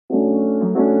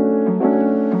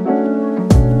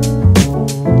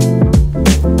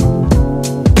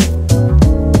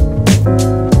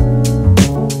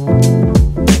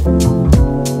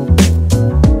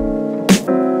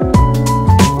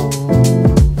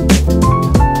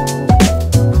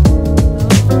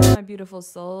beautiful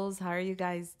souls. How are you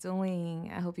guys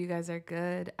doing? I hope you guys are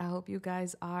good. I hope you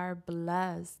guys are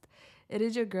blessed. It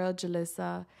is your girl,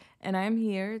 Julissa, and I'm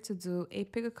here to do a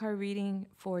pick a card reading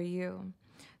for you.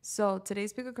 So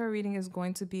today's pick a card reading is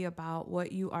going to be about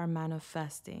what you are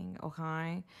manifesting,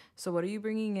 okay? So what are you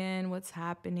bringing in? What's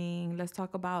happening? Let's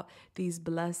talk about these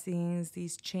blessings,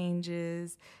 these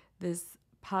changes, this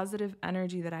positive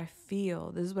energy that I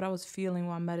feel. This is what I was feeling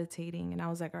while meditating. And I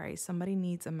was like, all right, somebody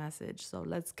needs a message. So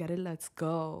let's get it. Let's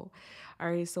go.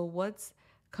 All right. So what's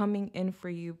coming in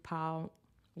for you, pal?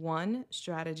 One,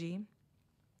 strategy.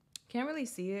 Can't really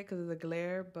see it because of the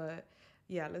glare, but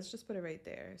yeah, let's just put it right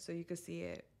there so you can see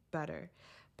it better.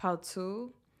 Pal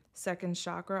two, second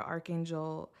chakra,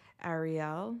 Archangel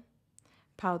Ariel.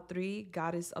 Pal three,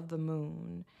 Goddess of the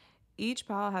Moon. Each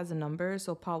pal has a number.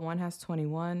 So pal 1 has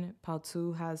 21, pal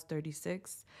 2 has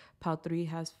 36, pal 3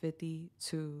 has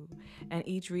 52. And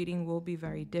each reading will be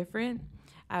very different.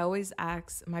 I always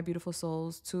ask my beautiful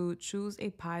souls to choose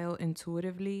a pile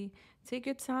intuitively. Take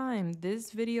your time. This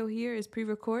video here is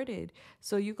pre-recorded.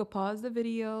 So you could pause the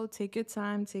video, take your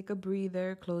time, take a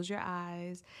breather, close your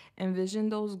eyes, envision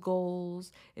those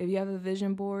goals. If you have a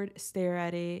vision board, stare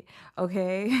at it,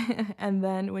 okay? And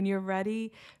then when you're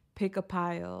ready, pick a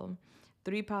pile.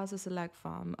 3 piles to select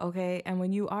from, okay? And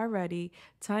when you are ready,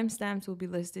 timestamps will be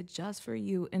listed just for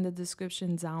you in the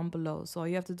description down below. So all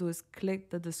you have to do is click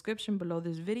the description below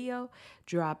this video,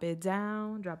 drop it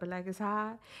down, drop it like it's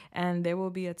hot, and there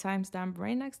will be a timestamp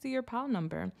right next to your pile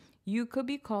number. You could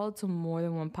be called to more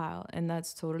than one pile, and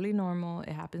that's totally normal.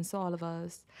 It happens to all of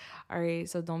us. All right,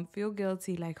 so don't feel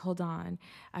guilty. Like, hold on,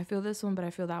 I feel this one, but I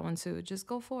feel that one too. Just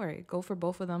go for it. Go for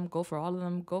both of them. Go for all of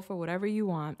them. Go for whatever you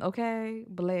want. Okay,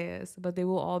 bless. But they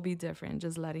will all be different.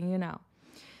 Just letting you know.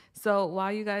 So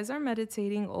while you guys are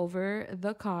meditating over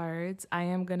the cards, I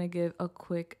am gonna give a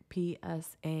quick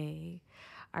PSA.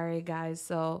 All right, guys.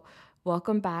 So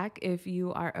welcome back. If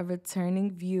you are a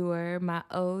returning viewer, my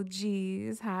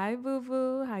OGs, hi boo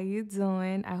boo, how you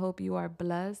doing? I hope you are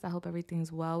blessed. I hope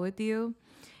everything's well with you.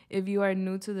 If you are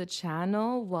new to the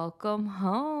channel, welcome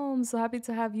home. So happy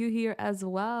to have you here as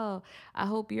well. I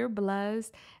hope you're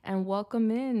blessed and welcome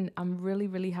in. I'm really,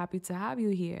 really happy to have you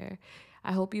here.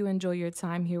 I hope you enjoy your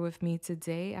time here with me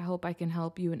today. I hope I can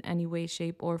help you in any way,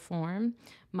 shape, or form.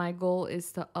 My goal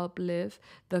is to uplift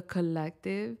the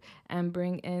collective and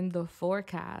bring in the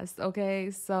forecast,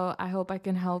 okay? So I hope I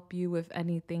can help you with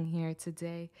anything here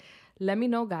today. Let me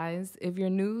know, guys. If you're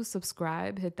new,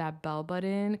 subscribe, hit that bell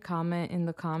button, comment in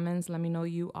the comments. Let me know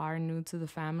you are new to the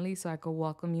family so I could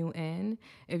welcome you in.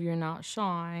 If you're not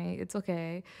shy, it's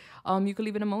okay. You could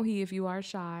leave an emoji if you are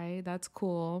shy. That's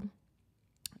cool.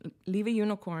 Leave a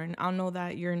unicorn. I'll know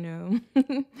that you're new.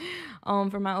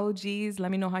 For my OGs,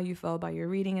 let me know how you felt about your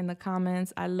reading in the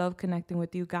comments. I love connecting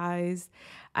with you guys.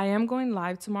 I am going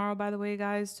live tomorrow, by the way,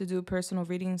 guys, to do personal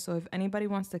readings. So if anybody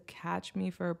wants to catch me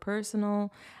for a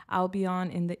personal, I'll be on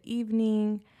in the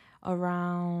evening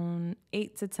around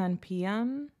 8 to 10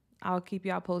 p.m. I'll keep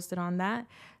y'all posted on that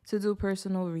to do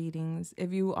personal readings.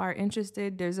 If you are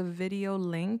interested, there's a video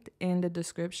linked in the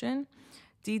description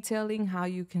detailing how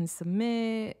you can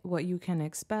submit, what you can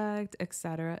expect,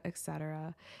 etc.,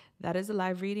 etc. That is a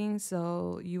live reading,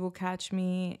 so you will catch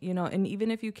me, and even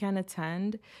if you can't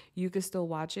attend, you can still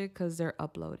watch it because they're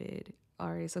uploaded.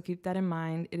 All right, so keep that in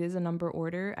mind. It is a number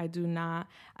order. I do not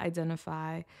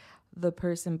identify the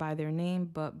person by their name,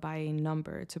 but by a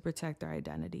number to protect their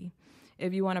identity.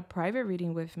 If you want a private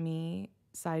reading with me,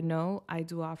 side note, I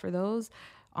do offer those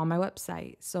on my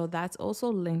website. So that's also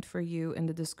linked for you in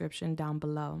the description down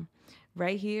below.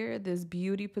 Right here, this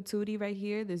beauty patootie right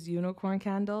here, this unicorn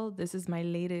candle, this is my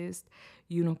latest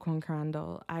unicorn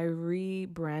candle. I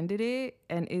rebranded it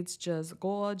and it's just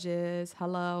gorgeous.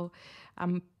 Hello.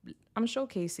 I'm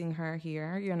showcasing her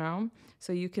here,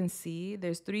 so you can see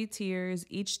there's 3 tiers.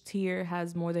 Each tier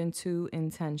has more than 2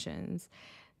 intentions.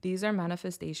 These are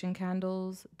manifestation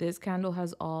candles. This candle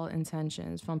has all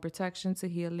intentions, from protection to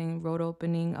healing, road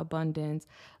opening, abundance,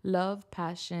 love,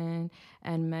 passion,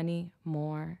 and many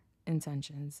more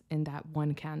intentions in that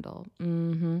one candle.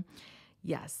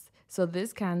 Yes. So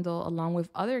this candle, along with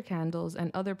other candles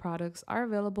and other products, are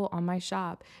available on my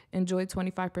shop. Enjoy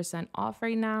 25% off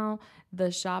right now. The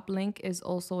shop link is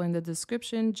also in the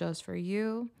description just for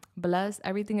you. Blessed.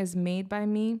 Everything is made by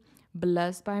me,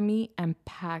 blessed by me, and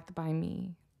packed by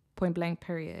me. Point blank,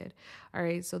 period. All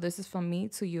right, so this is from me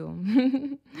to you.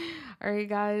 All right,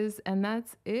 guys, and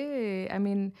that's it. I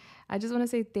mean, I just want to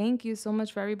say thank you so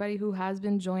much for everybody who has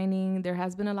been joining. There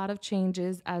has been a lot of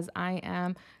changes as I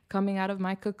am coming out of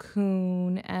my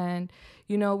cocoon, and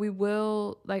we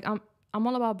will, I'm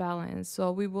all about balance,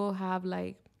 so we will have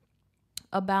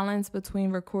a balance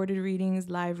between recorded readings,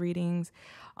 live readings.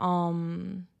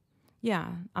 Yeah,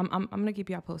 I'm gonna keep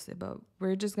y'all posted, but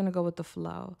we're just gonna go with the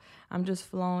flow. I'm just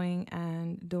flowing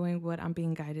and doing what I'm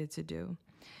being guided to do.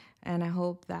 And I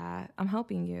hope that I'm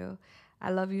helping you. I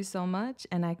love you so much,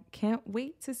 and I can't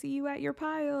wait to see you at your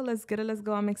pile. Let's get it. Let's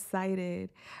go. I'm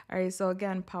excited. All right. So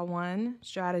again, pile 1,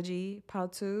 strategy. Pile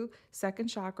 2, second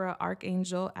chakra,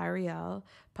 Archangel Ariel.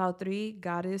 Pile 3,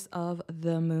 goddess of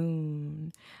the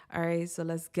moon. All right. So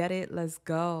let's get it. Let's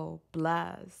go.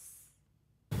 Bless.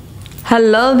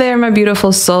 Hello there, my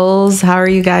beautiful souls. How are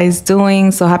you guys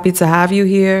doing? So happy to have you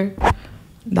here.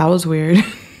 That was weird.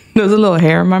 There's a little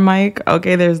hair on my mic.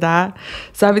 Okay, there's that.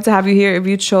 So happy to have you here. If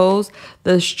you chose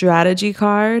the strategy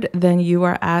card, then you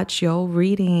are at your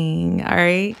reading. All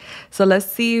right. So let's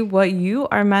see what you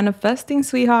are manifesting,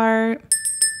 sweetheart.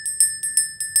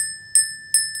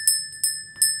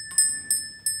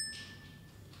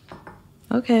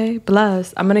 Okay,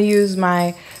 bless. I'm going to use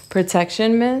my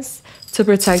protection mist to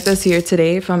protect us here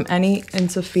today from any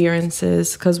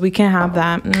interferences, because we can't have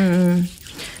that.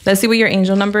 Let's see what your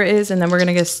angel number is, and then we're going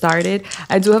to get started.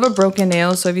 I do have a broken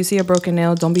nail, so if you see a broken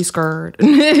nail, don't be scared.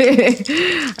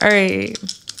 All right.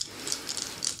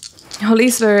 Holy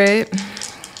Spirit.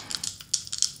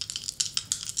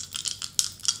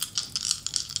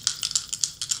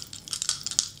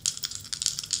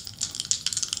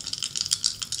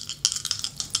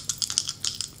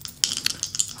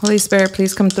 Holy Spirit,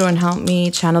 please come through and help me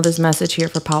channel this message here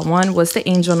for pile 1. What's the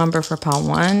angel number for pile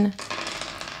 1?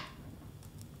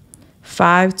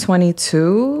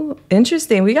 522.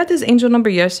 Interesting. We got this angel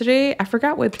number yesterday. I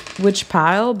forgot which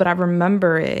pile, but I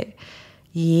remember it.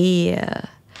 Yeah.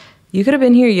 You could have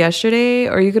been here yesterday,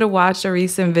 or you could have watched a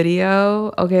recent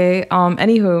video. Okay.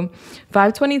 Anywho,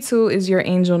 522 is your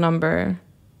angel number.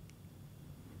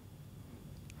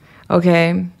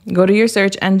 Okay. Go to your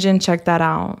search engine, check that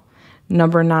out.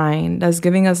 Number 9. That's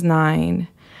giving us 9.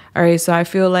 All right, so I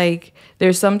feel like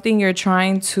there's something you're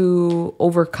trying to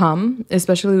overcome,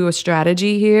 especially with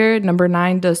strategy here. Number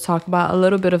 9 does talk about a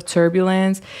little bit of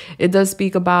turbulence. It does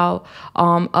speak about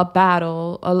a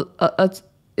battle.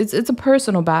 It's a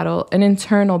personal battle, an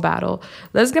internal battle.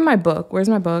 Let's get my book. Where's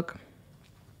my book?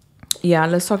 Yeah,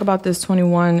 let's talk about this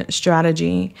 21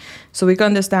 strategy so we can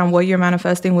understand what you're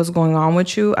manifesting, what's going on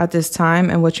with you at this time,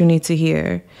 and what you need to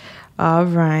hear. All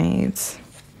right.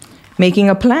 Making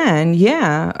a plan.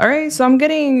 Yeah. All right. So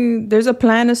there's a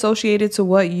plan associated to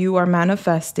what you are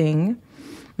manifesting.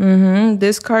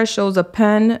 This card shows a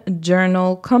pen,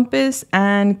 journal, compass,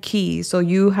 and key. So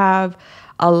you have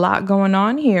a lot going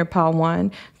on here, pile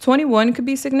 1. 21 could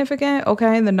be significant.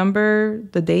 Okay. The number,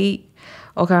 the date.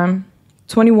 Okay.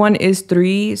 21 is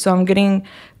 3. So I'm getting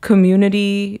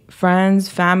community, friends,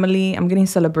 family. I'm getting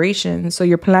celebrations. So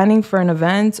you're planning for an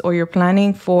event, or you're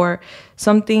planning for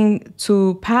something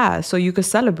to pass so you could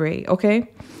celebrate. Okay.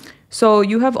 So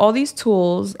you have all these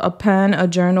tools, a pen, a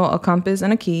journal, a compass,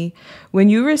 and a key. When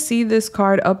you receive this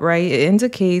card upright, it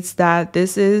indicates that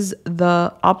this is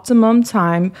the optimum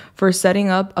time for setting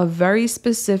up a very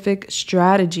specific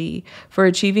strategy for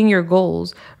achieving your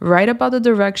goals. Write about the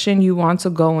direction you want to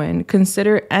go in.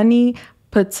 Consider any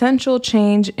potential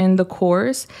change in the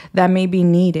course that may be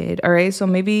needed. All right. So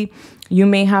maybe you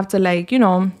may have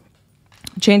to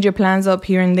change your plans up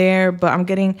here and there, but I'm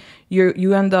getting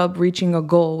you end up reaching a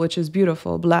goal, which is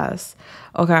beautiful. Bless.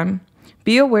 Okay.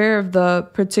 Be aware of the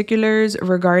particulars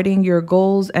regarding your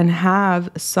goals and have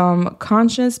some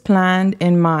conscious plan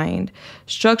in mind.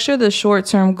 Structure the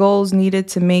short-term goals needed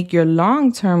to make your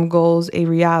long-term goals a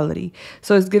reality.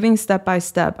 So it's giving step by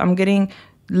step. I'm getting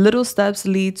little steps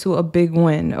lead to a big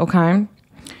win. Okay.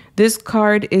 This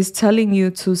card is telling you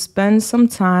to spend some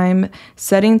time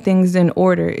setting things in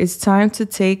order. It's time to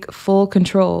take full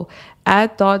control.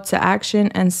 Add thought to action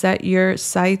and set your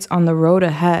sights on the road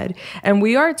ahead. And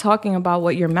we are talking about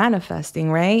what you're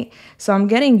manifesting, right? So I'm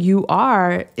getting you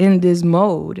are in this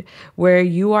mode where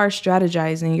you are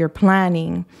strategizing, you're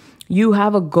planning. You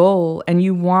have a goal and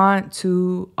you want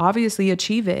to obviously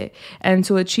achieve it. And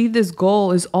to achieve this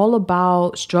goal is all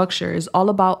about structure, is all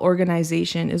about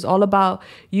organization, is all about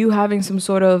you having some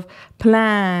sort of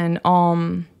plan,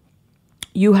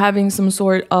 you having some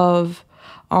sort of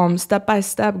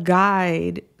step-by-step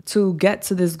guide to get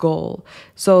to this goal.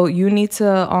 So you need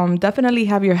to definitely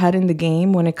have your head in the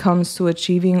game when it comes to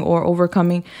achieving or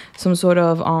overcoming some sort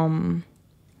of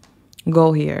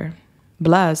goal here.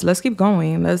 Bless. Let's keep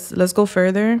going. Let's go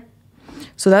further.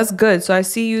 So that's good. So I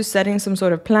see you setting some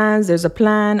sort of plans. There's a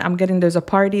plan. I'm getting there's a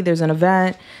party. There's an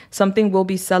event. Something will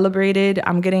be celebrated.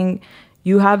 I'm getting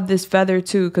you have this feather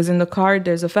too, because in the card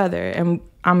there's a feather. And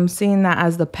I'm seeing that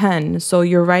as the pen. So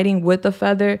you're writing with the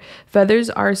feather. Feathers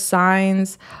are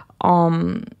signs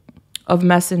of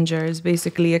messengers.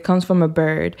 Basically, it comes from a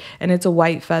bird, and it's a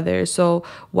white feather. So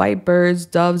white birds,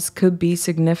 doves, could be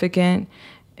significant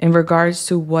in regards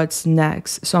to what's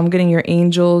next. So I'm getting your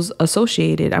angels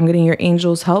associated. I'm getting your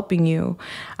angels helping you.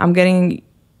 I'm getting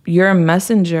you're a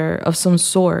messenger of some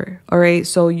sort. All right,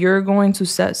 so you're going to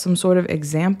set some sort of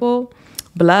example.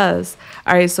 Bless.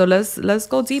 All right, so let's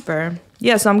go deeper.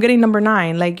 Yeah, so I'm getting number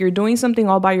 9. Like, you're doing something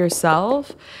all by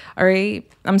yourself. All right,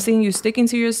 I'm seeing you sticking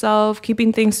to yourself,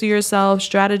 keeping things to yourself,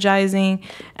 strategizing.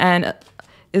 And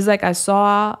it's like I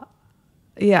saw,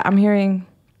 yeah, I'm hearing,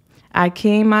 I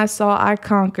came, I saw, I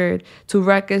conquered, to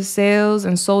record sales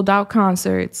and sold out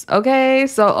concerts. Okay,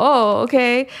 so,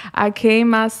 okay. I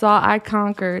came, I saw, I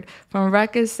conquered, from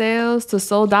record sales to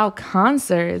sold out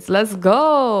concerts. Let's go.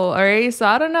 All right, so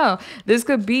I don't know. This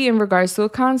could be in regards to a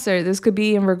concert. This could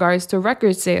be in regards to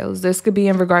record sales. This could be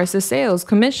in regards to sales,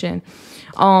 commission,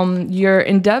 your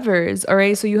endeavors. All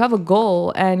right, so you have a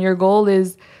goal, and your goal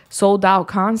is sold out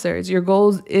concerts. Your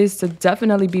goal is to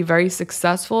definitely be very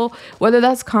successful, whether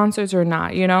that's concerts or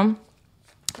not, you know?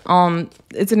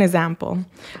 It's an example.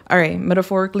 All right,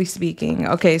 metaphorically speaking.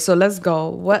 Okay, so let's go.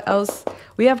 What else?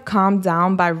 We have Calm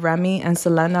Down by Remy and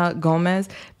Selena Gomez.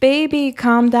 Baby,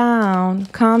 calm down,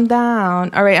 calm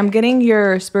down. All right, I'm getting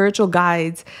your spiritual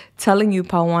guides telling you,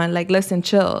 Pawan, like, listen,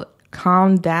 chill.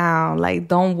 Calm down. Like,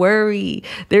 don't worry.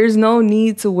 There's no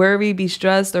need to worry, be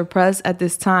stressed, or pressed at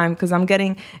this time, because I'm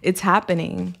getting it's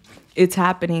happening. It's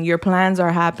happening. Your plans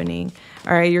are happening.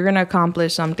 All right, you're going to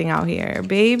accomplish something out here.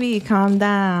 Baby, calm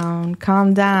down.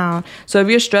 Calm down. So if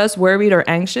you're stressed, worried, or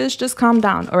anxious, just calm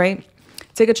down. All right.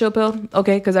 Take a chill pill,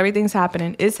 okay? Because everything's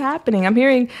happening. It's happening. I'm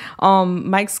hearing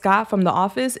Mike Scott from The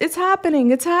Office. It's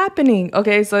happening. It's happening.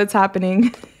 Okay, so it's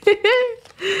happening.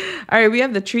 All right, we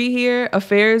have the tree here,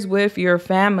 affairs with your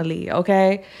family,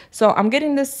 okay? So I'm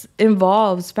getting this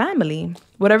involves family.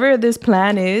 Whatever this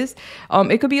plan is,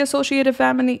 it could be associated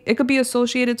family. It could be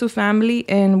associated to family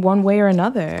in one way or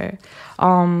another.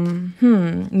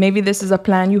 Maybe this is a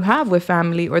plan you have with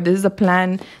family, or this is a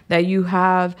plan that you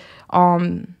have,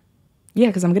 yeah,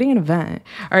 because I'm getting an event.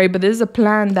 All right, but this is a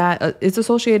plan that it's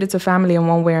associated to family in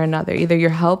one way or another. Either you're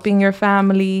helping your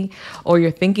family, or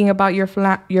you're thinking about your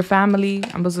family.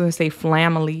 I'm just going to say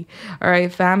family. All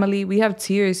right, family. We have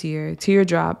tears here,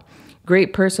 teardrop,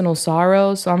 great personal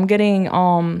sorrow. So I'm getting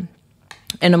an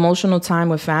emotional time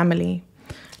with family.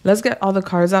 Let's get all the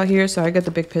cards out here so I get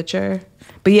the big picture.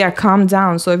 But yeah, calm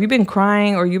down. So if you've been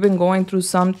crying, or you've been going through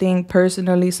something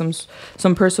personally,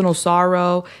 some personal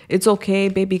sorrow, it's okay,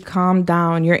 baby, calm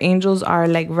down. Your angels are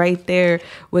like right there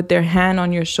with their hand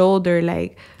on your shoulder,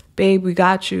 like, babe, we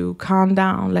got you. Calm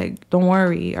down. Like, don't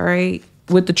worry. All right.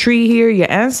 With the tree here,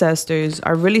 your ancestors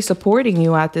are really supporting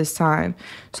you at this time.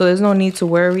 So there's no need to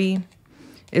worry.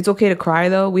 It's okay to cry,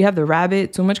 though. We have the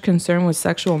rabbit, too much concern with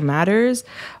sexual matters.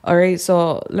 All right,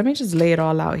 so let me just lay it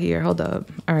all out here. Hold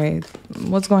up. All right,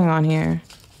 what's going on here?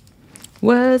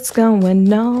 What's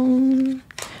going on?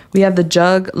 We have the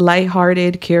jug,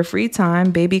 lighthearted, carefree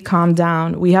time. Baby, calm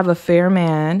down. We have a fair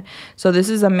man. So this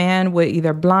is a man with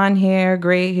either blonde hair,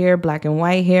 gray hair, black and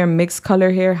white hair, mixed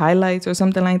color hair, highlights, or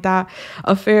something like that.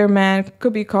 A fair man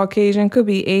could be Caucasian, could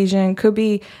be Asian, could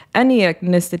be any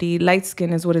ethnicity. Light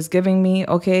skin is what it's giving me,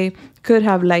 okay? Could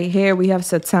have light hair. We have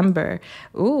September.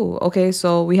 Ooh, okay,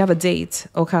 so we have a date,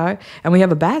 okay? And we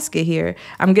have a basket here.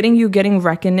 I'm getting you getting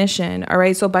recognition, all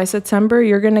right? So by September,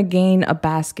 you're going to gain a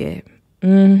basket.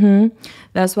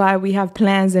 That's why we have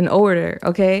plans in order,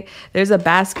 okay? There's a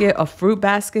basket, a fruit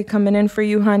basket coming in for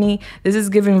you, honey. This is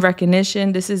giving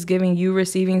recognition. This is giving you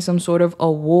receiving some sort of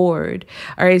award.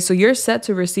 All right, so you're set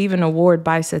to receive an award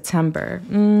by September.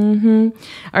 All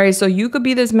right, so you could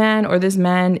be this man, or this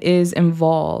man is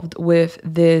involved with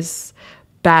this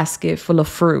basket full of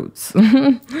fruits.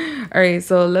 All right,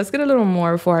 so let's get a little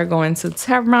more before I go into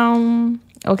tarot.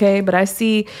 Okay, but I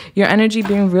see your energy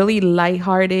being really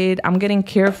lighthearted. I'm getting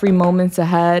carefree moments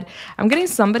ahead. I'm getting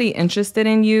somebody interested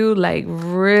in you, like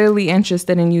really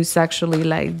interested in you sexually.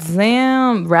 Like,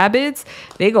 damn, rabbits,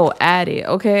 they go at it,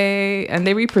 okay? And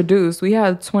they reproduce. We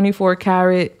have 24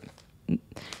 karat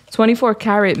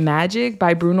magic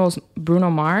by Bruno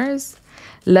Mars.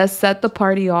 Let's set the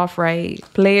party off right.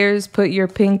 Players, put your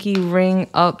pinky ring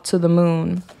up to the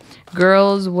moon.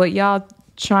 Girls, what y'all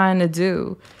trying to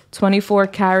do? 24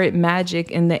 karat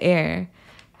magic in the air,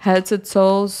 head to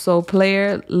toes. So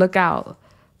player, look out.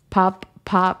 Pop,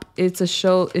 pop. It's a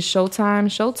show. It's showtime.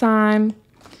 Showtime.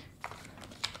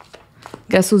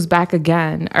 Guess who's back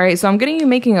again? All right, so I'm getting you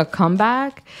making a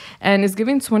comeback, and it's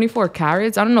giving 24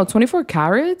 carats. I don't know, 24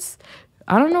 carats?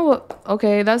 I don't know what.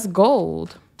 Okay, that's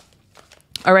gold.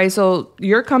 All right, so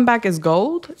your comeback is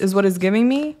gold, is what it's giving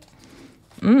me.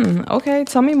 Okay,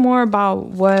 tell me more about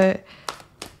what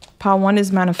Pile 1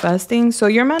 is manifesting. So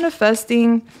you're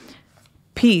manifesting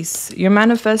peace. You're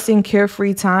manifesting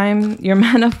carefree time. You're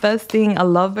manifesting a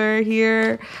lover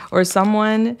here, or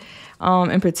someone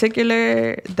in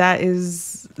particular that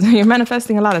is, you're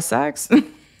manifesting a lot of sex.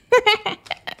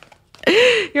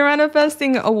 You're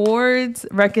manifesting awards,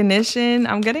 recognition.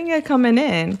 I'm getting it coming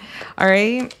in. All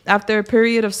right. After a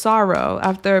period of sorrow,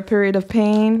 after a period of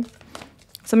pain.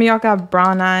 Some of y'all got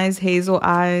brown eyes, hazel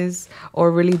eyes,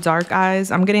 or really dark eyes.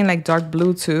 I'm getting like dark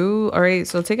blue too. All right.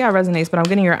 So take it how it resonates, but I'm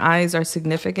getting your eyes are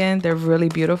significant. They're really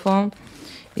beautiful.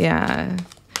 Yeah.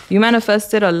 You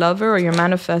manifested a lover, or you're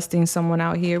manifesting someone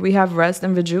out here. We have rest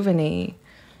and rejuvenate.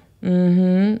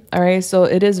 All right, so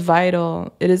it is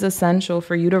vital. It is essential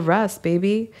for you to rest,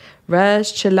 baby.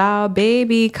 Rest, chill out,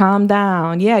 baby, calm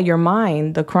down. Yeah, your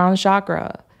mind, the crown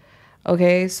chakra.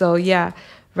 Okay, so yeah,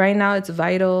 right now it's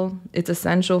vital. It's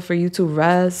essential for you to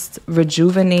rest,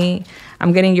 rejuvenate.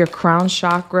 I'm getting your crown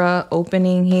chakra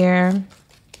opening here.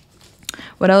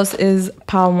 What else is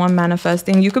Pile 1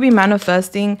 manifesting? You could be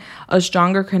manifesting a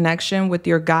stronger connection with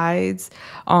your guides,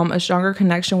 a stronger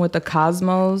connection with the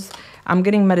cosmos. I'm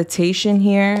getting meditation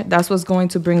here. That's what's going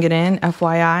to bring it in,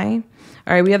 FYI.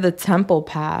 All right, we have the temple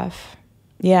path.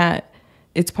 Yeah,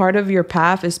 it's part of your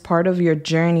path. It's part of your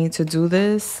journey to do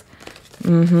this.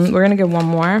 We're going to get one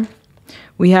more.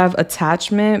 We have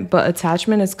attachment, but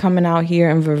attachment is coming out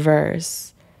here in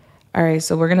reverse. All right,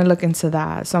 so we're going to look into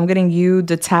that. So I'm getting you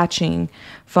detaching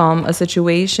from a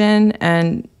situation,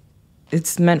 and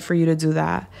it's meant for you to do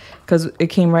that because it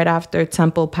came right after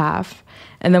temple path.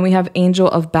 And then we have angel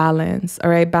of balance. All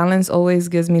right, balance always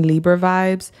gives me Libra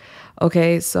vibes.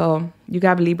 Okay, so you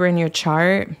got Libra in your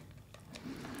chart.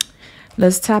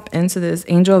 Let's tap into this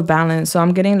angel of balance. So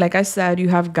I'm getting, like I said, you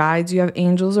have guides, you have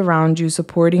angels around you,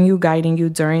 supporting you, guiding you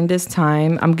during this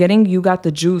time. I'm getting you got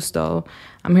the juice though.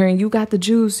 I'm hearing you got the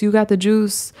juice, you got the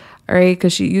juice. All right,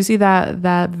 because you see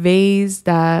that vase,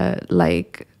 that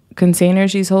like container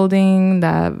she's holding,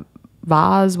 that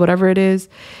vase, whatever it is,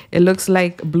 it looks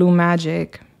like blue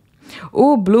magic.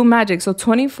 Oh, blue magic. So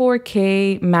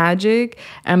 24K magic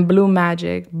and blue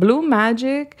magic. Blue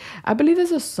magic, I believe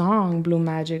there's a song, Blue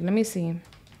Magic. Let me see.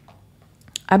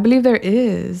 I believe there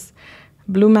is.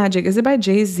 Blue Magic. Is it by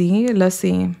Jay-Z? Let's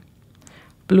see.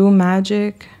 Blue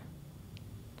Magic.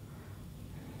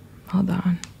 Hold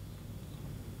on.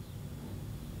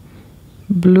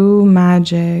 Blue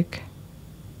Magic.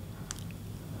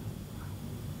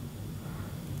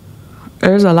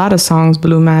 There's a lot of songs,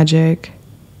 Blue Magic.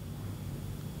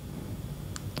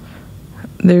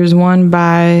 There's one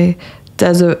by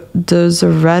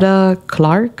Desiretta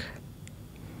Clark.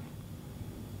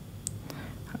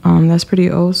 That's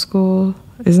pretty old school.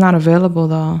 It's not available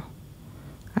though.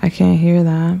 I can't hear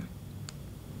that.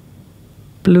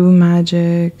 Blue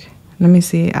Magic. Let me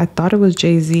see. I thought it was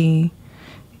Jay-Z.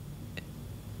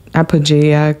 I put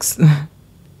JX.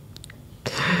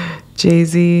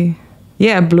 Jay-Z.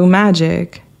 Yeah, Blue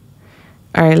Magic.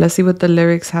 All right, let's see what the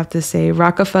lyrics have to say.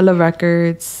 Rockefeller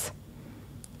Records.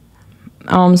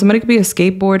 Somebody could be a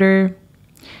skateboarder.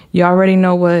 You already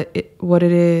know what it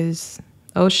is.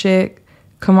 Oh shit.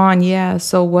 Come on, yeah.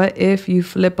 So what if you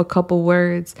flip a couple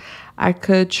words? I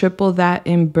could triple that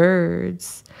in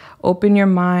birds. Open your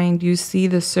mind. You see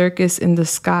the circus in the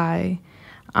sky.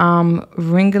 I'm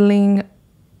Ringling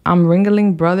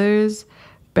Brothers,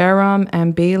 Barham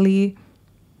and Bailey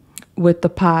with the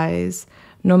pies.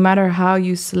 No matter how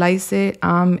you slice it,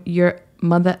 I'm your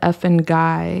mother effing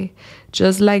guy.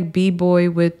 Just like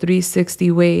B-boy with 360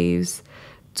 waves.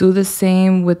 Do the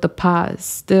same with the pause.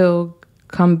 Still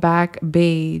come back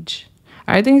beige.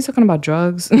 I think he's talking about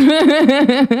drugs. I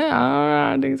don't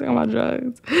know. I think he's talking about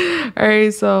drugs. All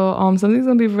right, so something's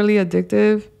gonna be really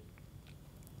addictive.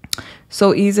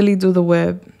 So easily do the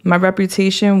whip. My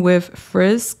reputation with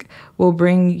Frisk will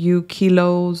bring you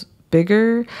kilos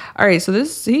bigger. All right, so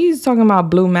he's talking about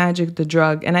Blue Magic, the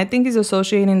drug, and I think he's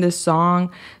associating this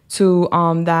song to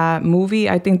that movie.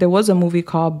 I think there was a movie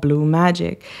called Blue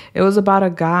Magic. It was about a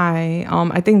guy.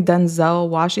 I think Denzel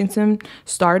Washington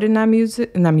starred in that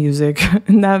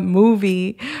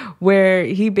movie, where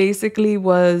he basically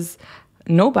was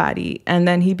nobody, and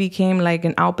then he became like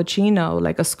an Al Pacino,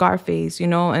 like a Scarface, you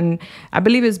know. And I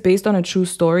believe it's based on a true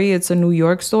story. It's a New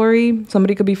York story.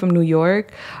 Somebody could be from New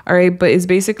York. All right, but it's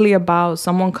basically about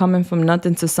someone coming from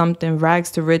nothing to something, rags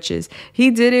to riches.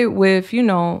 He did it with, you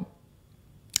know,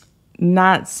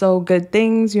 not so good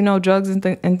things, you know, drugs and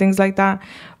things like that.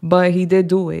 But he did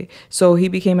do it. So he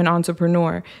became an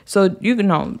entrepreneur. So, you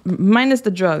know, minus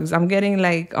the drugs, I'm getting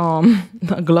like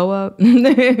a glow up. All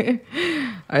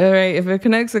right. If it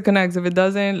connects, it connects. If it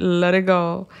doesn't, let it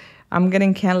go. I'm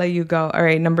getting can't let you go. All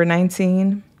right. Number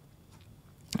 19.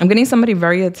 I'm getting somebody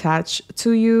very attached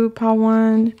to you, Pal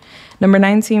One. Number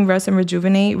 19, rest and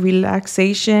rejuvenate,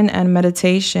 relaxation and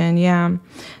meditation. Yeah.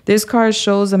 This card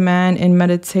shows a man in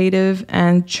meditative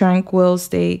and tranquil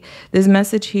state. This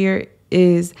message here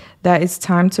is that it's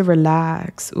time to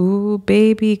relax. Ooh,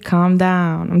 baby, calm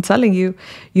down. I'm telling you,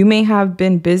 you may have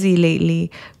been busy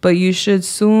lately, but you should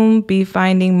soon be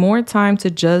finding more time to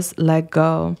just let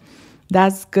go.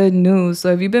 That's good news.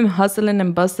 So if you've been hustling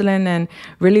and bustling and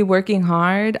really working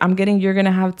hard, I'm getting you're going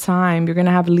to have time. You're going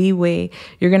to have leeway.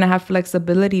 You're going to have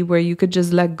flexibility where you could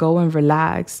just let go and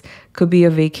relax. Could be a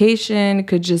vacation.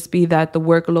 Could just be that the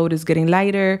workload is getting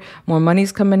lighter. More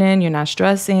money's coming in. You're not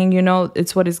stressing. You know,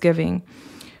 it's what it's giving.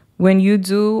 When you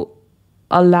do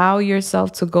allow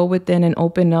yourself to go within and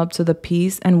open up to the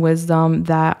peace and wisdom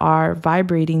that are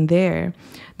vibrating there.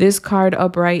 This card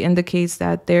upright indicates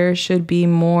that there should be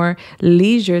more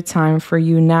leisure time for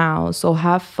you now. So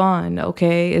have fun,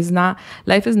 okay?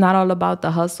 Life is not all about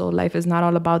the hustle. Life is not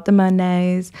all about the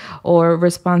monies or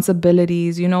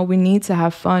responsibilities. You know, we need to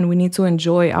have fun. We need to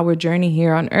enjoy our journey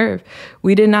here on earth.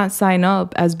 We did not sign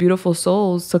up as beautiful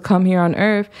souls to come here on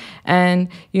earth and,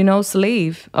 you know,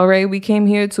 slave, all right? We came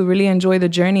here to really enjoy the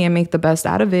journey and make the best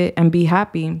out of it and be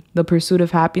happy. The pursuit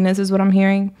of happiness is what I'm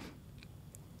hearing.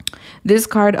 This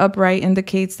card upright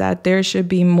indicates that there should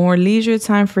be more leisure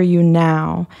time for you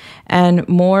now and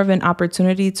more of an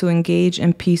opportunity to engage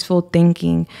in peaceful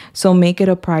thinking. So make it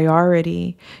a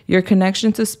priority. Your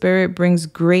connection to spirit brings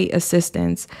great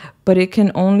assistance, but it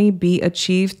can only be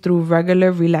achieved through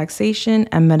regular relaxation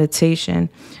and meditation.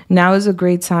 Now is a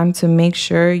great time to make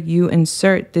sure you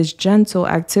insert this gentle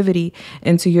activity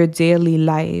into your daily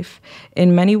life.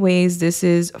 In many ways, this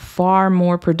is far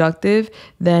more productive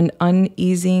than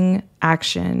uneasing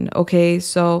action. Okay,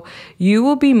 so you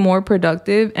will be more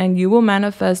productive and you will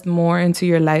manifest more into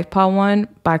your life, Pal One,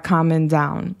 by calming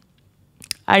down.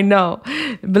 I know.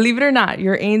 Believe it or not,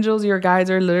 your angels, your guides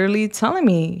are literally telling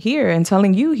me here and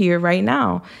telling you here right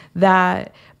now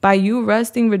that by you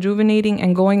resting, rejuvenating,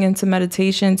 and going into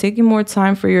meditation, taking more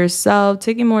time for yourself,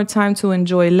 taking more time to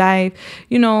enjoy life,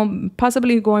 you know,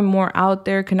 possibly going more out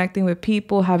there, connecting with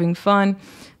people, having fun.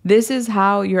 This is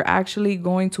how you're actually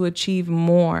going to achieve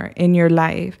more in your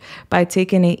life, by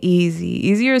taking it easy.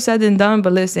 Easier said than done,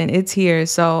 but listen, it's here.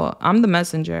 So I'm the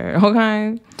messenger,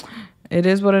 okay? It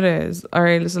is what it is. All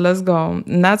right, so let's go.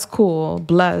 And that's cool.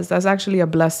 Blessed. That's actually a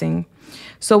blessing.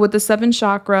 So with the 7th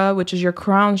chakra, which is your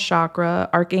crown chakra,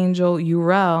 Archangel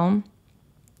Uriel.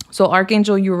 So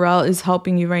Archangel Uriel is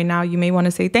helping you right now. You may want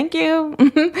to say thank you.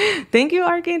 Thank you,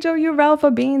 Archangel Uriel,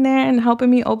 for being there and helping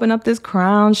me open up this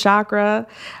crown chakra.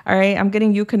 All right, I'm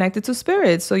getting you connected to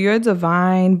spirit. So you're a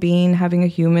divine being having a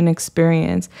human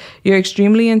experience. You're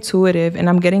extremely intuitive, and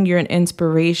I'm getting you're an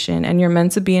inspiration, and you're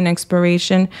meant to be an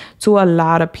inspiration to a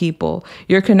lot of people.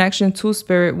 Your connection to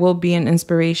spirit will be an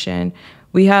inspiration.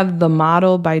 We have The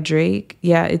Motto by Drake.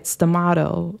 Yeah, it's the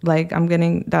motto. Like, I'm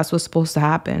getting, that's what's supposed to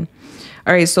happen.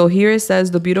 All right, so here it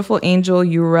says the beautiful angel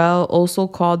Uriel, also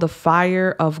called the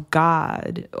fire of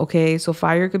God. Okay, so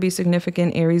fire could be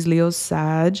significant, Aries, Leo,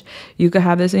 Sag. You could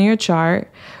have this in your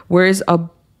chart. Whereas a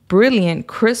brilliant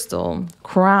crystal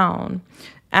crown,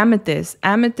 amethyst.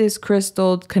 Amethyst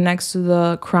crystal connects to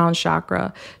the crown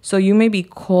chakra. So you may be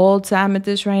called to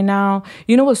amethyst right now.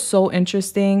 You know what's so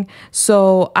interesting?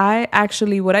 So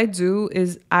what I do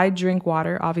is I drink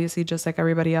water, obviously, just like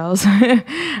everybody else.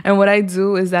 And what I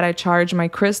do is that I charge my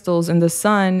crystals in the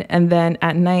sun. And then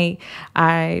at night,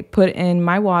 I put in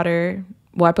my water.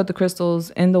 Well, I put the crystals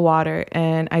in the water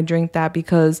and I drink that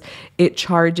because it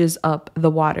charges up the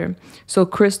water. So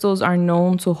crystals are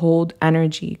known to hold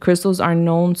energy. Crystals are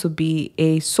known to be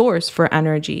a source for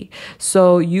energy.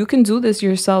 So you can do this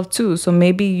yourself too. So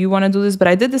maybe you want to do this, but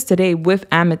I did this today with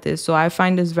amethyst. So I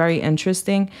find this very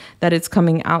interesting that it's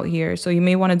coming out here. So you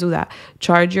may want to do that.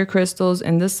 Charge your crystals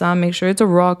in the sun. Make sure it's a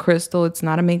raw crystal. It's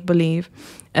not a make-believe.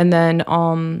 And then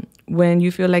when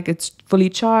you feel like it's fully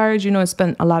charged, you know, it's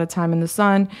spent a lot of time in the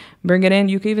sun, bring it in.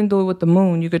 You can even do it with the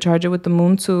moon. You could charge it with the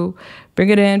moon too. Bring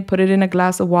it in, put it in a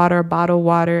glass of water, a bottle of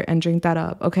water, and drink that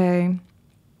up, okay?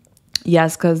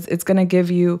 Yes, because it's going to give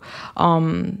you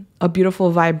a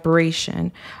beautiful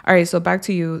vibration. All right, so back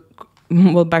to you.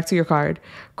 Well, back to your card.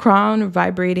 Crown,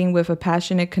 vibrating with a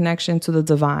passionate connection to the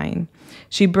divine.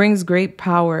 She brings great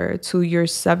power to your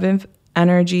 7th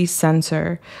energy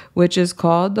center, which is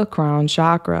called the crown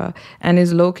chakra and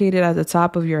is located at the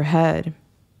top of your head.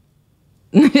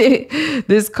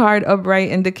 This card upright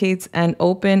indicates an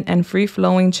open and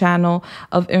free-flowing channel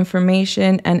of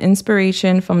information and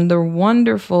inspiration from the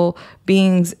wonderful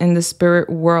beings in the spirit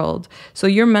world. So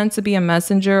you're meant to be a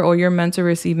messenger, or you're meant to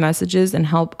receive messages and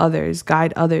help others,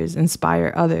 guide others,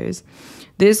 inspire others.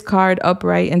 This card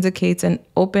upright indicates an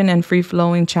open and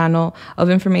free-flowing channel of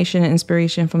information and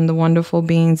inspiration from the wonderful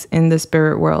beings in the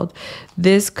spirit world.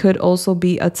 This could also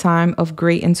be a time of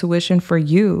great intuition for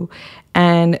you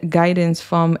and guidance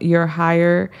from your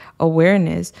higher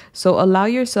awareness. So allow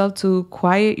yourself to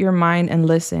quiet your mind and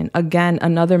listen. Again,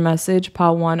 another message,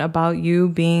 part 1, about you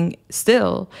being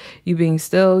still. You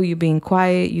being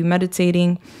quiet, you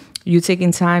meditating, you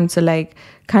taking time to like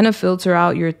kind of filter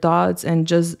out your thoughts and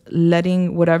just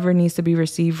letting whatever needs to be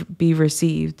received be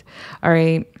received. All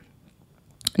right.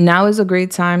 Now is a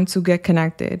great time to get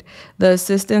connected. The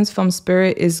assistance from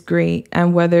spirit is great,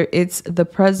 and whether it's the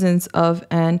presence of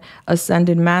an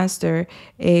ascended master,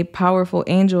 a powerful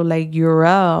angel like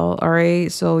Uriel, all right?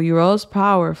 So Uriel's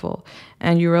powerful,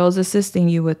 and Uriel's assisting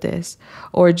you with this,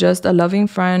 or just a loving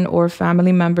friend or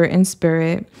family member in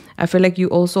spirit. I feel like you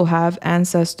also have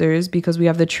ancestors, because we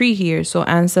have the tree here. So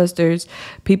ancestors,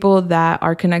 people that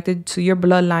are connected to your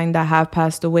bloodline that have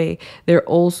passed away, they're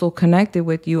also connected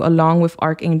with you along with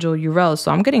Archangel Uriel.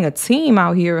 So I'm getting a team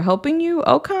out here helping you.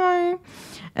 Okay.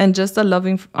 And just a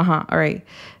loving, all right.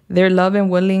 Their love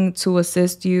and willing to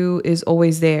assist you is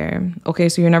always there. Okay.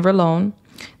 So you're never alone.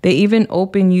 They even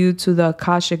open you to the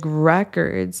Akashic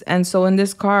records. And so in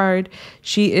this card,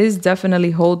 she is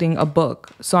definitely holding a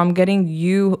book. So I'm getting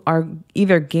you are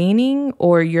either gaining,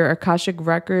 or your Akashic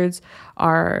records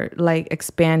are like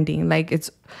expanding. Like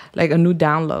it's like a new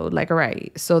download. Like, all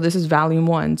right, so this is volume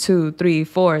 1, 2, 3,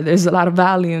 4. There's a lot of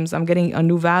volumes. I'm getting a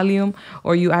new volume,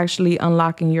 or you actually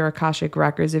unlocking your Akashic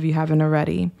records if you haven't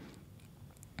already.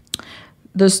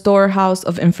 The storehouse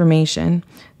of information.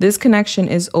 This connection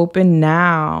is open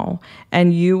now,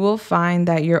 and you will find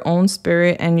that your own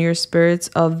spirit and your spirits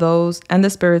of those and the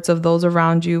spirits of those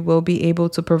around you will be able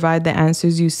to provide the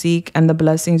answers you seek and the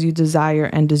blessings you desire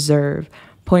and deserve.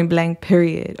 Point blank,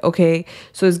 period. Okay,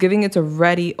 so it's giving it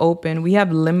already open. We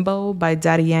have Limbo by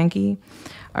Daddy Yankee.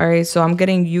 All right, so I'm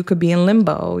getting you could be in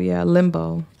limbo. Yeah,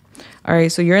 limbo. All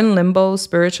right, so you're in limbo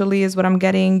spiritually is what I'm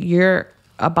getting. You're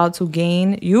about to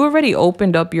gain. You already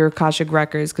opened up your Akashic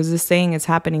records, because it's saying it's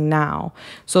happening now.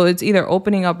 So it's either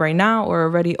opening up right now or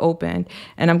already opened.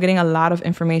 And I'm getting a lot of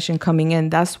information coming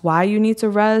in. That's why you need to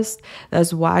rest.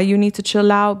 That's why you need to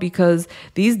chill out, because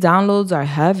these downloads are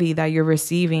heavy that you're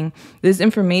receiving. This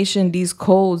information, these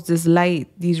codes, this light,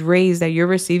 these rays that you're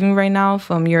receiving right now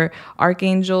from your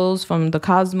archangels, from the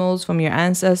cosmos, from your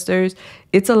ancestors,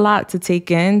 it's a lot to take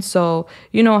in. So,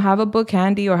 you know, have a book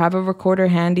handy or have a recorder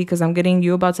handy, because I'm getting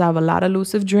you about to have a lot of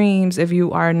lucid dreams if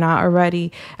you are not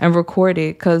already, and record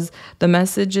it, because the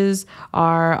messages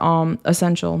are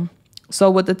essential. So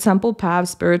with the temple path,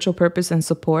 spiritual purpose and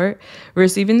support,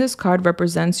 receiving this card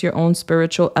represents your own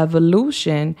spiritual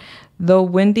evolution. The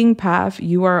winding path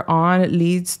you are on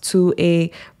leads to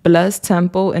a blessed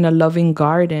temple in a loving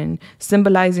garden,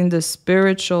 symbolizing the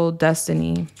spiritual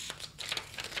destiny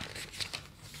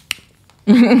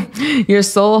your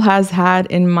soul has had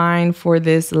in mind for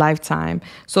this lifetime.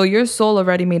 So your soul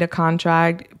already made a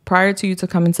contract prior to you to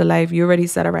come into life. You already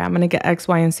said, all right, I'm going to get X,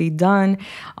 Y, and Z done.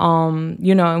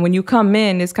 You know, and when you come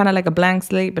in, it's kind of like a blank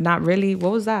slate, but not really.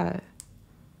 What was that?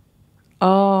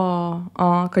 Oh,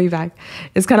 call you back.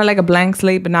 It's kind of like a blank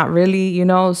slate, but not really, you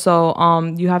know. So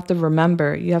you have to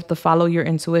remember, you have to follow your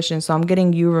intuition. So I'm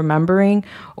getting you remembering,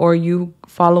 or you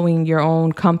following your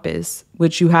own compass,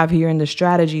 which you have here in the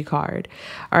strategy card.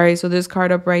 All right, so this card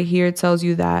up right here tells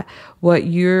you that what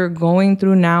you're going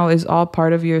through now is all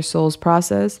part of your soul's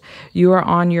process. You are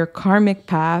on your karmic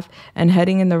path and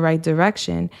heading in the right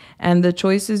direction. And the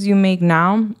choices you make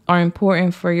now are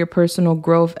important for your personal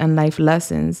growth and life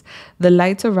lessons. The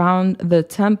lights around the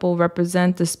temple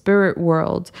represent the spirit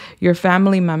world, your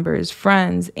family members,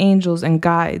 friends, angels, and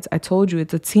guides. I told you,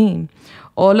 it's a team.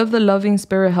 All of the loving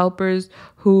spirit helpers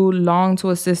who long to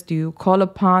assist you, call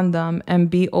upon them and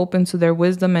be open to their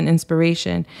wisdom and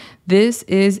inspiration. This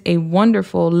is a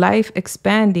wonderful,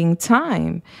 life-expanding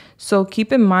time. So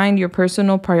keep in mind your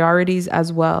personal priorities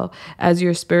as well as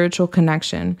your spiritual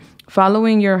connection.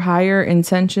 Following your higher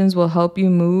intentions will help you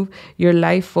move your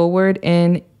life forward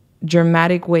in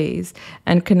dramatic ways,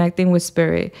 and connecting with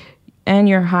spirit and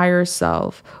your higher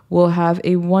self will have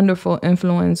a wonderful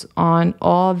influence on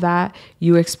all that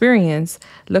you experience.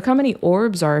 Look how many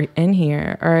orbs are in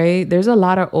here, all right? There's a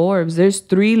lot of orbs. There's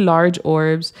 3 large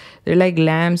orbs. They're like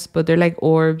lamps, but they're like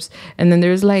orbs. And then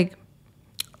there's like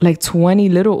 20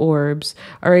 little orbs.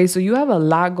 All right. So you have a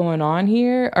lot going on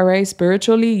here. All right.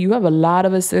 Spiritually, you have a lot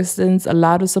of assistance, a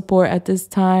lot of support at this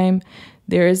time.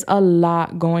 There is a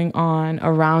lot going on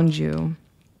around you.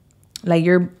 Like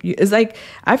it's like,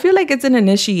 I feel like it's an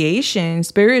initiation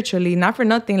spiritually, not for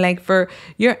nothing, like for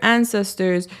your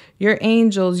ancestors, your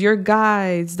angels, your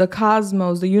guides, the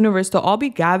cosmos, the universe to all be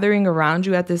gathering around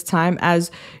you at this time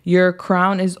as your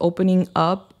crown is opening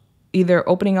up, either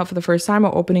opening up for the first time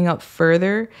or opening up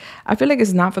further. I feel like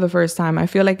it's not for the first time. I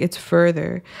feel like it's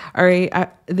further. All right.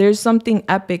 There's something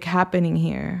epic happening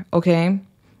here. Okay.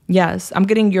 Yes, I'm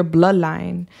getting your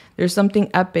bloodline. There's something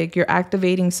epic. You're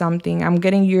activating something. I'm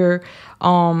getting your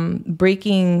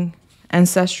breaking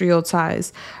ancestral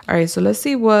ties. All right, so let's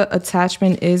see what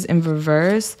attachment is in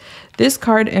reverse. This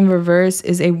card in reverse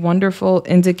is a wonderful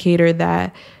indicator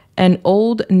that an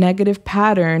old negative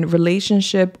pattern,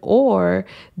 relationship, or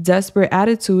desperate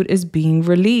attitude is being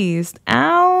released.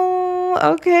 Ow!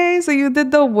 Okay, so you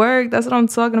did the work. That's what I'm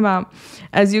talking about.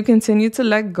 As you continue to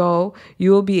let go,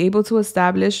 you will be able to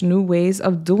establish new ways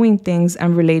of doing things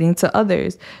and relating to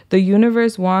others. The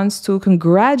universe wants to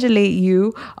congratulate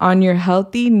you on your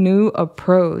healthy new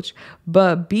approach,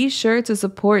 but be sure to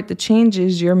support the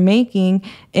changes you're making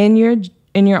in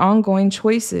your ongoing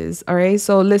choices. All right.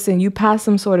 So listen, you passed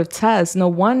some sort of test. No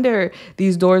wonder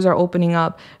these doors are opening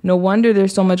up. No wonder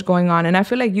there's so much going on. And I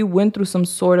feel like you went through some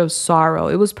sort of sorrow.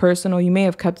 It was personal. You may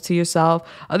have kept it to yourself.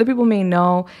 Other people may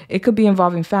know. It could be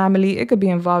involving family. It could be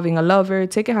involving a lover.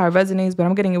 Take it how it resonates, but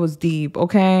I'm getting it was deep.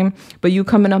 Okay. But you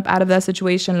coming up out of that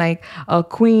situation like a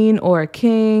queen or a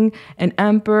king, an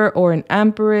emperor or an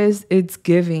empress, it's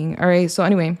giving. All right. So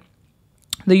anyway,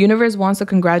 the universe wants to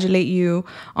congratulate you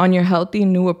on your healthy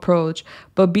new approach,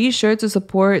 but be sure to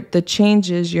support the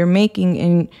changes you're making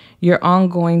in your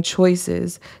ongoing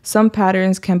choices. Some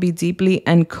patterns can be deeply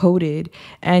encoded,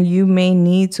 and you may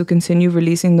need to continue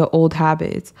releasing the old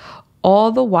habits,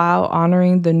 all the while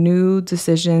honoring the new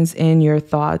decisions in your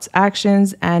thoughts,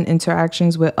 actions, and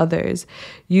interactions with others.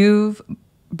 You've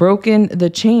broken the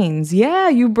chains. Yeah,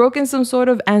 you've broken some sort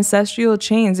of ancestral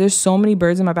chains. There's so many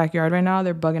birds in my backyard right now.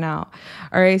 They're bugging out.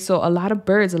 All right. So a lot of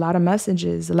birds, a lot of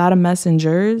messages, a lot of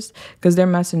messengers, because they're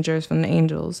messengers from the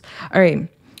angels. All right.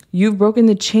 You've broken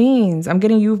the chains. I'm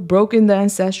getting you've broken the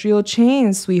ancestral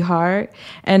chains, sweetheart.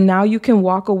 And now you can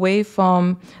walk away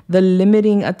from the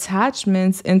limiting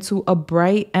attachments into a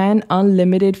bright and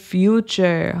unlimited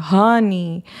future,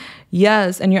 honey.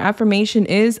 Yes, and your affirmation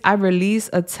is, I release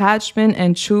attachment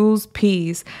and choose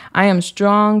peace. I am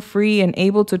strong, free, and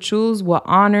able to choose what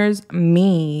honors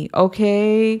me.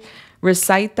 Okay?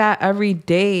 Recite that every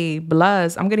day.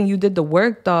 Bless. I'm getting you did the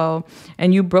work though,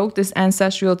 and you broke this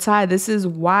ancestral tie. This is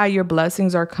why your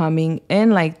blessings are coming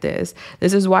in like this.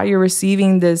 This is why you're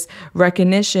receiving this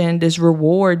recognition, this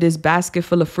reward, this basket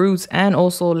full of fruits, and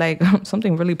also like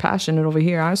something really passionate over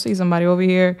here. I see somebody over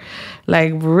here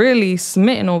like really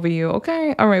smitten over you.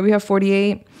 Okay. All right. We have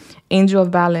 48. Angel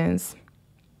of Balance.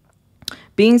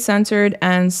 Being centered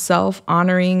and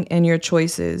self-honoring in your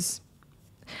choices.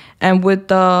 And with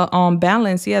the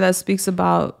balance, yeah, that speaks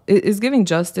about, it's giving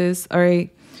justice, all right?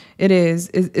 It is.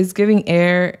 It's giving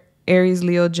air, Aries,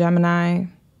 Leo, Gemini,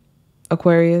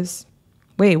 Aquarius.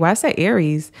 Wait, why is that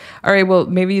Aries? All right, well,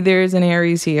 maybe there's an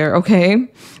Aries here,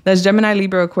 okay? That's Gemini,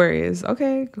 Libra, Aquarius.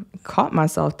 Okay, caught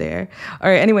myself there. All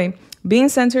right, anyway, being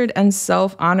centered and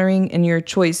self-honoring in your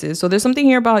choices. So there's something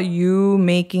here about you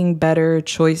making better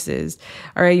choices.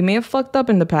 All right, you may have fucked up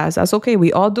in the past. That's okay.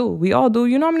 We all do. We all do.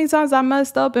 You know how many times I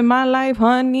messed up in my life,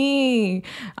 honey?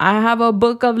 I have a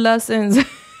book of lessons.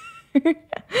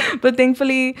 But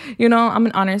thankfully, you know, I'm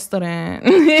an honor student.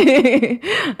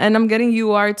 And I'm getting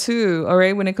you are too. All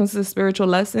right. When it comes to spiritual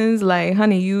lessons, like,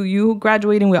 honey, you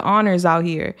graduating with honors out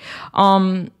here.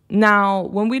 Now,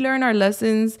 when we learn our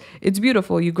lessons, it's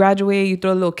beautiful. You graduate, you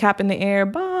throw a little cap in the air,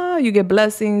 bah, you get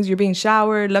blessings, you're being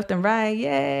showered left and right,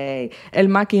 yay. El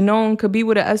Maquinon could be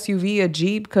with a SUV, a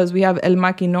Jeep, because we have El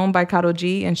Maquinon by Karol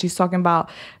G, and she's talking about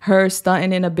her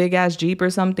stunting in a big-ass Jeep or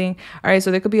something. All right,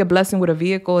 so there could be a blessing with a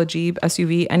vehicle, a Jeep,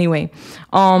 SUV, anyway.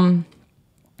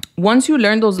 Once you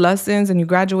learn those lessons and you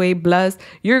graduate blessed,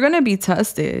 you're going to be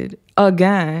tested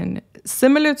again,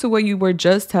 similar to what you were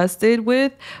just tested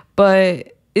with,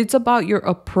 but it's about your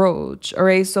approach. All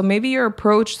right. So maybe your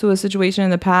approach to a situation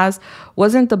in the past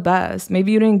wasn't the best.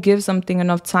 Maybe you didn't give something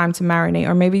enough time to marinate,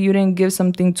 or maybe you didn't give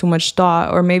something too much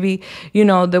thought, or maybe, you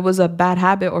know, there was a bad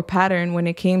habit or pattern when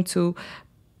it came to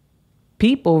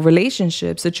people,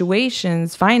 relationships,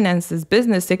 situations, finances,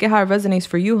 business. Take it how it resonates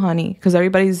for you, honey, because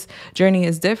everybody's journey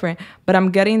is different. But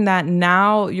I'm getting that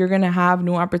now you're going to have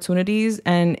new opportunities,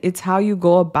 and it's how you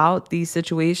go about these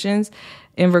situations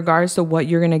in regards to what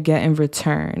you're going to get in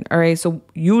return. All right. So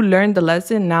you learned the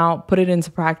lesson. Now put it into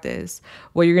practice.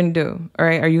 What you're going to do. All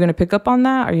right. Are you going to pick up on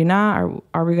that? Are you not?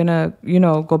 Are we going to, you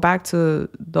know, go back to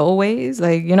the old ways?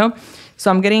 Like, you know, so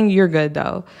I'm getting you're good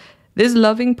though. This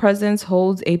loving presence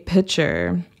holds a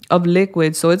pitcher of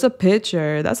liquid. So it's a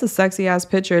pitcher. That's a sexy ass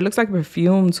pitcher. It looks like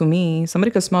perfume to me.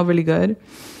 Somebody could smell really good.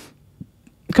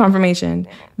 Confirmation.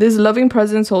 This loving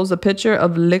presence holds a pitcher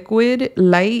of liquid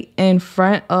light in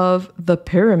front of the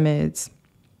pyramids.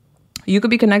 You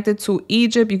could be connected to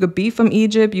Egypt. You could be from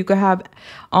Egypt. You could have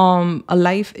a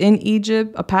life in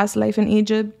Egypt, a past life in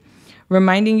Egypt,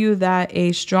 reminding you that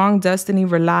a strong destiny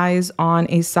relies on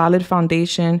a solid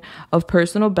foundation of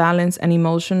personal balance and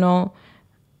emotional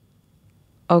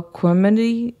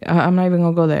equanimity. I'm not even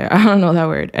gonna go there. I don't know that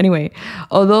word. Anyway,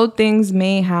 although things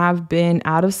may have been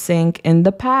out of sync in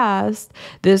the past,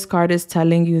 this card is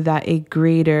telling you that a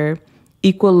greater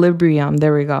equilibrium,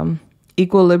 there we go,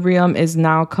 equilibrium is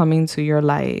now coming to your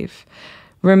life.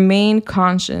 Remain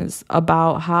conscious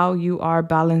about how you are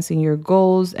balancing your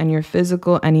goals and your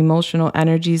physical and emotional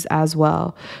energies as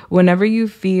well. Whenever you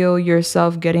feel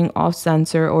yourself getting off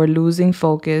center or losing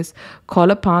focus,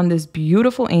 call upon this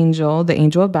beautiful angel, the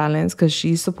angel of balance, because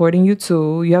she's supporting you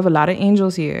too. You have a lot of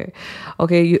angels here.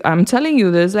 Okay, I'm telling you,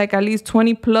 there's like at least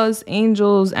 20 plus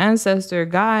angels, ancestor,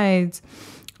 guides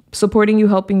supporting you,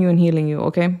 helping you, and healing you.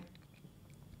 Okay.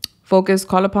 Focus,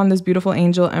 call upon this beautiful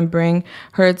angel and bring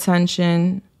her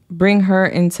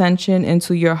intention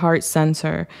into your heart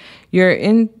center. Your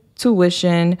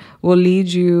intuition will lead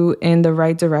you in the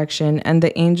right direction, and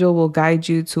the angel will guide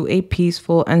you to a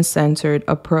peaceful and centered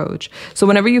approach. So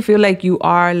whenever you feel like you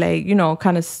are like, you know,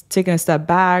 kind of taking a step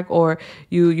back, or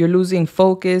you're losing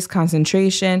focus,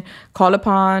 concentration, call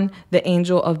upon the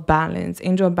angel of balance.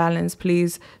 Angel of balance,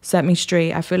 please set me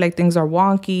straight. I feel like things are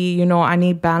wonky. You know, I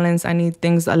need balance. I need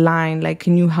things aligned. Like,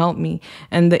 can you help me?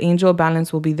 And the angel of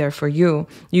balance will be there for you.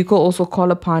 You could also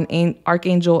call upon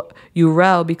Archangel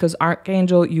Uriel, because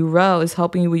Archangel Uriel is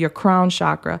helping you with your crown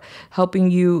chakra,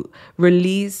 helping you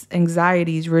release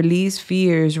anxieties, release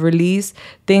fears, release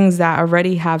things that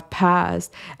already have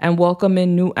passed, and welcome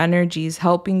in new energies,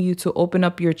 helping you to open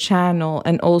up your channel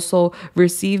and also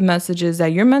receive messages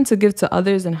that you're meant to give to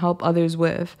others and help others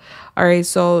with. All right,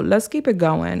 so let's keep it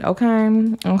going.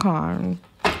 Okay.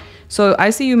 So I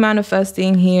see you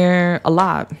manifesting here a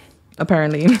lot,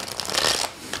 apparently.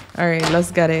 All right,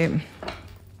 let's get it.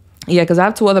 Yeah, because I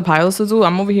have 2 other piles to do.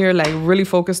 I'm over here like really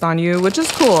focused on you, which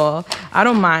is cool. I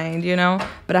don't mind, you know,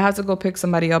 but I have to go pick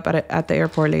somebody up at the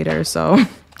airport later. So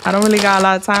I don't really got a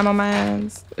lot of time on my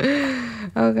hands.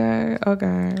 Okay.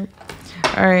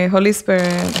 All right, Holy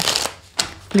Spirit,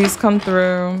 please come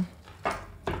through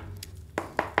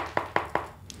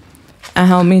and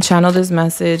help me channel this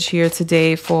message here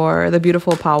today for the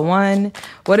beautiful Pile 1.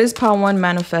 What is Pile 1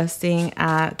 manifesting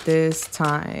at this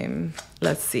time?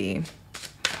 Let's see.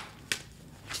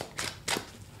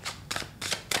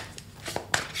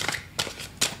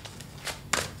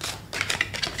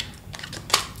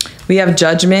 We have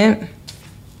Judgment.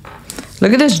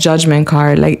 Look at this Judgment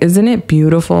card. Like, isn't it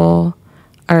beautiful?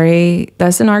 All right.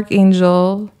 That's an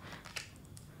archangel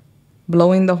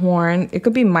blowing the horn. It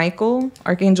could be Michael,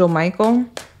 Archangel Michael.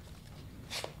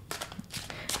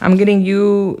 I'm getting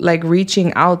you like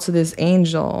reaching out to this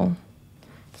angel.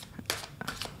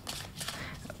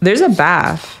 There's a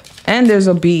bath and there's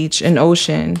a beach, an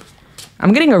ocean.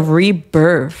 I'm getting a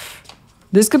rebirth.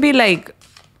 This could be like,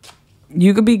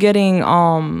 you could be getting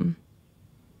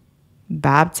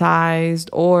baptized,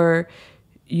 or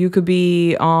you could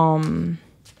be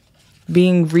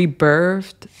being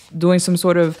rebirthed, doing some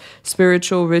sort of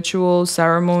spiritual ritual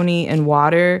ceremony in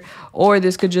water, or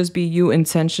this could just be you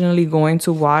intentionally going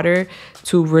to water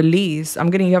to release. I'm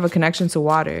getting you have a connection to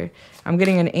water. I'm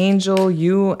getting an angel,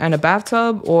 you, and a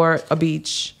bathtub or a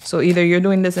beach. So either you're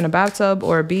doing this in a bathtub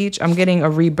or a beach. I'm getting a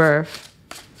rebirth.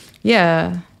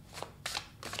 Yeah.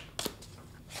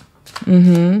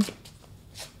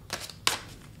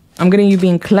 I'm getting you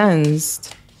being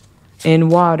cleansed in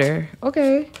water.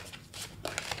 Okay.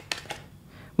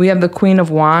 We have the Queen of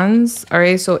Wands. All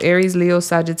right, so Aries, Leo,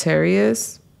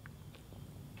 Sagittarius.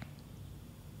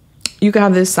 You can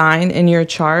have this sign in your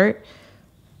chart.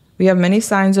 We have many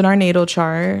signs in our natal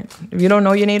chart. If you don't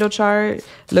know your natal chart,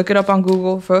 look it up on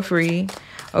Google for free.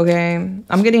 Okay,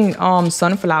 I'm getting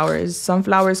sunflowers.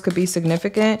 Sunflowers could be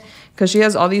significant because she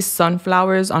has all these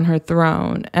sunflowers on her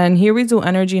throne. And here we do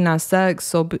energy, not sex.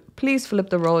 So please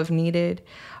flip the role if needed.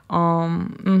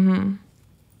 I'm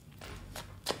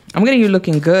getting you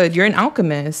looking good. You're an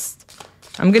alchemist.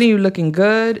 I'm getting you looking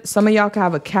good. Some of y'all could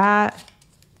have a cat.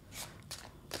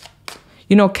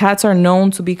 You know, cats are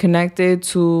known to be connected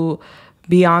to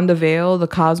beyond the veil, the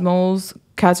cosmos.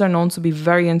 Cats are known to be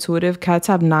very intuitive. Cats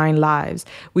have 9 lives.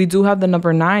 We do have the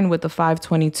number 9 with the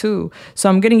 522. So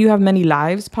I'm getting you have many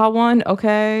lives, Pa1.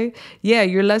 Okay. Yeah,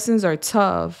 your lessons are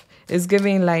tough. It's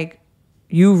giving like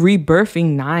you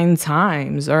rebirthing 9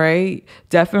 times. All right.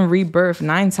 Death and rebirth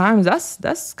 9 times.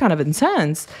 That's kind of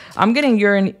intense. I'm getting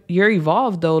you're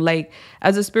evolved though. Like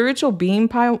as a spiritual being,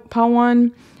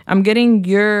 Pa1, I'm getting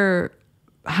you're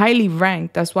highly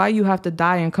ranked. That's why you have to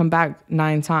die and come back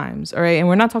 9 times. All right. And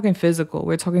we're not talking physical.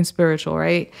 We're talking spiritual.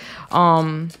 Right.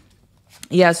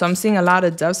 Yeah. So I'm seeing a lot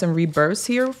of deaths and rebirths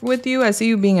here with you. I see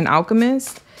you being an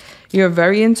alchemist. You're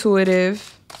very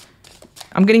intuitive.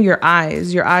 I'm getting your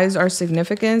eyes. Your eyes are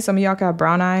significant. Some of y'all got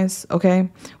brown eyes. Okay.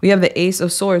 We have the Ace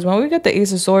of Swords. When we get the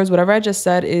Ace of Swords, whatever I just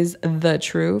said is the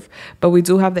truth, but we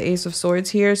do have the Ace of Swords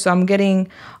here. So I'm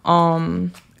getting,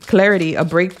 clarity, a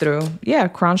breakthrough. Yeah,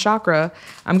 crown chakra.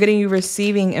 I'm getting you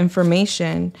receiving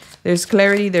information. There's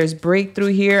clarity, there's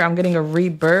breakthrough here. I'm getting a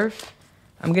rebirth.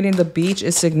 I'm getting the beach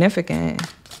is significant.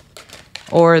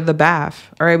 Or the bath.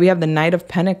 All right, we have the Knight of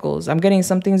Pentacles. I'm getting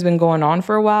something's been going on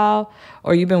for a while,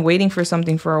 or you've been waiting for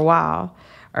something for a while.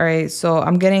 All right, so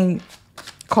I'm getting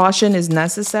caution is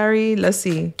necessary. Let's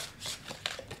see.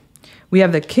 We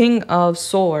have the King of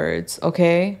Swords,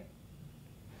 okay?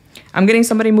 I'm getting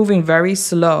somebody moving very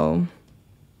slow.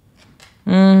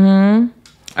 All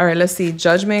right, let's see.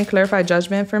 Judgment. Clarify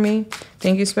judgment for me.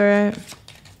 Thank you, Spirit.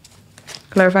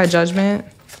 Clarify judgment.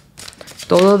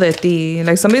 Todo de ti.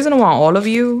 Like somebody's going to want all of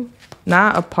you.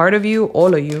 Not a part of you.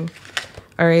 All of you.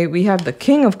 All right. We have the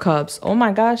King of Cups. Oh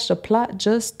my gosh. The plot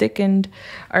just thickened.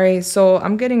 All right. So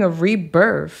I'm getting a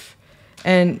rebirth.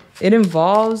 And it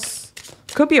involves...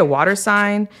 Could be a water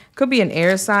sign, could be an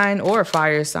air sign, or a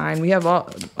fire sign. We have a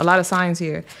lot of signs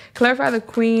here. Clarify the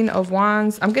Queen of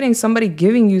Wands. I'm getting somebody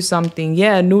giving you something.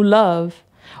 Yeah, new love.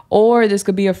 Or this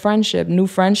could be a friendship,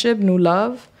 new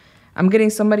love. I'm getting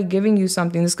somebody giving you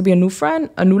something. This could be a new friend,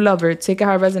 a new lover. Take it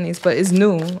how it resonates, but it's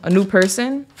new. A new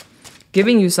person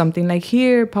giving you something. Like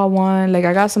here, Pa1, like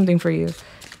I got something for you.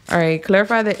 All right,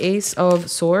 clarify the Ace of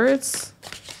Swords.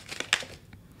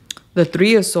 The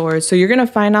 3 of Swords. So you're going to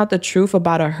find out the truth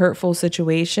about a hurtful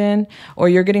situation, or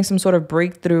you're getting some sort of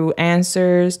breakthrough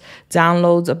answers,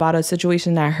 downloads about a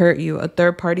situation that hurt you. A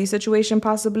third party situation,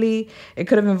 possibly. It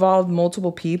could have involved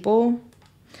multiple people.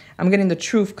 I'm getting the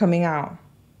truth coming out.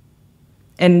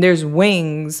 And there's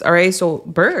wings. All right. So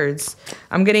birds.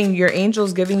 I'm getting your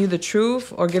angels giving you the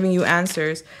truth or giving you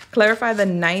answers. Clarify the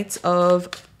Knight of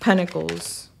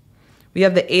Pentacles. We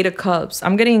have the 8 of Cups.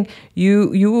 I'm getting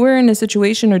you were in a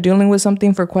situation or dealing with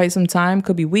something for quite some time.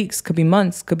 Could be weeks, could be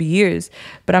months, could be years.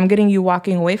 But I'm getting you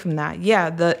walking away from that. Yeah,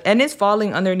 the end is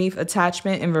falling underneath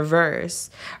attachment in reverse.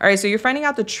 All right, so you're finding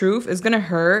out the truth. It's going to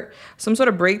hurt. Some sort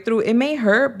of breakthrough. It may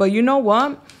hurt, but you know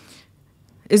what?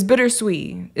 It's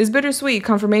bittersweet. It's bittersweet.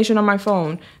 Confirmation on my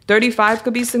phone. 35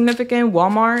 could be significant.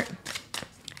 Walmart.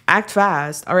 Act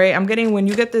fast. All right, I'm getting when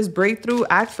you get this breakthrough,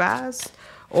 act fast.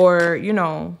 Or, you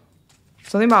know...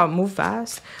 Something about move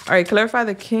fast. All right, clarify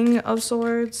the King of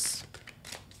Swords.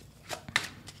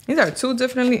 These are two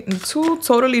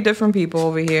totally different people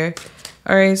over here.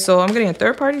 All right, so I'm getting a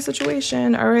third party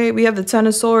situation. All right, we have the 10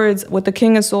 of Swords with the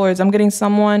King of Swords. I'm getting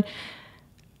someone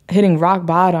hitting rock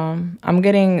bottom. I'm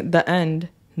getting the end.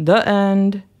 The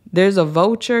end. There's a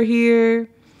vulture here.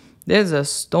 There's a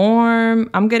storm.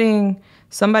 I'm getting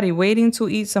somebody waiting to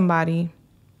eat somebody.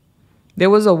 There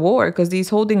was a war because he's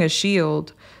holding a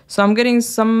shield. So I'm getting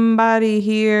somebody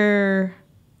here.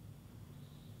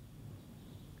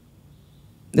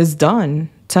 It's done.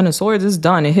 10 of Swords is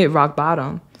done. It hit rock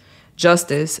bottom.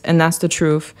 Justice. And that's the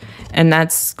truth. And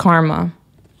that's karma.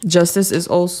 Justice is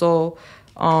also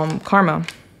karma.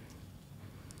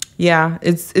 Yeah,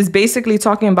 it's basically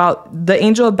talking about the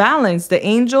angel of balance. The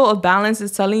angel of balance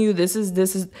is telling you this is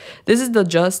the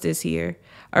justice here.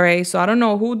 All right, so I don't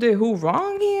know who did who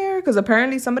wrong here, because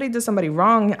apparently somebody did somebody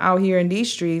wrong out here in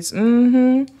these streets.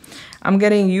 I'm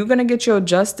getting you're going to get your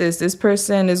justice. This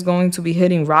person is going to be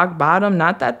hitting rock bottom.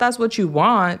 Not that that's what you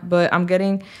want, but I'm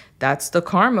getting that's the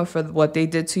karma for what they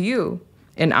did to you.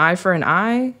 An eye for an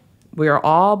eye. We are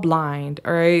all blind,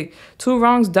 all right? Two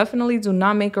wrongs definitely do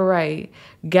not make a right.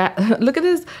 Look at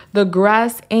this. The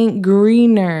grass ain't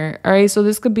greener, all right? So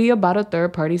this could be about a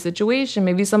third-party situation.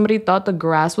 Maybe somebody thought the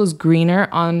grass was greener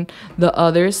on the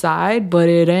other side, but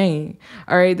it ain't,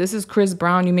 all right? This is Chris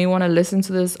Brown. You may want to listen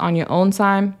to this on your own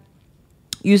time.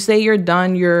 You say you're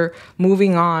done, you're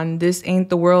moving on. This ain't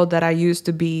the world that I used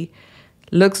to be.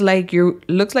 Looks like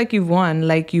you've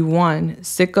won.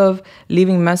 Sick of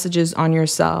leaving messages on your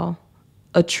cell.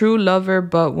 A true lover,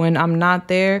 but when I'm not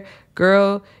there,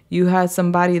 girl, you had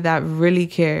somebody that really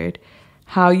cared.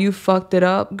 How you fucked it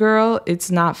up, girl,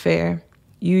 it's not fair.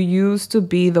 You used to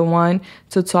be the one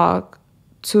to talk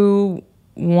to,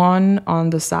 one on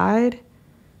the side,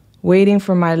 waiting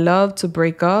for my love to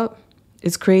break up.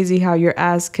 It's crazy how your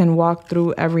ass can walk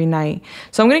through every night.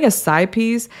 So I'm getting a side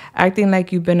piece, acting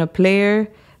like you've been a player.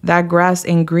 That grass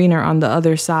ain't greener on the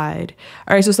other side.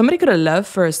 All right, so somebody could have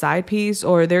left for a side piece,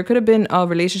 or there could have been a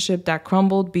relationship that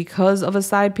crumbled because of a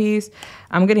side piece.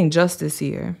 I'm getting justice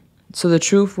here. So the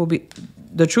truth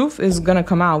is gonna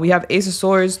come out. We have Ace of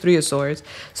Swords, Three of Swords.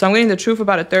 So I'm getting the truth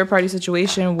about a third-party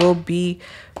situation will be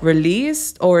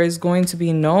released or is going to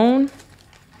be known.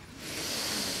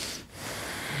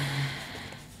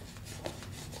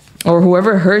 Or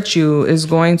whoever hurt you is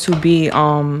going to be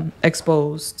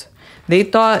exposed. They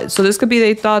thought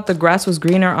the grass was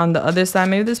greener on the other side.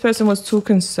 Maybe this person was too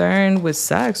concerned with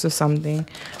sex or something.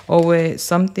 Or with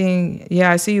something. Yeah,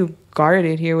 I see you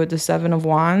guarded here with the Seven of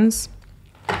Wands.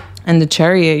 And the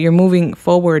Chariot. You're moving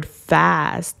forward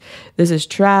fast. This is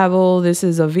travel. This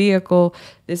is a vehicle.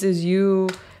 This is you.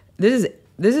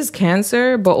 This is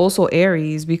Cancer, but also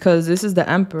Aries, because this is the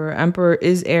Emperor. Emperor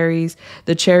is Aries.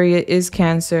 The Chariot is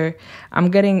Cancer. I'm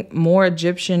getting more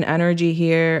Egyptian energy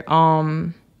here.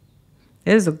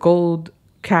 It is a gold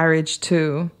carriage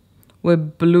too,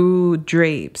 with blue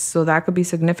drapes. So that could be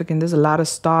significant. There's a lot of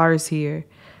stars here.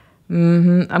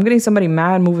 I'm getting somebody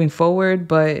mad moving forward,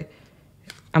 but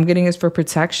I'm getting this for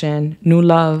protection. New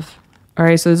love. All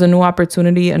right, so there's a new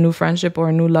opportunity, a new friendship, or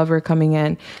a new lover coming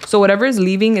in. So whatever is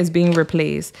leaving is being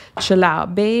replaced. Chill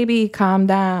out, baby. Calm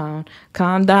down.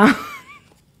 Calm down.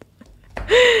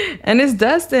 And it's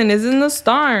destined. It's in the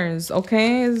stars,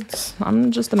 okay?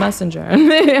 I'm just a messenger.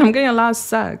 I'm getting a lot of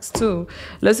sex, too.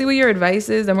 Let's see what your advice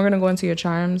is. Then we're going to go into your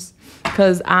charms.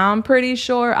 Because I'm pretty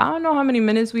sure, I don't know how many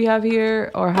minutes we have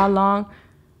here or how long.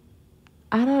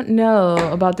 I don't know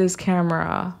about this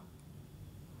camera.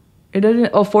 It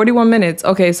doesn't, 41 minutes.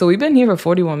 Okay, so we've been here for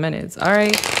 41 minutes. All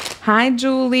right. Hi,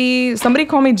 Julie. Somebody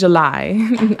call me July.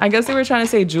 I guess they were trying to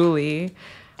say Julie.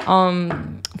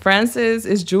 Francis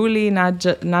is Julie, not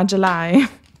July.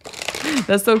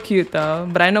 That's so cute, though.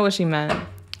 But I know what she meant.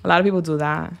 A lot of people do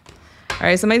that. All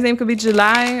right, somebody's name could be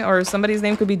July, or somebody's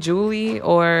name could be Julie,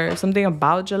 or something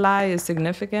about July is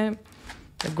significant.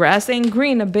 The grass ain't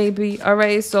greener, baby. All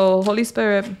right, so Holy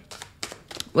Spirit,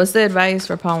 what's the advice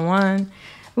for Pound 1?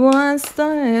 What's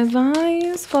the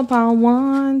advice for Pound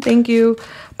 1? Thank you.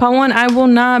 Pound 1, I will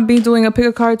not be doing a pick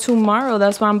a card tomorrow.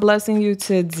 That's why I'm blessing you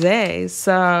today.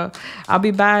 So I'll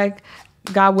be back,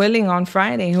 God willing, on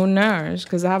Friday. Who knows?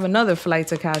 Because I have another flight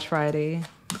to catch Friday.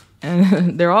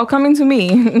 And they're all coming to me.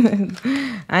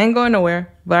 I ain't going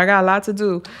nowhere, but I got a lot to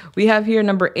do. We have here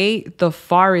number 8, the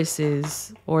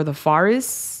forests, or the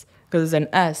forests. Because there's an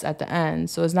S at the end.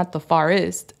 So it's not the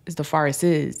forest, it's the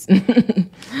forests.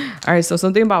 All right, so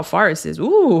something about forests.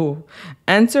 Ooh.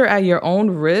 Enter at your own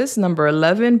risk. Number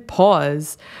 11,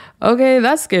 pause. Okay,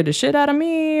 that scared the shit out of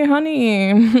me,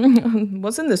 honey.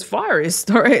 What's in this forest?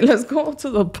 All right, let's go to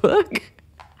the book.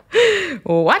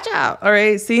 Watch out. All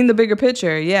right, seeing the bigger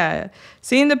picture. Yeah,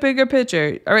 seeing the bigger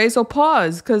picture. All right, so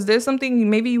pause, because there's something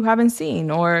maybe you haven't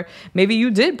seen, or maybe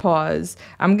you did pause.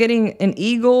 I'm getting an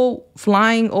eagle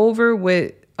flying over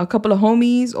with a couple of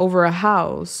homies over a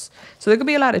house. So there could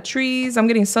be a lot of trees. I'm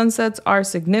getting sunsets are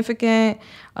significant.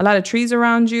 A lot of trees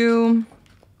around you.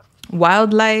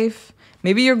 Wildlife.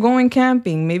 Maybe you're going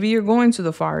camping. Maybe you're going to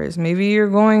the forest. Maybe you're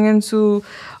going into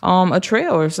a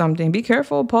trail or something. Be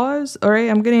careful. Pause. All right.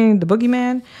 I'm getting the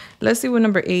boogeyman. Let's see what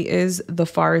number 8 is. The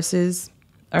forests.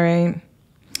 All right.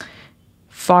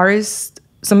 Forest.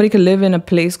 Somebody could live in a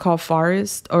place called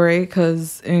Forest. All right.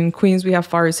 Because in Queens, we have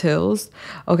Forest Hills.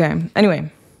 Okay.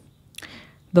 Anyway.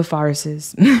 the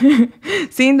farces.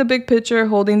 Seeing the big picture,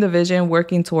 holding the vision,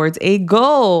 working towards a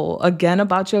goal. Again,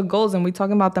 about your goals. And we're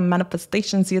talking about the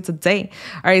manifestations here today.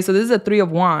 All right, so this is a 3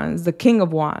 of Wands, the King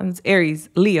of Wands, Aries,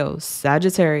 Leo,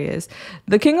 Sagittarius.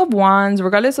 The King of Wands,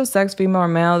 regardless of sex, female or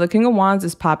male, the King of Wands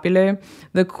is popular.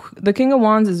 The King of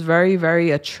Wands is very,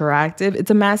 very attractive.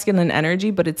 It's a masculine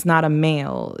energy, but it's not a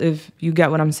male, if you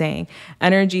get what I'm saying.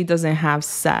 Energy doesn't have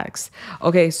sex.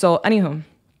 Okay, so anywho.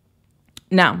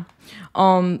 Now,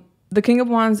 the King of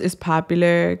Wands is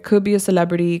popular, could be a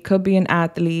celebrity, could be an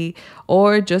athlete,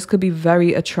 or just could be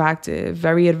very attractive,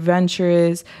 very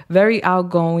adventurous, very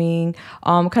outgoing,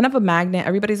 kind of a magnet.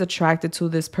 Everybody's attracted to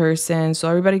this person, so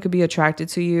everybody could be attracted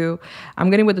to you. I'm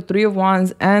getting with the 3 of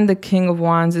Wands and the King of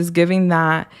Wands is giving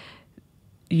that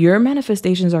your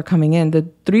manifestations are coming in. The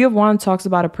 3 of Wands talks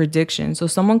about a prediction. So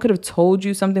someone could have told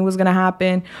you something was going to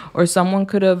happen, or someone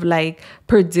could have like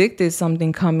predicted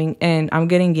something coming in. I'm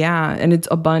getting, yeah. And it's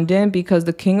abundant because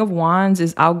the King of Wands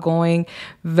is outgoing,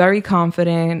 very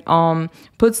confident,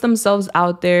 puts themselves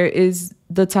out there, is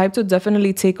the type to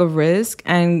definitely take a risk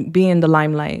and be in the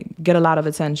limelight, get a lot of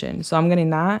attention. So I'm getting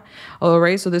that. All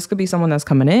right. So this could be someone that's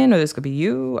coming in, or this could be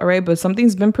you. All right. But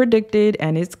something's been predicted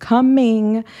and it's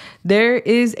coming. There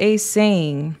is a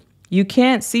saying, you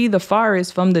can't see the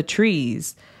forest from the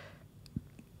trees.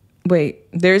 Wait,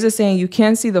 there's a saying, you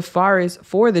can't see the forest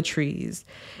for the trees.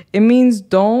 It means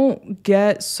don't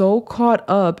get so caught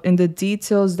up in the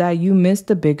details that you miss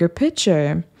the bigger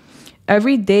picture.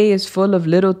 Every day is full of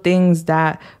little things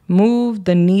that move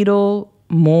the needle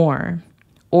more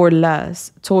or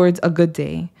less towards a good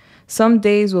day. Some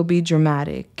days will be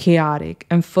dramatic, chaotic,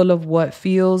 and full of what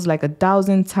feels like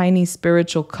 1,000 tiny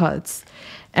spiritual cuts.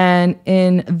 And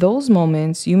in those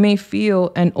moments, you may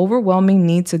feel an overwhelming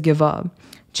need to give up,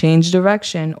 change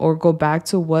direction, or go back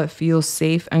to what feels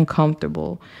safe and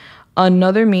comfortable.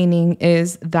 Another meaning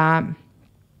is that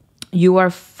you are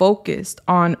focused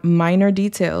on minor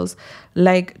details,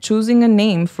 like choosing a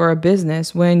name for a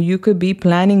business when you could be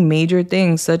planning major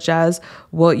things such as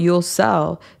what you'll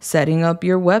sell, setting up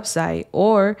your website,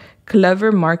 or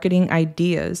clever marketing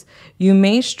ideas. You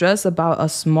may stress about a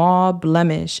small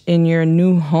blemish in your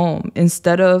new home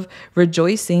instead of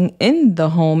rejoicing in the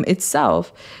home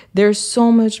itself. There's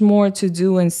so much more to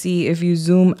do and see if you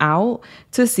zoom out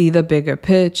to see the bigger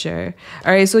picture.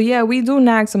 All right. So yeah, we do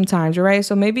nag sometimes, right?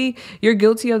 So maybe you're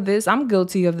guilty of this. I'm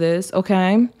guilty of this.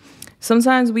 Okay.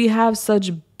 Sometimes we have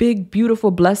such big,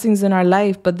 beautiful blessings in our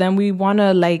life, but then we want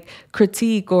to like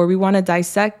critique, or we want to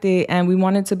dissect it, and we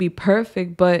want it to be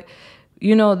perfect. But,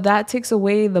 you know, that takes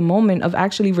away the moment of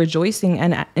actually rejoicing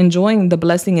and enjoying the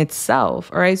blessing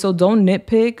itself. All right. So don't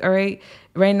nitpick. All right.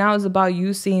 Right now is about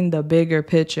you seeing the bigger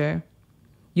picture.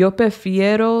 Yo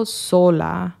prefiero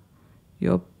sola.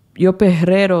 Yo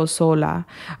perrero sola.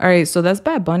 All right. So that's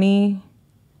Bad Bunny.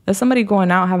 That's somebody going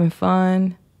out having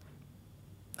fun.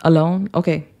 Alone?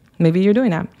 Okay, maybe you're doing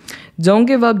that. Don't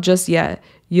give up just yet.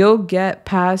 You'll get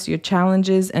past your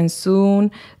challenges and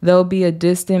soon they'll be a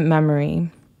distant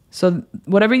memory. So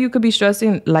whatever you could be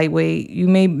stressing, lightweight, you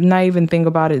may not even think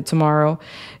about it tomorrow.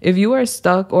 If you are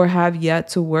stuck or have yet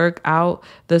to work out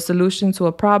the solution to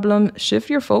a problem,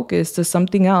 shift your focus to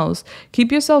something else.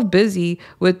 Keep yourself busy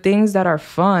with things that are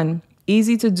fun,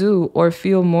 easy to do, or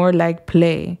feel more like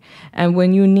play. And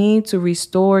when you need to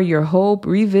restore your hope,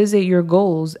 revisit your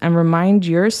goals and remind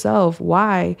yourself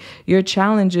why your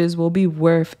challenges will be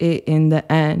worth it in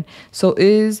the end. So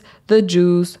is the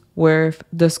juice worth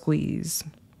the squeeze?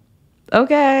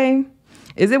 Okay.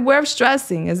 Is it worth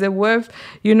stressing? Is it worth,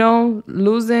 you know,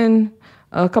 losing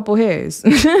a couple hairs?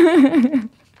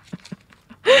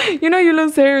 You know, you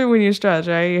lose hair when you stretch,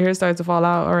 right? Your hair starts to fall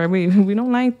out. All right, we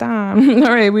don't like that.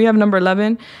 All right, we have number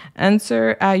 11.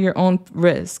 Enter at your own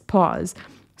risk. Pause.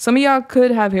 Some of y'all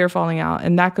could have hair falling out,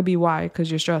 and that could be why,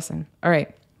 because you're stressing. All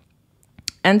right.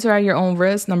 Enter at your own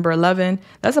risk, number 11.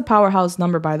 That's a powerhouse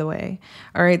number, by the way.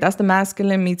 All right, that's the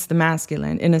masculine meets the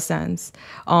masculine, in a sense.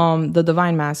 The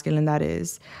divine masculine, that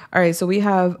is. All right, so we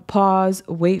have pause,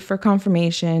 wait for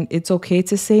confirmation. It's okay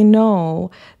to say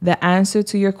no. The answer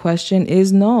to your question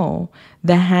is no.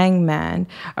 The hangman.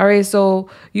 All right, so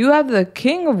you have the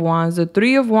King of Wands, the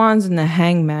 3 of Wands, and the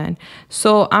hangman.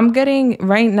 So I'm getting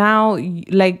right now,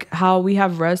 like how we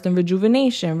have rest and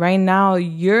rejuvenation. Right now,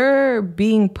 you're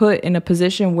being put in a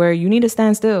position where you need to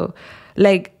stand still.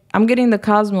 Like, I'm getting the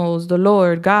cosmos, the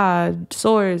Lord, God,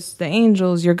 source, the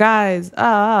angels, your guides.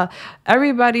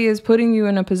 Everybody is putting you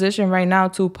in a position right now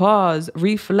to pause,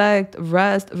 reflect,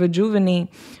 rest, rejuvenate,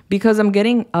 because I'm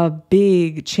getting a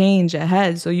big change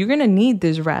ahead. So you're going to need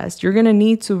this rest. You're going to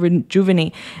need to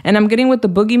rejuvenate. And I'm getting with the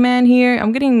boogeyman here.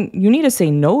 I'm getting, you need to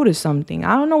say no to something.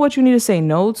 I don't know what you need to say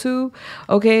no to.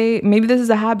 Okay. Maybe this is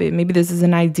a habit. Maybe this is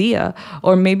an idea,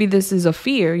 or maybe this is a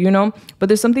fear, you know, but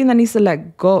there's something that needs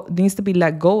to be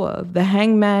let go of. The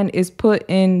hangman is put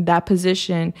in that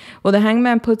position. Well, the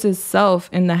hangman puts itself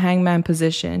in the hangman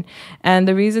position. And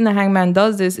the reason the hangman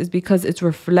does this is because it's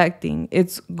reflecting.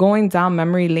 It's going down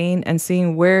memory lane and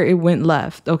seeing where it went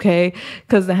left, okay?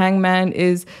 Because the hangman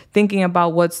is thinking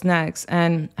about what's next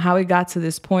and how it got to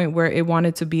this point where it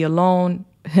wanted to be alone.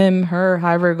 Him, her,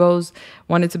 however it goes,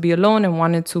 wanted to be alone and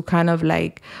wanted to kind of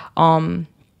like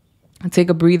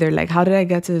take a breather. Like, how did I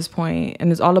get to this point?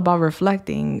 And it's all about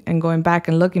reflecting and going back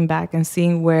and looking back and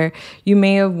seeing where you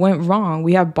may have went wrong.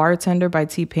 We have Bartender by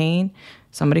T-Pain.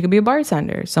 Somebody could be a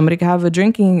bartender. Somebody could have a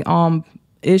drinking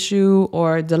issue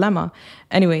or dilemma.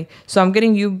 Anyway, so I'm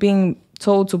getting you being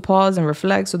told to pause and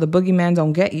reflect so the boogeyman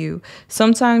don't get you.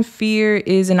 Sometimes fear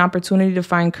is an opportunity to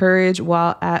find courage,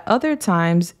 while at other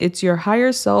times it's your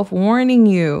higher self warning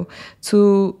you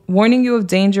of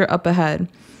danger up ahead.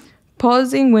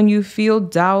 Pausing when you feel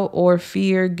doubt or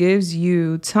fear gives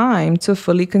you time to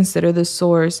fully consider the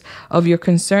source of your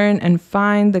concern and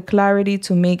find the clarity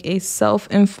to make a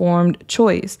self-informed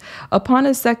choice. Upon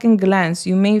a second glance,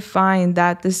 you may find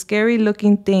that the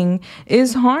scary-looking thing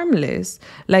is harmless.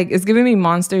 Like, it's giving me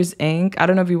Monsters, Inc. I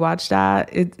don't know if you watched that.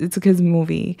 It's a kid's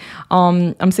movie.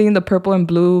 I'm seeing the purple and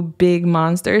blue big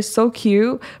monster. So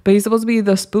cute. But he's supposed to be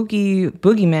the spooky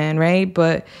boogeyman, right?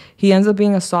 But he ends up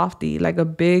being a softie, like a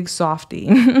big softie.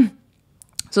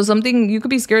 So something, you could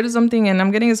be scared of something, and I'm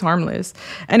getting is harmless.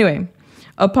 Anyway,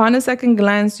 upon a second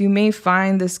glance, you may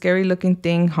find the scary looking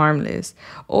thing harmless,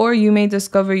 or you may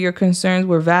discover your concerns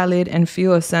were valid and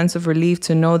feel a sense of relief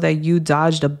to know that you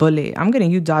dodged a bullet. I'm getting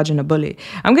you dodging a bullet.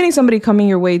 I'm getting somebody coming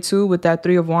your way too with that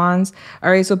 3 of Wands. All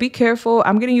right, so be careful.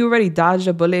 I'm getting you already dodged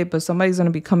a bullet, but somebody's going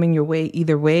to be coming your way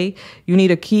either way. You need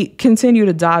to continue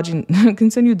to dodge and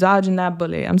continue dodging that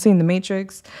bullet. I'm seeing the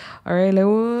Matrix. All right, like,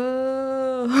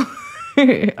 whoa.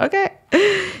 Okay.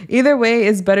 Either way,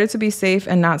 it's better to be safe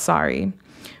and not sorry.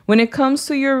 When it comes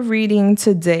to your reading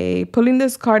today, pulling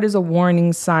this card is a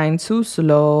warning sign to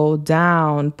slow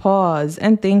down, pause,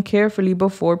 and think carefully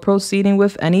before proceeding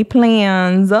with any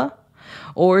plans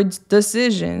or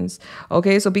decisions.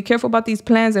 Okay, so be careful about these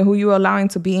plans and who you're allowing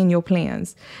to be in your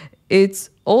plans. It's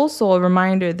also a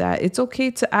reminder that it's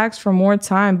okay to ask for more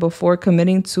time before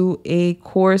committing to a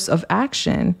course of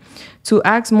action, to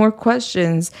ask more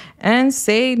questions and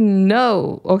say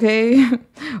no, okay?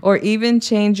 Or even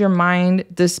change your mind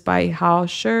despite how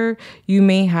sure you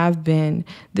may have been.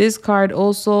 This card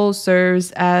also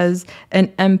serves as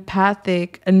an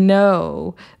empathic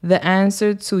no, the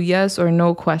answer to yes or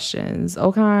no questions,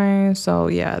 okay? So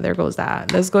yeah, there goes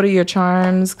that. Let's go to your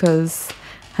charms, because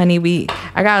honey,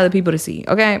 I got other people to see,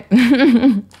 okay?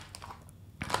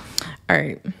 All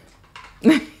right.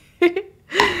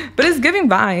 But it's giving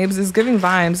vibes. It's giving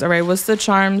vibes. All right, what's the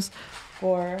charms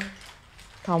for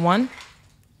count 1?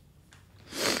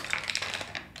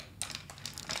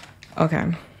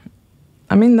 Okay.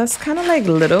 I mean, that's kind of like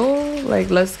little. Like,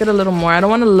 let's get a little more. I don't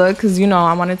want to look because, you know,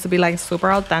 I want it to be like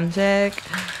super authentic.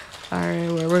 All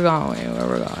right, where we're going?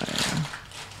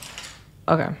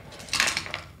 Okay.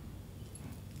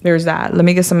 There's that. Let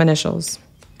me get some initials.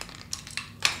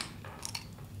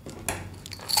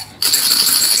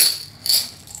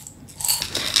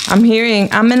 I'm hearing,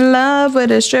 I'm in love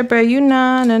with a stripper, you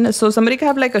know. And so somebody could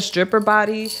have like a stripper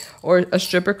body, or a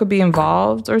stripper could be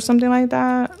involved or something like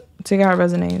that. Take out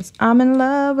resonates. I'm in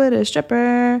love with a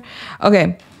stripper.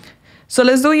 Okay. So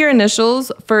let's do your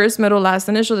initials. First, middle, last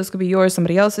initial. This could be yours,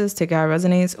 somebody else's. Take out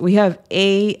resonates. We have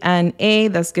A and A.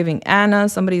 That's giving Anna.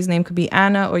 Somebody's name could be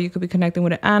Anna, or you could be connecting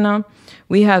with an Anna.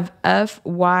 We have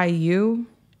FYU,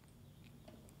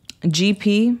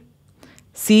 GP,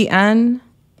 CN,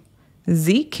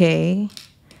 ZK,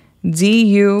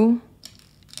 DU,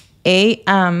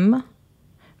 AM,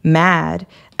 MAD,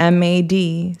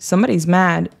 MAD. Somebody's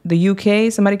mad. The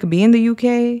UK. Somebody could be in the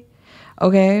UK.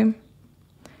 Okay.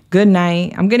 Good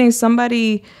night. I'm getting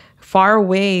somebody far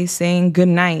away saying good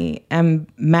night and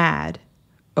mad.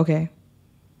 Okay.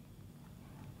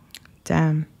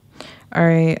 Damn. All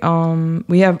right.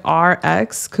 We have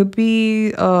RX. Could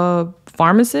be a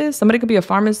pharmacist. Somebody could be a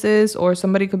pharmacist, or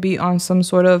somebody could be on some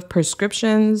sort of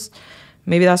prescriptions.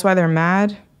 Maybe that's why they're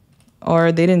mad,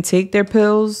 or they didn't take their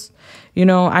pills. You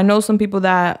know, I know some people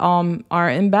that are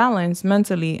imbalanced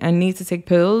mentally and need to take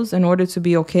pills in order to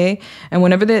be okay. And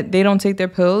whenever they don't take their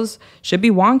pills, should be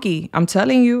wonky. I'm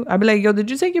telling you. I'd be like, yo, did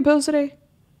you take your pills today?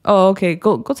 Oh, okay.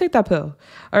 Go take that pill.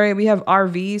 All right. We have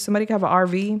RV. Somebody could have an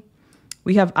RV.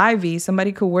 We have IV.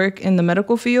 Somebody could work in the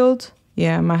medical field.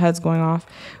 Yeah, my head's going off.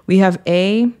 We have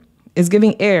A. It's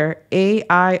giving air.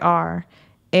 AIR.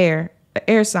 Air.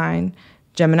 Air sign.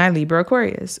 Gemini, Libra,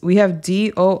 Aquarius. We have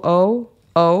DOOOA.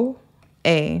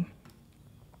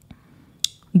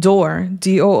 Door.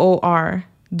 DOOR.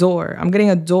 Door. I'm getting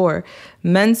a door.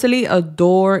 Mentally, a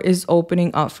door is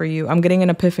opening up for you. I'm getting an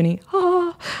epiphany.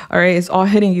 Ah. All right, it's all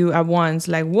hitting you at once.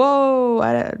 Like, whoa,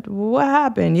 what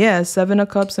happened? Yeah, 7 of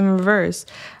Cups in reverse.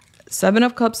 7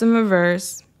 of Cups in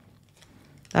reverse.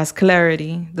 That's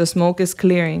clarity. The smoke is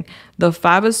clearing. The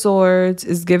 5 of Swords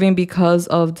is giving because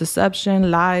of deception,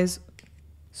 lies.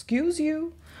 Excuse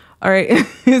you. All right.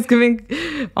 It's giving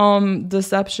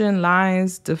deception,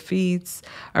 lies, defeats.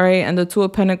 All right. And the 2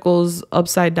 of Pentacles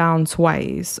upside down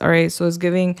twice. All right. So it's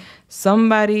giving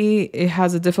somebody, it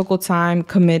has a difficult time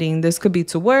committing. This could be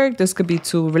to work. This could be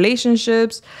to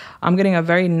relationships. I'm getting a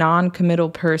very non-committal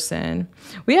person.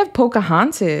 We have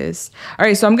Pocahontas. All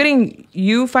right. So I'm getting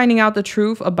you finding out the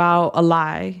truth about a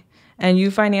lie. And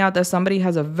you finding out that somebody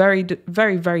has a very,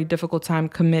 very, very difficult time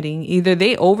committing. Either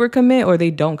they overcommit or they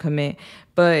don't commit.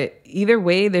 But either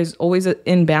way, there's always an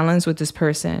imbalance with this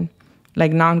person.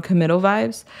 Like non-committal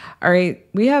vibes. All right.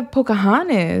 We have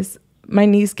Pocahontas. My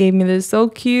niece gave me this. So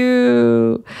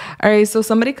cute. All right. So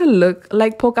somebody could look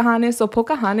like Pocahontas. So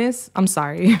Pocahontas, I'm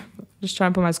sorry. Just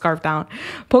trying to put my scarf down.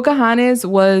 Pocahontas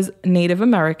was Native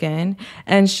American.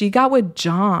 And she got with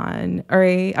John. All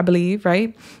right. I believe,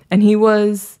 right? And he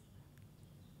was...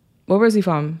 Where was he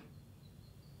from?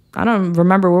 I don't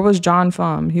remember. Where was John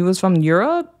from? He was from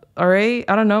Europe. All right.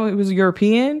 I don't know. He was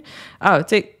European. Oh,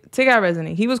 take out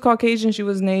resonate. He was Caucasian. She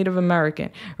was Native American.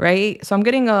 Right. So I'm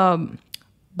getting a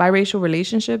biracial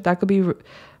relationship. That could be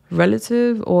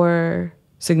relative or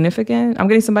significant. I'm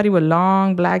getting somebody with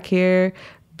long black hair,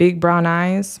 big brown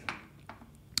eyes.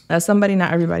 That's somebody,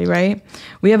 not everybody. Right.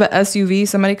 We have an SUV.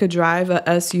 Somebody could drive a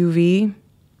SUV.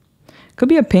 Could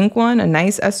be a pink one, a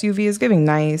nice SUV. Is giving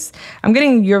nice. I'm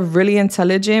getting you're really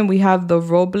intelligent. We have the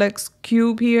Roblox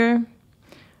cube here.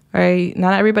 All right.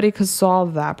 Not everybody could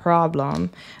solve that problem.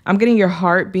 I'm getting your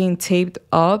heart being taped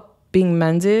up, being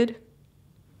mended.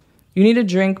 You need to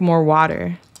drink more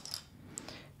water.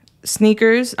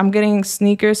 Sneakers. I'm getting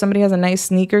sneakers. Somebody has a nice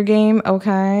sneaker game.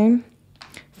 Okay.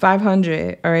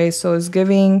 500. All right. So it's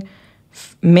giving...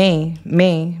 May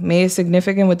is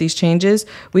significant with these changes.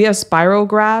 We have spiral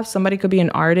graphs. Somebody could be an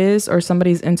artist or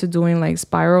somebody's into doing like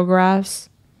spiral graphs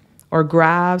or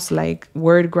graphs, like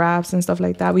word graphs and stuff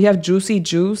like that. We have juicy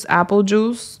juice, apple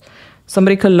juice.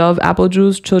 Somebody could love apple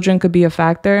juice. Children could be a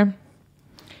factor.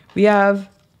 We have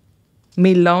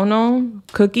Milono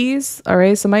cookies. All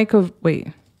right. Somebody could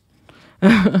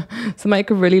somebody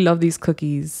could really love these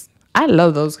cookies. I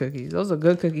love those cookies. Those are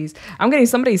good cookies. I'm getting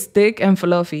somebody thick and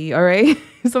fluffy, all right?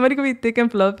 Somebody could be thick and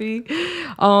fluffy.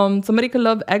 Somebody could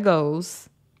love Eggos.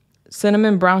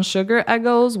 Cinnamon brown sugar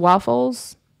Eggos,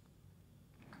 waffles.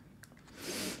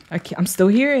 I'm still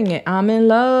hearing it. I'm in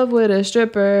love with a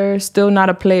stripper. Still not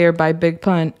a player by Big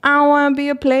Pun. I don't want to be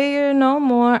a player no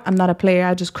more. I'm not a player.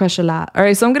 I just crush a lot. All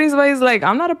right. So I'm getting somebody's like,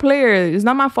 I'm not a player. It's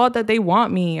not my fault that they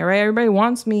want me. All right. Everybody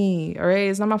wants me. All right.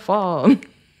 It's not my fault.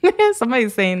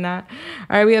 Somebody's saying that.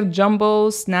 All right, we have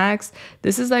jumbo snacks.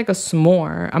 This is like a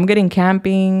s'more. I'm getting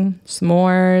camping,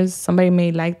 s'mores. Somebody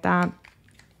may like that.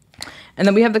 And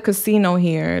then we have the casino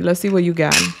here. Let's see what you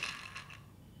got.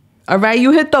 All right,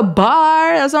 you hit the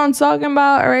bar. That's what I'm talking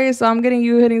about. All right, so I'm getting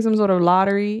you hitting some sort of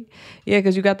lottery. Yeah,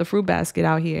 because you got the fruit basket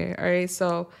out here. All right,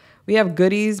 so we have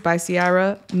Goodies by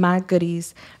Ciara. My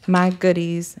goodies, my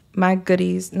goodies, my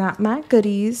goodies, not my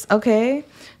goodies. Okay.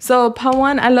 So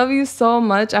Pawan, I love you so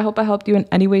much. I hope I helped you in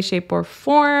any way, shape, or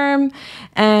form.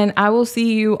 And I will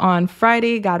see you on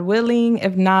Friday, God willing.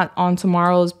 If not, on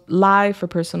tomorrow's live for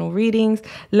personal readings.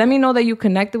 Let me know that you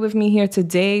connected with me here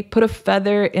today. Put a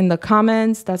feather in the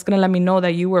comments. That's going to let me know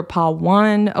that you were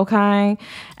Pawan. Okay.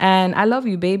 And I love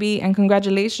you, baby. And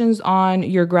congratulations on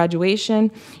your graduation.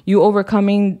 You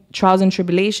overcoming trials and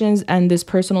tribulations and this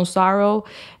personal sorrow.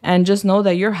 And just know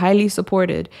that you're highly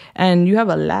supported. And you have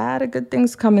a lot of good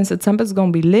things coming. September's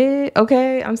going to be lit.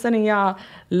 Okay. I'm sending y'all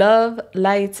love,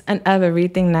 lights, and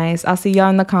everything nice. I'll see y'all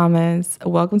in the comments.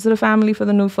 Welcome to the family for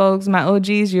the new folks. My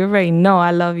OGs, you already know I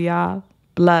love y'all.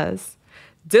 Bless.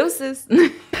 Deuces.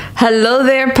 Hello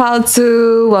there, pal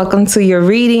 2. Welcome to your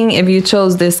reading. If you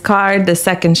chose this card, the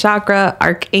second chakra,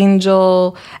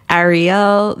 Archangel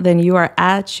Ariel, then you are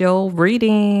at your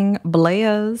reading.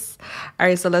 Blaze. All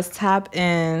right, so let's tap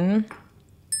in.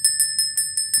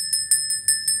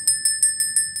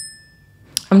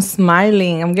 I'm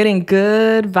smiling. I'm getting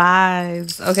good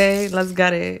vibes. Okay, let's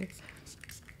get it.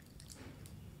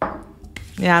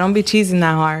 Yeah, don't be cheesing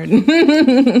that hard.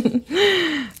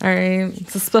 All right,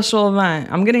 it's a special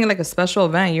event. I'm getting like a special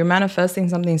event. You're manifesting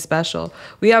something special.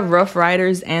 We have Rough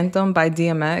Riders Anthem by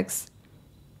DMX.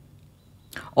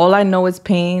 All I know is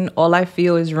pain. All I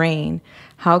feel is rain.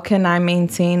 How can I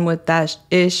maintain with that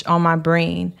ish on my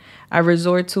brain? I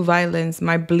resort to violence.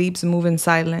 My bleeps move in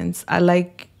silence. I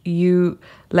like you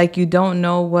don't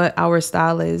know what our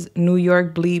style is. New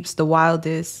York bleeps the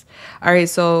wildest. All right,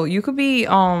 so you could be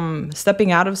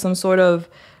stepping out of some sort of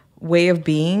way of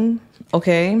being.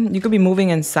 Okay, you could be moving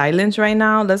in silence right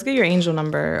now. Let's get your angel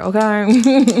number. Okay.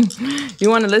 You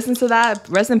want to listen to that?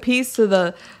 Rest in peace to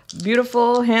the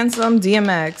beautiful, handsome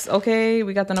DMX. Okay,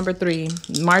 we got the number 3.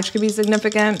 March could be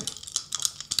significant.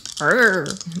 Where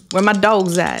my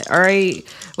dogs at? All right,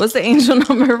 what's the angel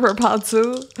number for Pal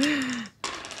 2?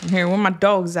 Here, where my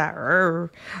dogs at? All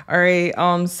right,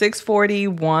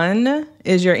 641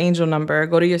 is your angel number.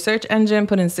 Go to your search engine,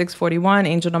 put in 641,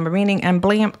 angel number meaning, and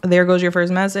blam, there goes your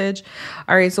first message.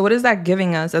 All right, so what is that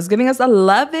giving us? That's giving us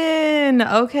 11.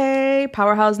 Okay,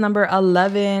 powerhouse number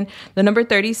 11. The number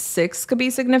 36 could be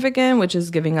significant, which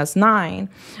is giving us 9.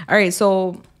 All right,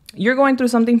 so you're going through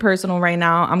something personal right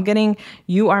now. I'm getting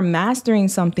you are mastering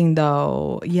something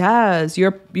though. Yes,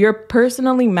 you're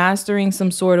personally mastering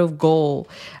some sort of goal.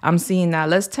 I'm seeing that.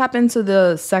 Let's tap into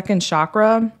the second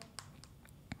chakra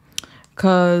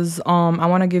because I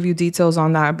want to give you details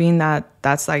on that, being that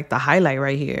that's like the highlight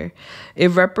right here.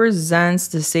 It represents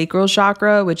the sacral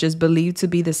chakra, which is believed to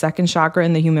be the second chakra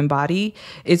in the human body.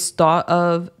 It's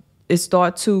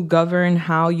thought to govern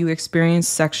how you experience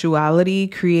sexuality,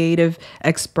 creative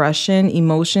expression,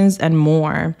 emotions, and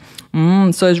more.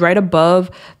 So it's right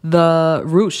above the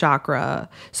root chakra.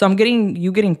 So I'm getting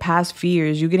you getting past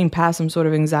fears, you getting past some sort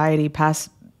of anxiety, past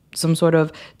some sort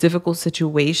of difficult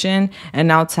situation, and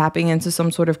now tapping into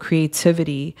some sort of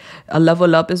creativity. A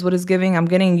level up is what it's giving. I'm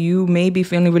getting you may be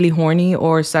feeling really horny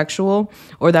or sexual,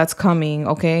 or that's coming.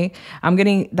 Okay, I'm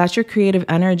getting that's your creative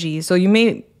energy. So you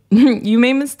may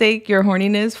mistake your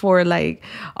horniness for like,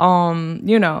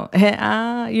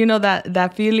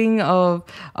 that feeling of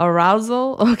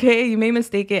arousal. Okay. You may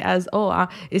mistake it as,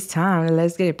 it's time.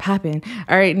 Let's get it popping.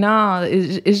 All right. No,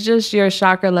 it's just your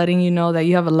chakra letting you know that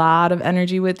you have a lot of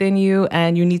energy within you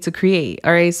and you need to create.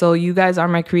 All right. So you guys are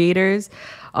my creators.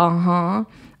 All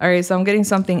right. So I'm getting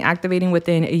something activating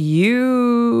within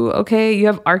you. Okay. You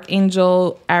have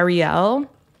Archangel Ariel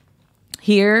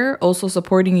here, also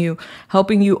supporting you,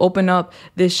 helping you open up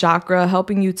this chakra,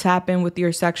 helping you tap in with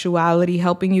your sexuality,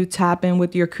 helping you tap in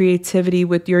with your creativity,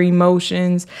 with your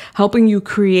emotions, helping you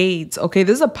create. Okay,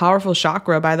 this is a powerful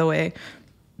chakra, by the way.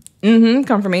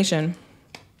 Confirmation.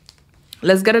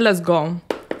 Let's get it. Let's go.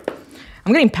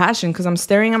 I'm getting passion because I'm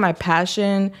staring at my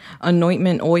passion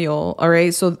anointment oil. All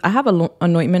right. So I have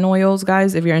anointment oils,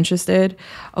 guys, if you're interested.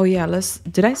 Oh, yeah.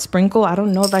 Did I sprinkle? I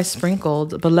don't know if I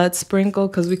sprinkled, but let's sprinkle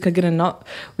because we could get enough.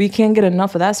 We can't get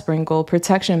enough of that sprinkle.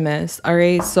 Protection mist. All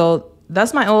right. So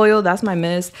that's my oil. That's my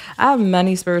mist. I have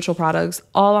many spiritual products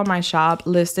all on my shop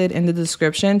listed in the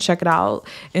description. Check it out.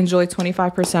 Enjoy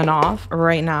 25% off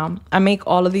right now. I make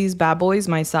all of these bad boys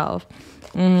myself.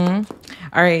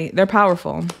 All right, they're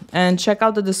powerful. And check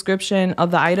out the description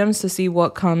of the items to see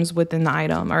what comes within the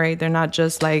item. All right, they're not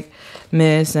just like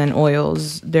mist and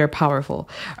oils. They're powerful.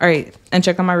 All right, and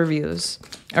check out my reviews.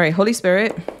 All right, Holy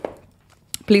Spirit,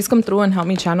 please come through and help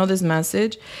me channel this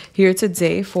message here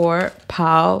today for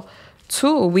Pal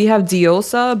 2. We have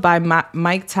Diosa by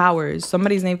Mike Towers.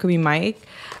 Somebody's name could be Mike.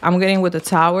 I'm getting with the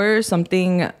tower,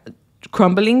 something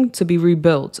crumbling to be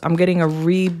rebuilt. I'm getting a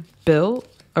rebuild.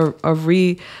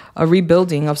 A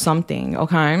rebuilding of something,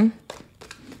 okay,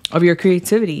 of your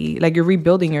creativity, like you're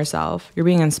rebuilding yourself, you're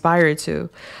being inspired to.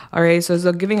 All right, so it's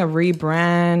giving a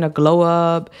rebrand, a glow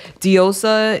up.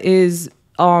 Diosa is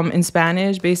in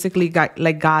Spanish basically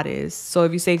like goddess. So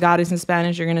if you say goddess in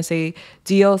Spanish, you're gonna say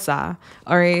diosa.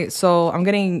 All right, so I'm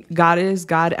getting goddess,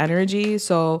 god energy.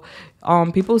 So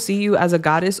people see you as a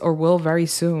goddess or will very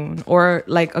soon, or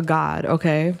like a god.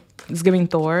 Okay, it's giving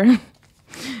Thor.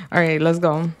 All right, let's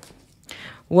go.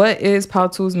 What is Pal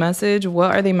 2's message?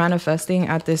 What are they manifesting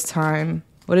at this time?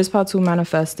 What is Pal 2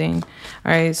 manifesting?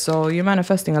 All right, so you're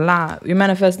manifesting a lot. You're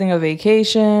manifesting a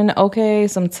vacation, okay,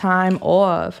 some time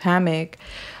off, hammock.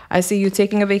 I see you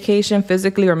taking a vacation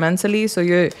physically or mentally. So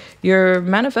you're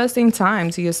manifesting time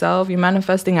to yourself. You're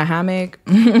manifesting a hammock.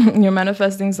 You're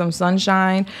manifesting some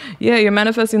sunshine. Yeah, you're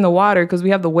manifesting the water because we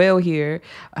have the whale here.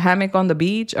 A hammock on the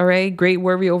beach. All right. Great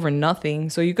worry over nothing.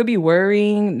 So you could be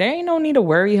worrying. There ain't no need to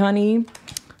worry, honey.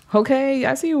 Okay,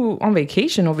 I see you on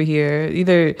vacation over here.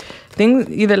 Either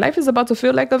life is about to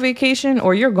feel like a vacation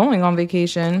or you're going on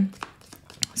vacation.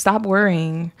 Stop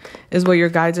worrying is what your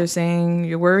guides are saying.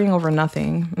 You're worrying over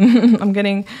nothing. I'm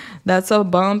getting that's a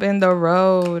bump in the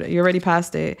road. You're already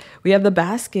past it. We have the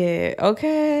basket.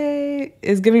 Okay.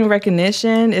 It's giving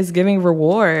recognition. It's giving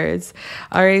rewards.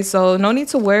 All right. So no need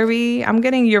to worry. I'm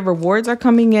getting your rewards are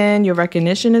coming in. Your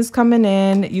recognition is coming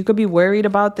in. You could be worried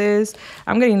about this.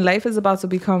 I'm getting life is about to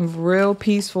become real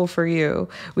peaceful for you.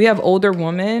 We have older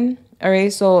woman. All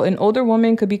right, so an older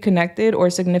woman could be connected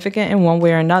or significant in one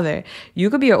way or another.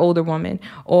 You could be an older woman,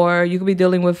 or you could be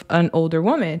dealing with an older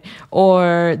woman,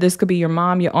 or this could be your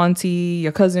mom, your auntie,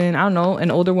 your cousin, I don't know, an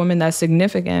older woman that's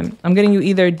significant. I'm getting you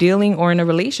either dealing or in a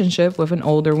relationship with an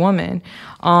older woman.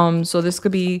 So this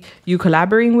could be you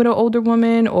collaborating with an older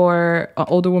woman or an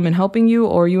older woman helping you,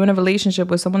 or you in a relationship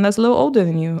with someone that's a little older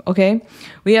than you, okay?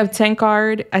 We have 10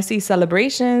 card. I see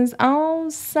celebrations. Oh,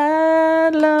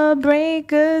 celebrate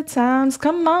good times.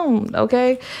 Come on,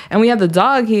 okay? And we have the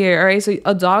dog here, all right? So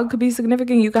a dog could be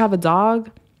significant. You could have a dog.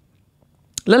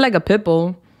 Look like a pit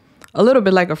bull. A little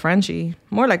bit like a Frenchie.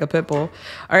 More like a pit bull.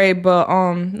 All right, but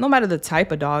no matter the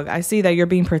type of dog, I see that you're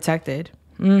being protected.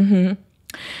 I'm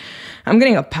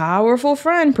getting a powerful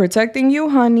friend protecting you,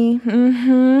 honey.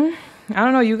 I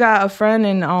don't know, you got a friend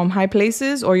in high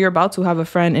places, or you're about to have a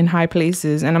friend in high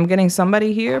places. And I'm getting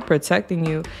somebody here protecting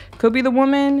you. Could be the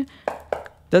woman.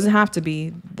 Doesn't have to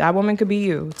be. That woman could be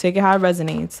you. Take it how it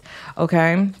resonates.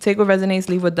 Okay? Take what resonates,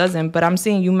 leave what doesn't. But I'm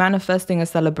seeing you manifesting a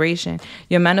celebration.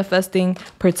 You're manifesting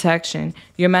protection.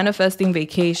 You're manifesting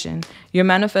vacation. You're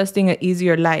manifesting an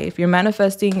easier life. You're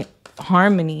manifesting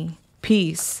harmony,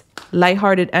 peace,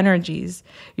 lighthearted energies.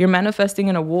 You're manifesting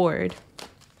an award.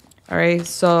 All right?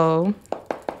 So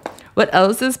what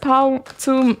else is power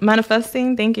to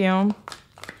manifesting? Thank you.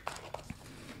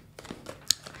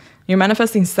 You're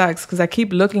manifesting sex because I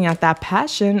keep looking at that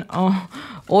passion. Oh,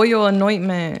 oil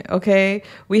anointment. Okay.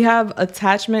 We have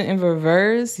attachment in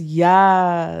reverse.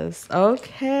 Yes.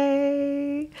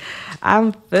 Okay.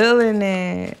 I'm feeling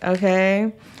it.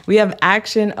 Okay. We have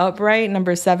action upright,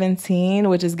 number 17,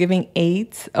 which is giving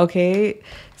 8. Okay.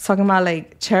 It's talking about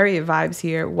like chariot vibes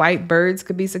here. White birds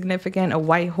could be significant. A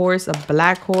white horse, a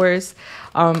black horse.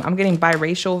 I'm getting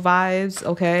biracial vibes.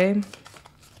 Okay.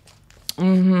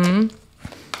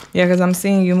 Yeah, because I'm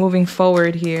seeing you moving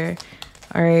forward here.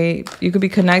 All right. You could be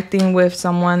connecting with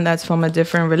someone that's from a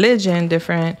different religion,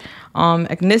 different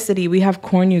ethnicity. We have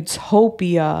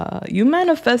cornucopia. You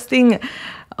manifesting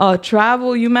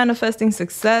travel. You manifesting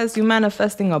success. You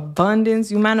manifesting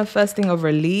abundance. You manifesting a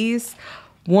release.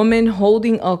 Woman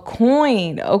holding a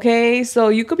coin. Okay. So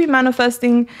you could be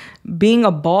manifesting being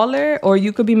a baller, or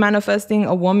you could be manifesting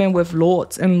a woman with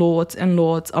lots and lots and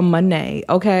lots of money.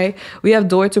 Okay. We have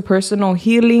door to personal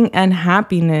healing and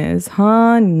happiness.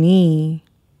 Honey.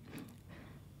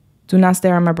 Do not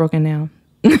stare at my broken nail.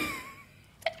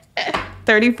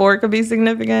 34 could be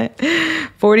significant.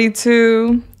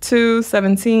 42, 2,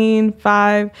 17,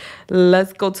 5.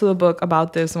 Let's go to the book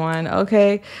about this one.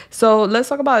 Okay. So let's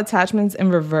talk about attachments in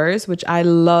reverse, which I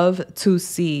love to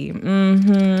see.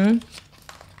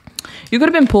 You could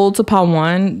have been pulled to pile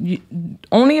 1.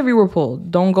 Only if you were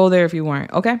pulled. Don't go there if you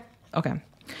weren't. Okay. Okay.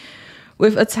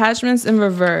 With attachments in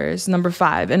reverse, number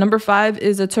 5. And number 5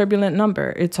 is a turbulent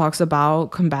number. It talks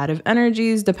about combative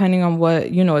energies, depending on what,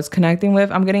 it's connecting with.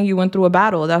 I'm getting you went through a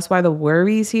battle. That's why the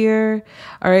worries here.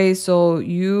 All right. So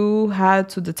you had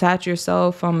to detach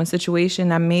yourself from a situation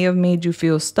that may have made you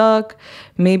feel stuck.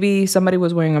 Maybe somebody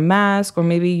was wearing a mask, or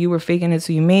maybe you were faking it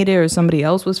so you made it, or somebody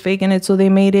else was faking it so they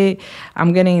made it.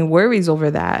 I'm getting worries over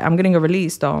that. I'm getting a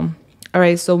release though. All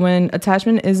right, so when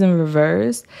attachment is in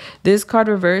reverse, this card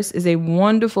reverse is a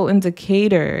wonderful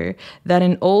indicator that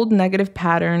an old negative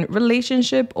pattern,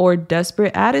 relationship, or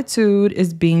desperate attitude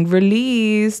is being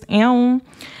released.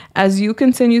 As you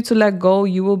continue to let go,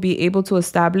 you will be able to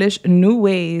establish new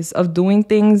ways of doing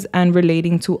things and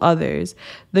relating to others.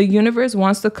 The universe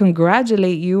wants to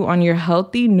congratulate you on your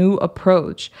healthy new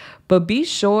approach, but be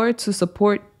sure to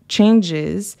support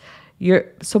changes.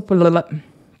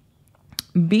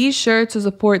 Be sure to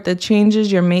support the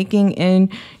changes you're making in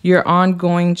your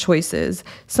ongoing choices.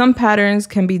 Some patterns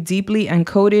can be deeply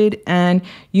encoded, and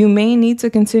you may need to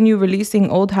continue releasing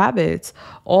old habits,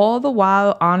 all the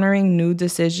while honoring new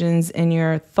decisions in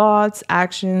your thoughts,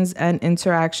 actions, and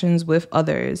interactions with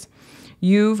others.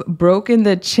 You've broken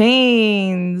the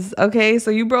chains. Okay,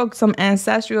 so you broke some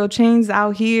ancestral chains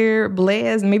out here,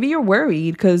 Blaze. Maybe you're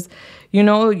worried because, you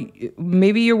know,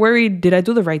 maybe you're worried. Did I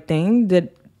do the right thing? Did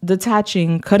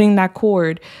detaching, cutting that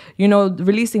cord, you know,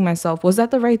 releasing myself, was that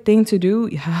the right thing to do?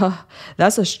 Yeah,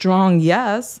 that's a strong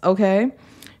yes. Okay.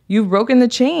 You've broken the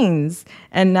chains,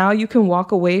 and now you can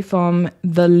walk away from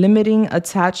the limiting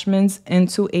attachments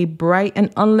into a bright and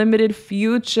unlimited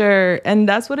future. And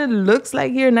that's what it looks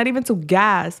like here, not even to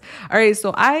gas. All right,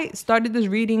 so I started this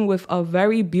reading with a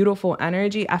very beautiful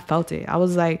energy. I felt it. I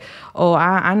was like, oh,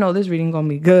 I know this reading gonna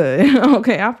be good.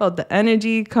 Okay, I felt the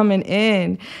energy coming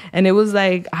in, and it was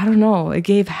like, I don't know, it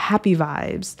gave happy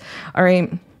vibes. All right.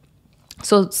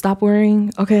 So stop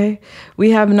worrying, okay?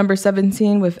 We have number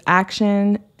 17 with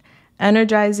action,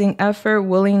 energizing effort,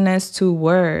 willingness to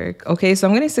work. Okay, so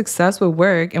I'm getting success with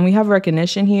work, and we have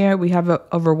recognition here. We have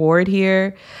a reward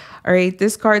here. All right,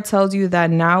 this card tells you that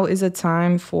now is a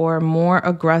time for more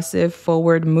aggressive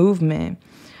forward movement.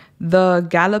 The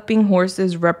galloping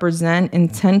horses represent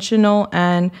intentional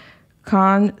and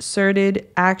concerted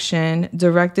action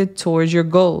directed towards your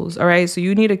goals. All right, so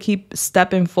you need to keep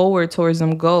stepping forward towards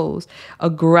them goals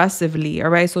aggressively.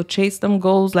 All right, so chase them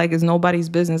goals like it's nobody's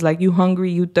business, like you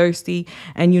hungry, you thirsty,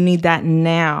 and you need that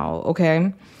now.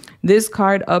 Okay, this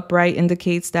card upright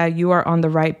indicates that you are on the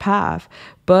right path,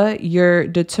 but your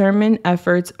determined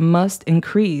efforts must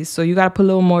increase. So you got to put a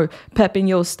little more pep in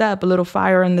your step, a little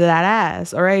fire under that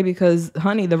ass. All right, because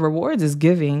honey, the rewards is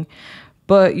giving,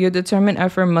 but your determined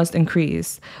effort must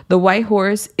increase. The white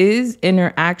horse is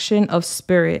inner action of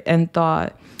spirit and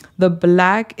thought. The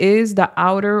black is the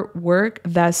outer work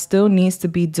that still needs to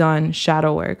be done,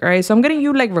 shadow work. All right, so I'm getting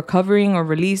you like recovering or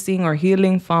releasing or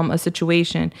healing from a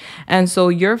situation. And so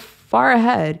you're far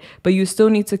ahead, but you still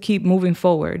need to keep moving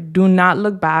forward. Do not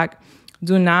look back.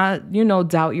 Do not, you know,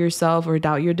 doubt yourself or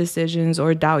doubt your decisions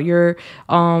or doubt your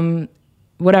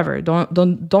whatever. Don't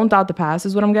doubt the past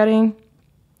is what I'm getting.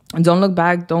 Don't look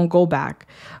back. Don't go back.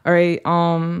 All right.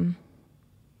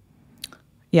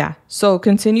 Yeah. So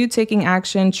continue taking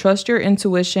action. Trust your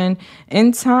intuition.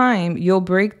 In time, you'll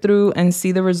break through and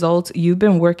see the results you've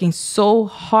been working so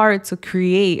hard to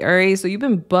create. All right. So you've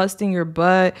been busting your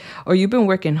butt, or you've been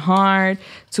working hard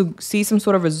to see some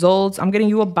sort of results. I'm getting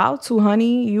you about to,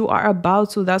 honey. You are about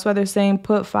to. That's why they're saying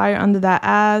put fire under that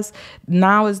ass.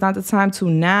 Now is not the time to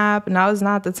nap. Now is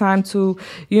not the time to,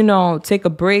 you know, take a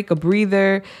break, a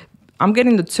breather. I'm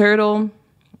getting the turtle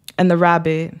and the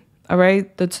rabbit. All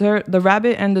right, the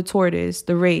rabbit and the tortoise,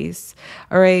 the race.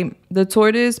 All right, the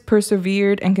tortoise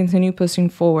persevered and continued pushing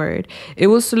forward. It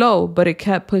was slow, but it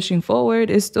kept pushing forward.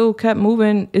 It still kept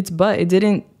moving its butt. It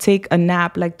didn't take a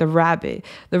nap like the rabbit.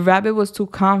 The rabbit was too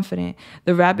confident.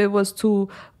 The rabbit was too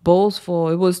boastful.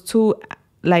 It was too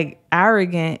like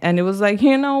arrogant, and it was like,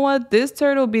 you know what, this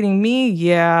turtle beating me,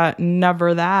 yeah,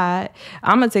 never that.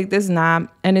 I'm gonna take this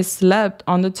nap. And it slept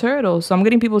on the turtle. So I'm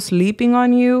getting people sleeping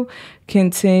on you.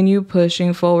 Continue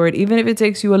pushing forward, even if it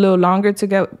takes you a little longer to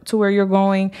get to where you're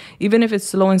going. Even if it's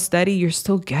slow and steady, you're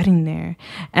still getting there.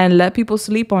 And let people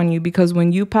sleep on you, because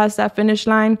when you pass that finish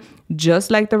line,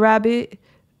 just like the rabbit,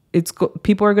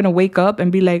 people are gonna wake up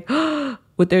and be like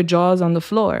with their jaws on the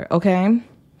floor. Okay.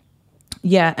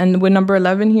 Yeah, and with number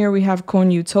 11 here, we have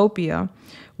cornucopia,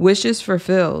 wishes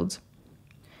fulfilled.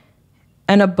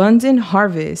 An abundant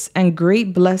harvest and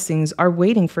great blessings are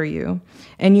waiting for you,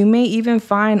 and you may even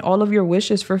find all of your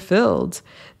wishes fulfilled.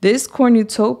 This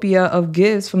cornucopia of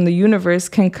gifts from the universe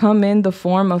can come in the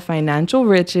form of financial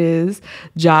riches,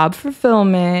 job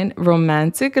fulfillment,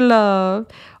 romantic love,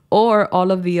 or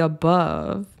all of the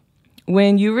above.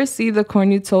 When you receive the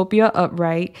cornucopia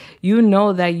upright, you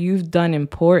know that you've done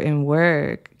important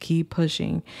work. Keep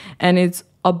pushing. And it's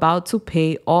about to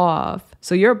pay off.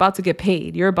 So you're about to get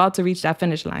paid. You're about to reach that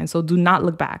finish line. So do not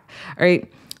look back. All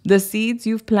right. The seeds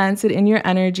you've planted in your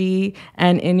energy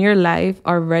and in your life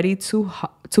are ready to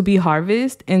be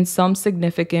harvested in some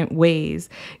significant ways.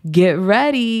 Get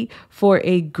ready for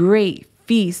a great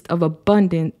feast of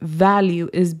abundant value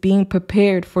is being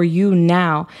prepared for you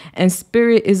now, and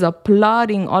spirit is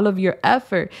applauding all of your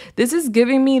effort. This is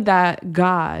giving me that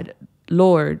God,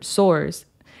 Lord, Source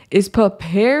is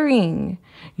preparing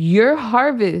your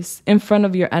harvest in front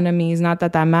of your enemies. Not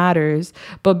that that matters,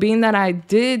 but being that I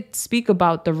did speak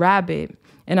about the rabbit,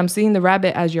 and I'm seeing the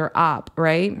rabbit as your op,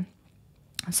 right?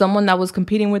 someone that was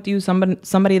competing with you,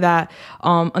 somebody that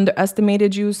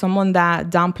underestimated you, someone that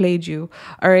downplayed you.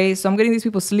 All right, so I'm getting these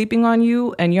people sleeping on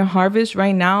you, and your harvest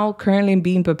right now currently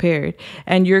being prepared,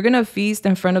 and you're gonna feast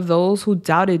in front of those who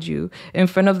doubted you, in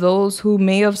front of those who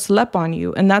may have slept on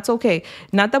you, and that's okay.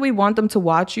 Not that we want them to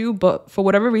watch you, but for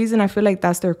whatever reason, I feel like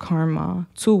that's their karma,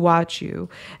 to watch you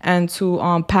and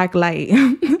to pack light.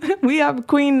 We have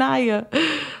Queen Naya.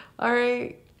 All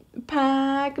right,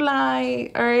 pack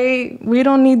light. All right, we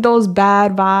don't need those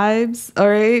bad vibes. All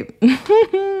right.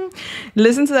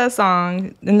 Listen to that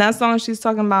song. In that song, she's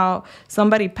talking about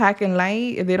somebody packing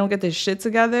light if they don't get their shit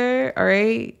together. All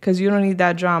right, because you don't need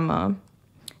that drama.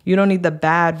 You don't need the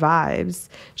bad vibes.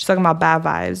 She's talking about bad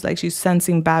vibes, like she's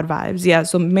sensing bad vibes. Yeah,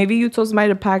 so maybe you told somebody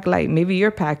to pack light. Maybe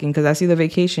you're packing, because I see the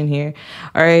vacation here.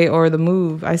 All right, or the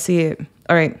move. I see it.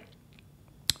 All right.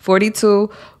 42,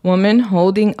 woman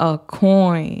holding a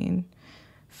coin.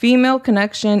 Female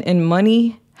connection in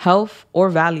money, health,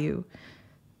 or value.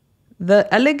 The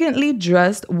elegantly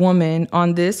dressed woman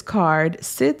on this card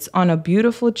sits on a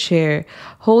beautiful chair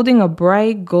holding a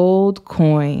bright gold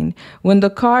coin. When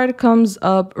the card comes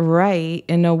up right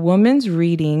in a woman's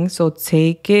reading, so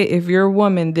take it if you're a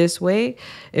woman this way.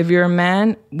 If you're a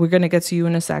man, we're going to get to you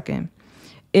in a second.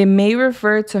 It may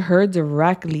refer to her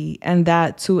directly, and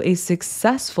that to a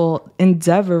successful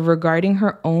endeavor regarding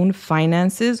her own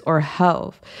finances or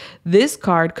health. This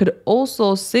card could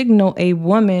also signal a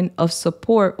woman of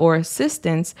support or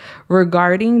assistance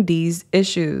regarding these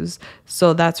issues.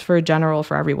 So that's for general,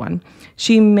 for everyone.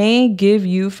 She may give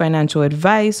you financial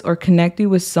advice or connect you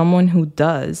with someone who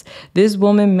does. This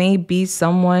woman may be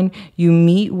someone you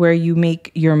meet where you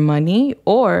make your money,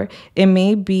 or it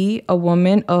may be a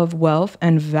woman of wealth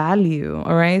and value,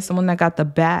 all right? Someone that got the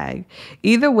bag.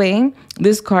 Either way,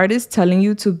 this card is telling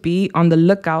you to be on the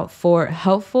lookout for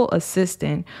helpful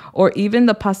assistant or even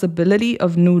the possibility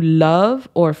of new love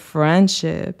or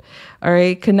friendship, all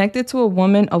right? Connected to a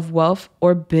woman of wealth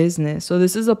or business. So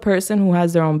this is a person who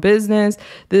has their own business.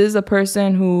 This is a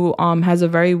person who has a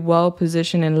very well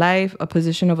position in life, a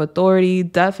position of authority,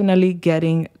 definitely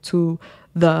getting to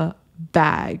the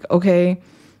bag, okay?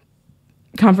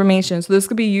 Confirmation. So this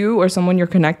could be you or someone you're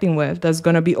connecting with that's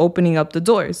going to be opening up the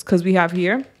doors, because we have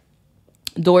here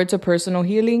door to personal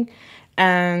healing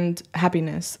and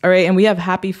happiness. All right. And we have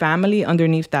happy family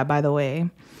underneath that, by the way.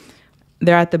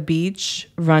 They're at the beach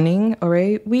running. All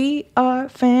right. We are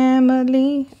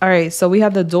family. All right. So we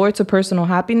have the door to personal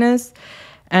happiness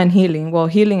and healing. Well,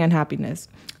 healing and happiness.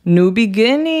 New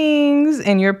beginnings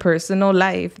in your personal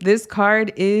life. This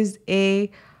card is a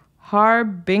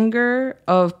harbinger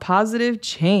of positive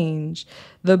change.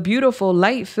 The beautiful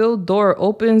light-filled door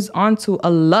opens onto a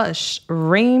lush,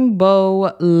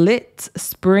 rainbow-lit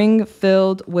spring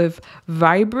filled with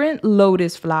vibrant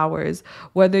lotus flowers.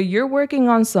 Whether you're working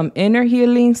on some inner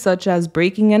healing, such as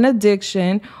breaking an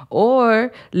addiction,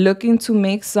 or looking to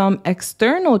make some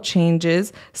external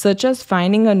changes, such as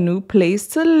finding a new place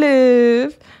to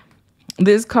live,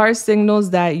 this card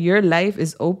signals that your life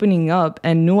is opening up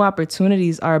and new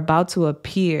opportunities are about to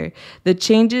appear. The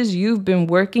changes you've been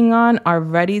working on are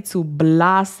ready to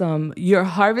blossom. Your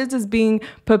harvest is being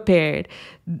prepared.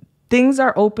 Things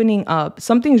are opening up.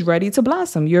 Something's ready to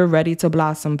blossom. You're ready to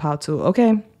blossom, Patu,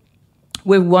 okay?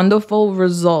 With wonderful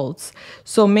results.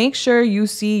 So make sure you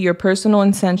see your personal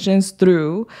intentions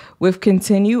through with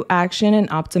continued action and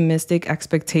optimistic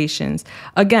expectations.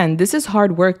 Again, this is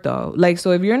hard work though. Like,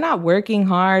 so if you're not working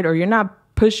hard or you're not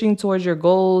pushing towards your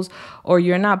goals or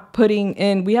you're not putting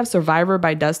in, we have Survivor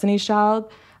by Destiny's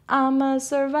Child. I'm a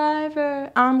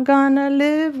survivor. I'm gonna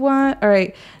live one. All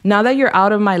right. Now that you're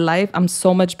out of my life, I'm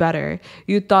so much better.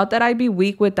 You thought that I'd be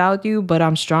weak without you, but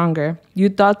I'm stronger. You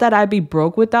thought that I'd be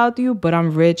broke without you, but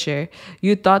I'm richer.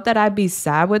 You thought that I'd be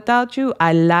sad without you.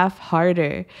 I laugh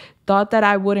harder. Thought that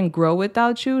I wouldn't grow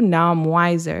without you. Now I'm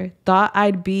wiser. Thought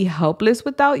I'd be helpless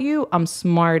without you. I'm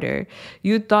smarter.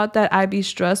 You thought that I'd be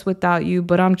stressed without you,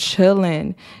 but I'm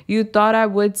chilling. You thought I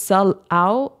would sell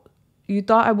out. You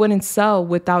thought I wouldn't sell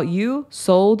without you.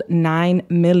 Sold 9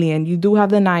 million. You do have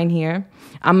the 9 here.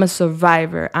 I'm a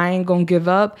survivor. I ain't gonna give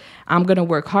up. I'm gonna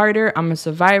work harder. I'm a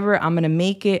survivor. I'm gonna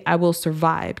make it. I will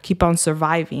survive. Keep on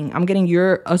surviving. I'm getting,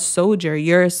 you're a soldier.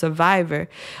 You're a survivor.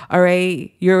 All right.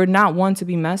 You're not one to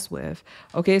be messed with.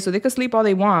 Okay. So they could sleep all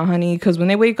they want, honey. Because when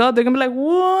they wake up, they're gonna be like,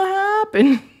 what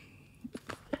happened?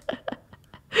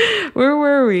 Where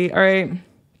were we? All right.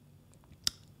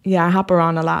 Yeah, I hop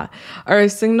around a lot. All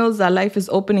right, signals that life is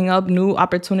opening up. New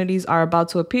opportunities are about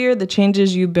to appear. The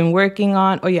changes you've been working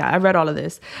on. Oh, yeah, I read all of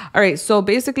this. All right, so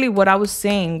basically what I was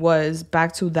saying was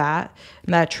back to that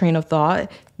train of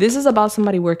thought. This is about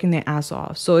somebody working their ass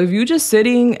off. So if you're just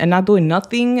sitting and not doing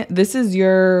nothing, this is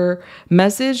your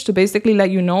message to basically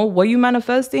let you know what you're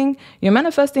manifesting. You're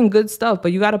manifesting good stuff,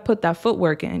 but you got to put that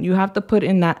footwork in. You have to put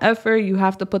in that effort. You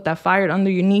have to put that fire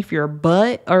underneath your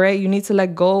butt. All right. You need to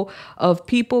let go of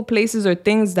people, places, or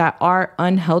things that are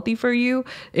unhealthy for you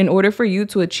in order for you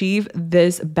to achieve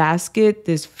this basket,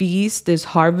 this feast, this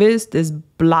harvest, this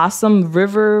blossom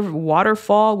river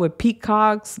waterfall with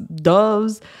peacocks,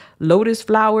 doves, lotus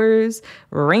flowers,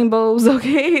 rainbows.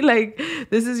 Okay, like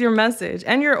this is your message.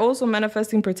 And you're also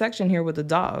manifesting protection here with the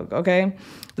dog. Okay,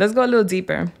 let's go a little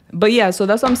deeper. But yeah, so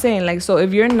that's what I'm saying. Like, so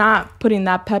if you're not putting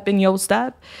that pep in your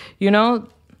step, you know,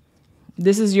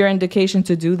 this is your indication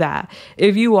to do that.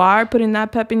 If you are putting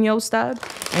that pep in your step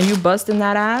and you busting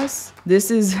that ass, this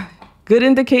is good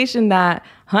indication that,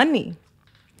 honey,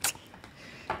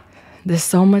 there's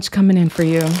so much coming in for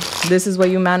you. This is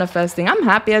what you're manifesting. I'm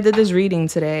happy I did this reading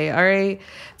today. All right.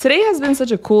 Today has been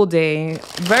such a cool day.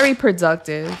 Very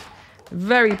productive.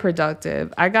 Very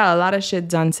productive. I got a lot of shit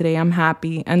done today. I'm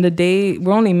happy. And the day,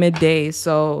 we're only midday.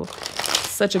 So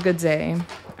such a good day.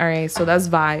 All right. So that's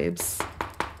vibes.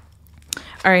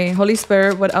 All right. Holy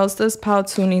Spirit, what else does Pal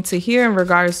 2 need to hear in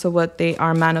regards to what they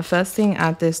are manifesting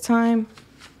at this time?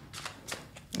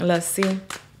 Let's see.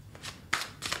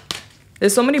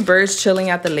 There's so many birds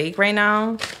chilling at the lake right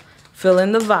now.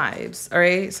 Feeling the vibes. All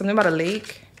right. Something about a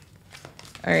lake.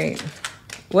 All right.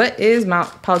 What is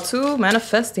Pal 2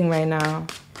 manifesting right now?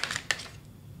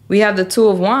 We have the 2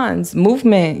 of Wands.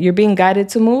 Movement. You're being guided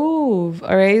to move.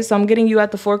 All right. So I'm getting you at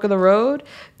the fork of the road.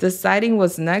 Deciding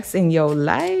what's next in your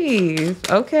life.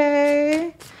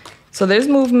 Okay. So there's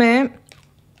movement.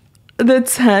 The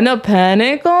 10 of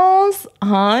Pentacles.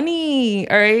 Honey.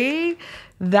 All right.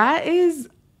 That is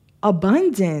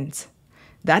abundant.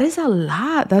 That is a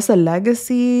lot. That's a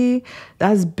legacy.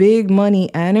 That's big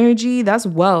money energy. That's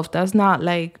wealth. That's not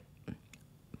like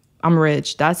I'm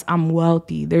rich. That's I'm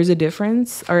wealthy. There's a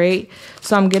difference. All right.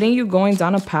 So I'm getting you going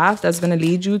down a path that's going to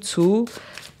lead you to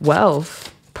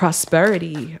wealth,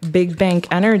 prosperity, big bank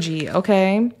energy.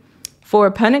 Okay. 4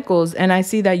 of Pentacles. And I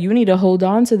see that you need to hold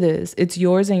on to this. It's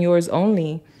yours and yours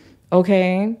only.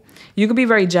 Okay. You could be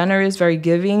very generous, very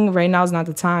giving. Right now is not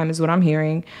the time, is what I'm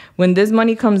hearing. When this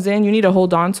money comes in, you need to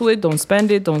hold on to it. Don't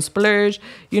spend it. Don't splurge.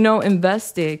 You know,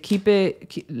 invest it. Keep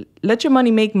it. Let your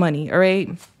money make money. All right.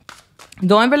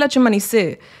 Don't ever let your money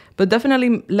sit. But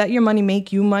definitely let your money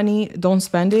make you money. Don't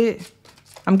spend it.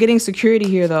 I'm getting security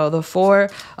here, though. The 4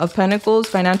 of Pentacles,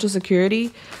 financial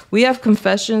security. We have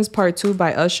Confessions Part 2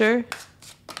 by Usher.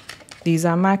 These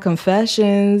are my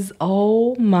confessions.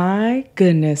 Oh, my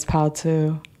goodness, Pal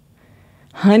 2.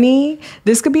 Honey,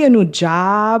 this could be a new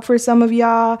job for some of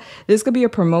y'all. This could be a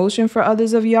promotion for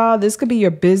others of y'all. This could be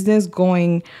your business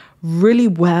going really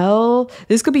well.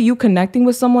 This could be you connecting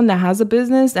with someone that has a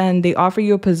business and they offer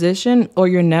you a position, or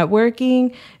your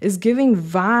networking is giving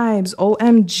vibes.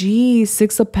 OMG,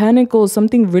 6 of Pentacles,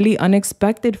 something really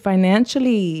unexpected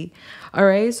financially. All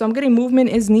right, so I'm getting movement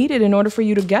is needed in order for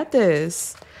you to get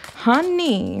this.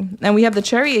 Honey. And we have the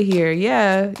Chariot here.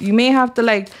 Yeah, you may have to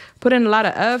like put in a lot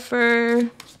of effort.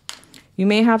 You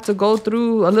may have to go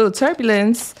through a little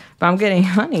turbulence, but I'm getting,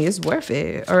 honey, it's worth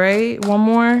it. All right, one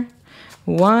more.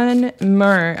 One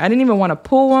more. I didn't even want to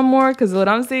pull one more because what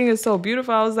I'm seeing is so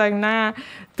beautiful. I was like, nah.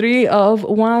 3 of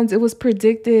Wands. It was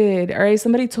predicted. All right.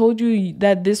 Somebody told you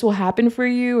that this will happen for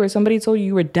you, or somebody told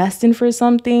you were destined for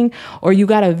something, or you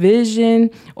got a vision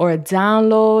or a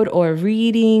download or a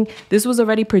reading. This was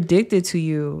already predicted to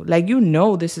you. Like, you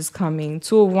know, this is coming.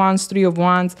 2 of Wands, 3 of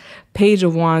Wands, Page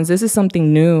of Wands. This is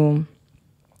something new.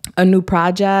 A new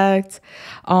project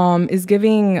is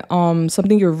giving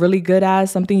something you're really good at,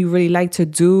 something you really like to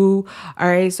do. All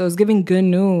right. So it's giving good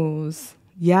news.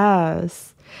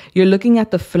 Yes. You're looking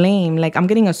at the flame. Like, I'm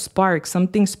getting a spark,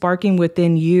 something sparking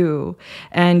within you,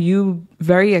 and you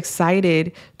very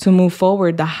excited to move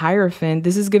forward. The Hierophant.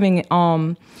 This is giving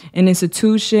an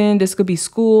institution. This could be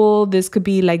school. This could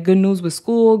be like good news with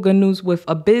school, good news with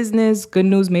a business, good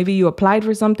news. Maybe you applied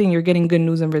for something. You're getting good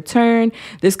news in return.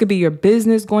 This could be your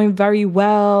business going very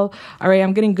well. All right.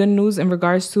 I'm getting good news in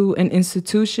regards to an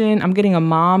institution. I'm getting a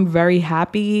mom very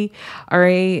happy. All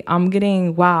right. I'm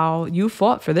getting, wow, you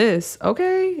fought for this.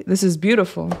 Okay. This is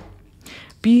beautiful.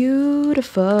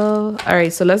 Beautiful. All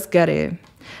right. So let's get it.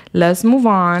 Let's move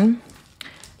on.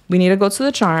 We need to go to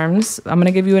the charms. I'm going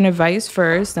to give you an advice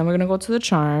first. Then we're going to go to the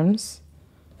charms.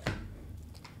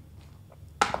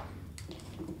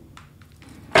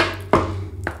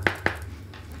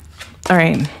 All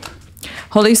right.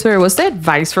 Holy Spirit, what's the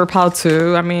advice for Pal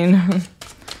 2? I mean,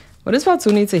 what does Pal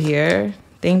 2 need to hear?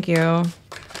 Thank you.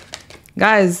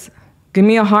 Guys, Give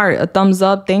me a heart, a thumbs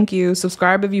up. Thank you.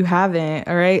 Subscribe if you haven't.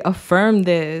 All right. Affirm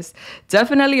this.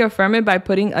 Definitely affirm it by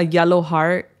putting a yellow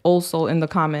heart also in the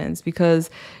comments, because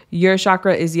your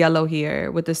chakra is yellow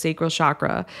here with the sacral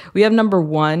chakra. We have number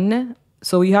 1.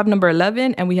 So we have number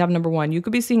 11 and we have number 1. You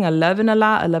could be seeing 11 a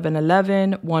lot, 11,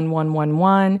 11, 1, 1, 1,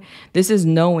 1. This is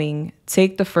knowing.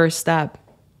 Take the first step.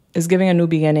 It's giving a new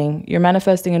beginning. You're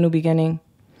manifesting a new beginning.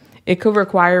 It could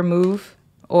require move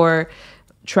or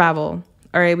travel.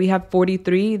 All right, we have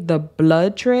 43, the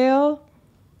blood trail.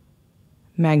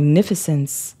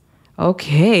 Magnificence.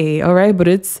 Okay, all right, but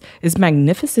it's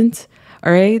magnificent.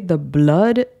 All right, the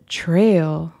blood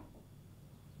trail.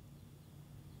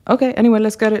 Okay, anyway,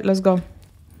 let's get it. Let's go.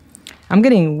 I'm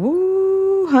getting,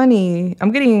 woo, honey.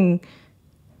 I'm getting,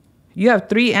 you have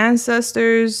 3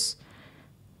 ancestors.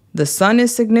 The sun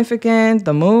is significant.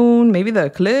 The moon, maybe the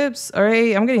eclipse. All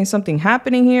right, I'm getting something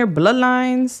happening here.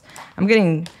 Bloodlines. I'm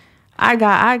getting... I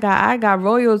got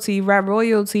royalty, rap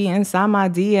royalty inside my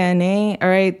DNA. All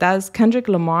right, that's Kendrick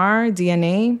Lamar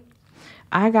DNA.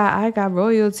 I got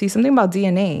royalty. Something about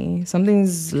DNA.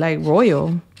 Something's like royal.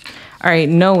 All right,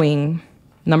 knowing.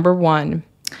 Number 1.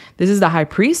 This is the High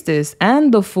Priestess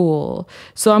and the Fool.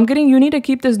 So I'm getting, you need to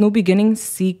keep this new beginning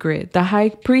secret. The High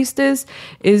Priestess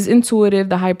is intuitive.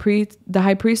 The High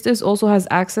Priestess also has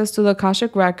access to the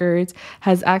Akashic records,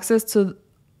 has access to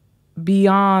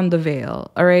beyond the veil,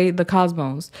 all right, the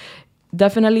cosmos.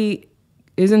 Definitely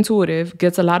is intuitive,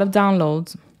 gets a lot of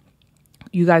downloads.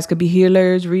 You guys could be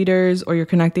healers, readers, or you're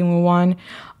connecting with one.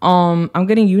 I'm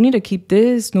getting, you need to keep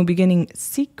this new beginning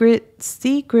secret.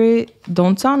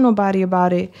 Don't tell nobody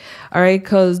about it, all right?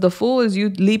 Because the Fool is you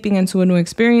leaping into a new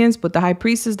experience, but the High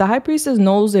Priestess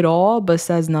knows it all but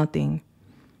says nothing.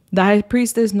 The High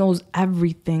Priestess knows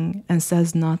everything and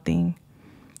says nothing.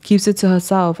 Keeps it to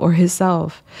herself or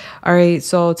himself. All right,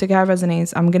 so take how it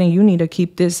resonates. I'm getting, you need to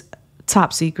keep this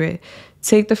top secret.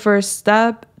 Take the first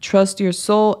step. Trust your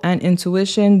soul and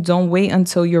intuition. Don't wait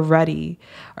until you're ready.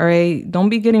 All right, don't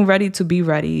be getting ready to be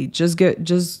ready. Just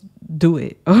do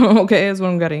it. Okay, that's what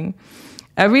I'm getting.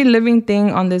 Every living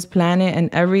thing on this planet and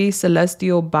every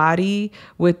celestial body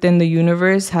within the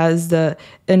universe has the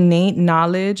innate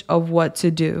knowledge of what to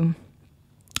do.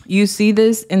 You see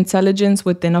this intelligence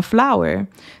within a flower,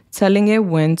 telling it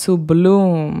when to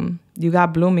bloom. You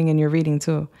got blooming in your reading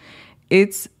too.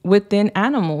 It's within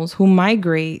animals who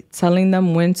migrate, telling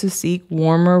them when to seek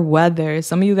warmer weather.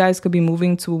 Some of you guys could be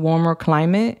moving to a warmer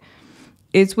climate.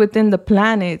 It's within the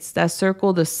planets that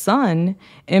circle the sun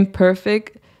in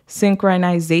perfect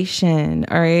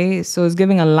synchronization. All right. So it's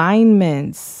giving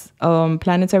alignments.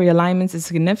 Planetary alignments is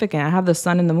significant. I have the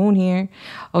sun and the moon here.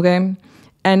 Okay.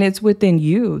 And it's within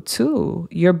you too.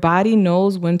 Your body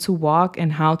knows when to walk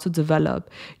and how to develop.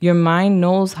 Your mind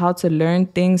knows how to learn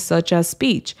things such as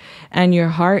speech. And your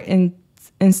heart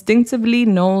instinctively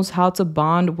knows how to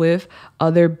bond with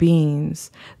other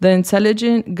beings. The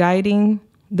intelligence guiding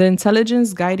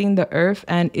the earth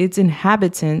and its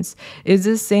inhabitants is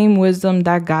the same wisdom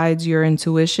that guides your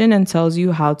intuition and tells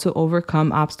you how to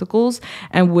overcome obstacles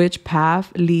and which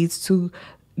path leads to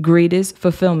greatest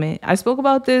fulfillment. I spoke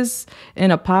about this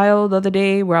in a pile the other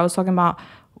day where I was talking about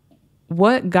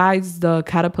what guides the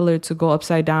caterpillar to go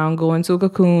upside down, go into a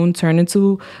cocoon, turn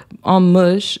into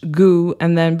mush, goo,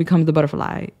 and then become the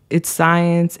butterfly. It's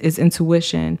science, it's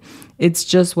intuition. It's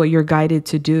just what you're guided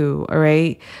to do, all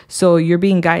right? So you're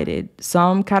being guided.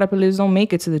 Some caterpillars don't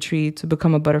make it to the tree to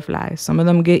become a butterfly. Some of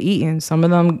them get eaten. Some of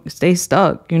them stay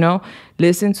stuck, you know?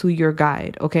 Listen to your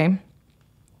guide, okay?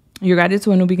 You're guided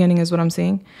to a new beginning is what I'm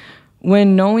saying.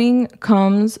 When knowing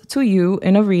comes to you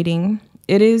in a reading,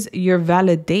 it is your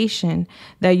validation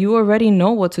that you already know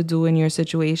what to do in your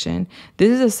situation. This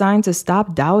is a sign to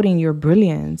stop doubting your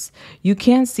brilliance. You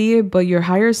can't see it, but your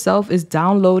higher self is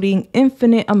downloading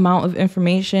infinite amount of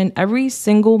information every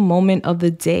single moment of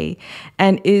the day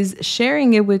and is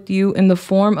sharing it with you in the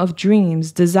form of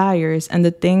dreams, desires, and the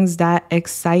things that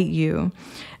excite you.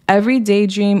 Every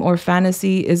daydream or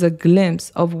fantasy is a glimpse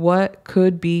of what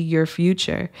could be your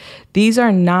future. These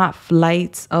are not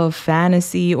flights of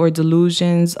fantasy or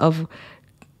delusions of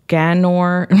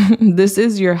Ganor. This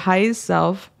is your highest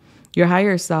self, your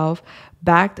higher self,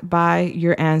 backed by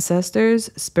your ancestors,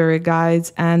 spirit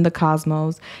guides, and the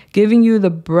cosmos, giving you the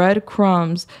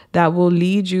breadcrumbs that will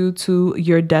lead you to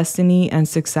your destiny and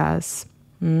success.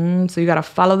 So you got to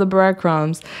follow the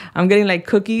breadcrumbs. I'm getting like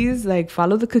cookies, like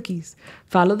follow the cookies,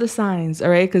 follow the signs,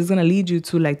 all right? Because it's going to lead you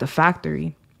to like the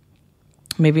factory.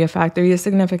 Maybe a factory is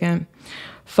significant.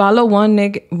 Follow one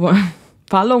nugget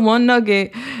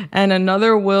and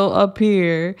another will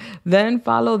appear. Then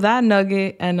follow that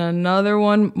nugget and another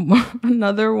one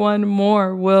another one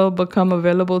more will become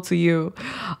available to you,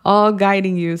 all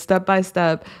guiding you step by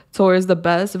step towards the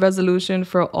best resolution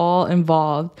for all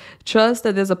involved. Trust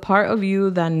that there's a part of you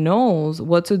that knows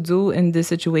what to do in this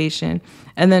situation,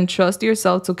 and then trust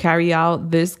yourself to carry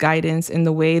out this guidance in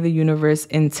the way the universe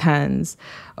intends.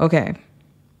 Okay,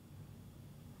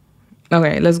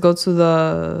 let's go to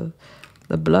the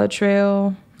blood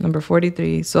trail, number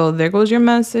 43. So there goes your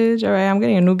message. All right, I'm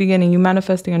getting a new beginning. You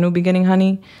manifesting a new beginning,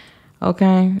 honey.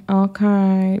 Okay.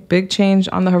 Big change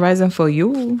on the horizon for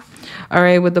you. All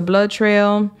right, with the blood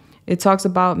trail, it talks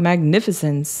about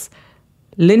magnificence,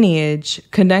 lineage,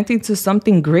 connecting to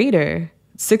something greater.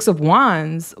 6 of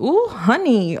Wands. Ooh,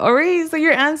 honey. All right. So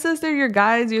your ancestor, your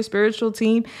guides, your spiritual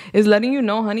team is letting you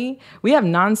know, honey, we have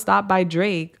Nonstop by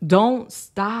Drake. Don't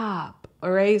stop.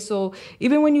 All right. So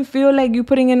even when you feel like you're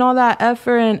putting in all that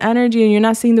effort and energy and you're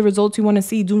not seeing the results you want to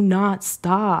see, do not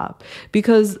stop,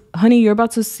 because honey, you're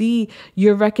about to see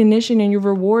your recognition and your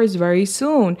rewards very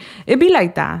soon. It be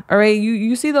like that. All right.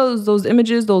 You see those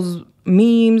images, those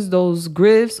memes, those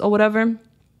GIFs or whatever,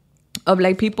 of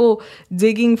like people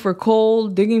digging for coal,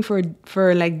 digging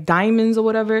for like diamonds or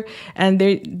whatever, and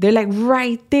they're like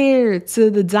right there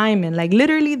to the diamond, like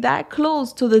literally that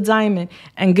close to the diamond,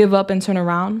 and give up and turn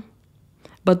around.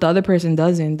 But the other person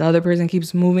doesn't. The other person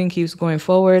keeps moving, keeps going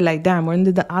forward. Like, damn,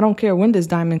 I don't care when this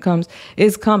diamond comes,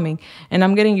 it's coming. And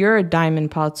I'm getting your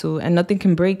diamond, Patu, and nothing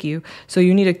can break you. So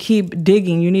you need to keep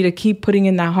digging. You need to keep putting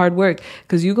in that hard work,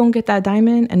 because you're going to get that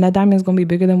diamond, and that diamond is going to be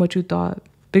bigger than what you thought.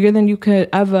 Bigger than you could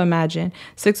ever imagine.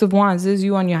 6 of Wands, this is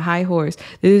you on your high horse.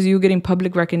 This is you getting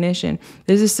public recognition.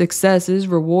 This is success. This is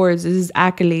rewards. This is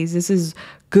accolades. This is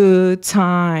good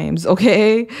times,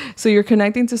 okay? So you're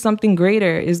connecting to something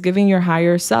greater, is giving your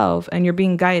higher self, and you're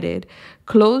being guided.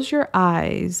 Close your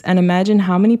eyes and imagine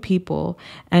how many people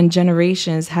and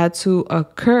generations had to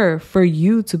occur for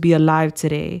you to be alive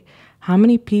today. How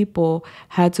many people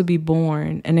had to be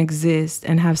born and exist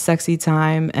and have sexy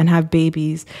time and have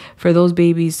babies, for those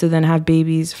babies to then have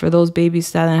babies, for those babies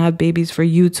to then have babies, for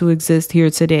you to exist here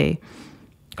today.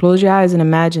 Close your eyes and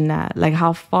imagine that, like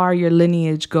how far your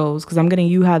lineage goes, because I'm getting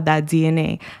you have that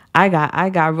DNA. I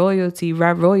got royalty,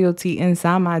 rap royalty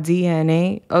inside my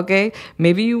DNA, okay?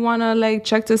 Maybe you want to like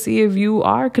check to see if you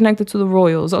are connected to the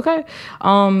royals, okay?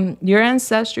 Your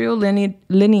ancestral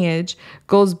lineage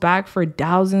goes back for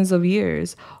thousands of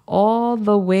years, all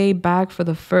the way back to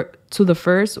the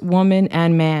first woman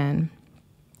and man.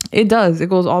 It does. It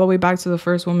goes all the way back to the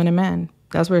first woman and man.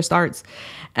 That's where it starts.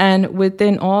 And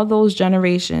within all those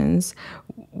generations,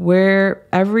 where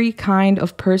every kind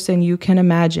of person you can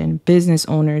imagine, business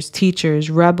owners, teachers,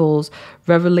 rebels,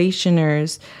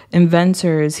 revelationers,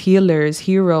 inventors, healers,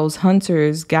 heroes,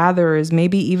 hunters, gatherers,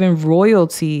 maybe even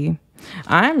royalty.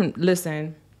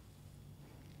 Listen,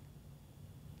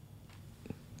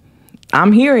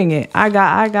 I'm hearing it. I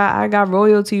got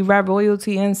royalty, rap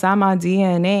royalty inside my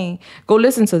DNA. Go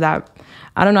listen to that.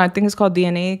 I don't know. I think it's called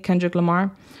DNA, Kendrick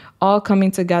Lamar. All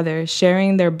coming together,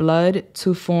 sharing their blood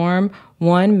to form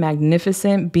one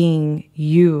magnificent being,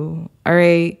 you. All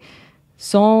right.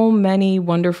 So many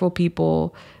wonderful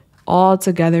people all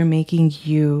together making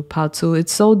you, Patu.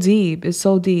 It's so deep. It's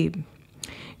so deep.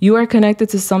 You are connected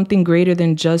to something greater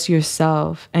than just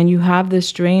yourself, and you have the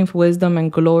strength, wisdom,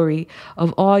 and glory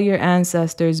of all your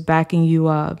ancestors backing you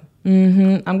up.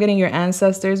 I'm getting your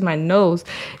ancestors. My nose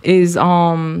is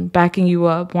backing you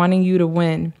up, wanting you to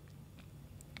win.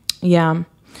 Yeah.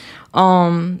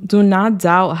 Do not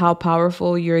doubt how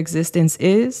powerful your existence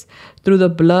is. Through the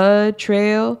blood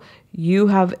trail, you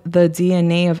have the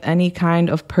DNA of any kind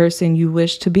of person you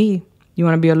wish to be. You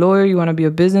want to be a lawyer, you want to be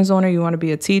a business owner, you want to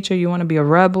be a teacher, you want to be a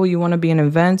rebel, you want to be an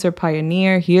inventor,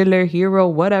 pioneer, healer, hero,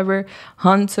 whatever,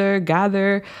 hunter,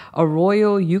 gatherer, a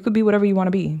royal. You could be whatever you want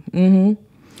to be.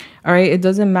 All right. It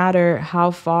doesn't matter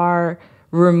how far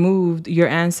removed your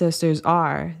ancestors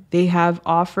are. They have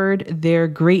offered their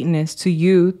greatness to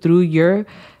you through your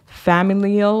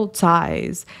familial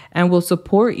ties and will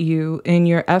support you in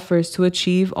your efforts to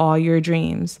achieve all your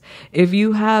dreams. If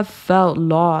you have felt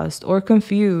lost or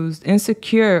confused,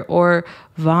 insecure or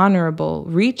vulnerable,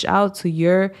 reach out to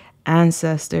your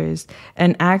ancestors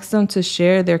and ask them to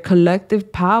share their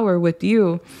collective power with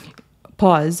you.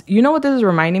 Pause. You know what this is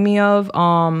reminding me of?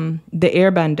 The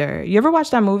Airbender. You ever watch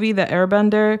that movie, The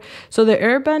Airbender? So The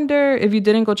Airbender, if you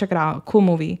didn't, go check it out. Cool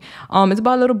movie. It's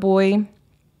about a little boy,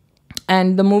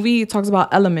 and the movie talks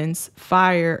about elements: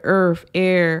 fire, earth,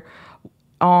 air,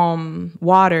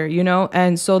 water, you know,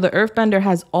 and so the earthbender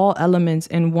has all elements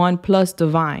in one plus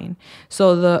divine.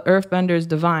 So the earthbender is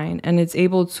divine and it's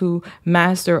able to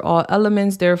master all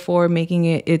elements, therefore making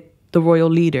it the royal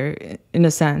leader in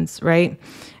a sense, right?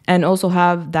 And also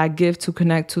have that gift to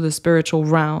connect to the spiritual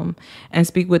realm and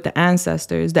speak with the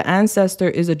ancestors. The ancestor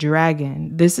is a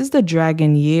dragon. This is the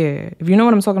dragon year. If you know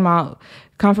what I'm talking about,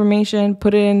 confirmation,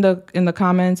 put it in the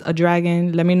comments, a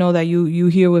dragon. Let me know that you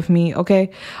here with me, okay?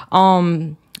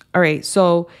 All right,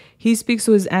 so he speaks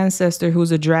to his ancestor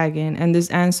who's a dragon, and this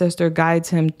ancestor guides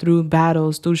him through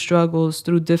battles, through struggles,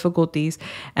 through difficulties.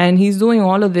 And he's doing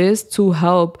all of this to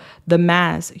help the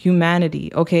mass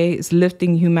humanity, okay? It's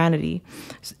lifting humanity.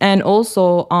 And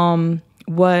also,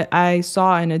 what I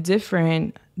saw in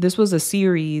this was a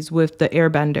series with the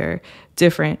Airbender,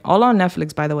 different, all on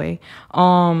Netflix, by the way.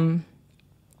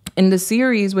 In the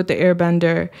series with the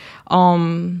Airbender,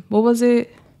 what was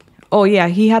it? Oh yeah,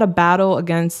 he had a battle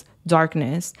against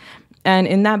darkness. And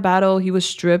in that battle, he was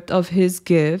stripped of his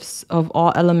gifts of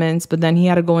all elements, but then he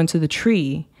had to go into the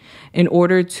tree in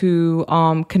order to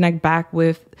connect back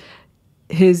with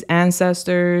his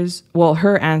ancestors, well,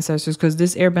 her ancestors, because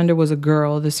this airbender was a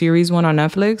girl. The series one on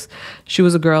Netflix, she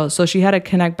was a girl. So she had to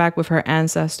connect back with her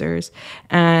ancestors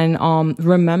and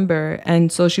remember.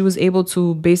 And so she was able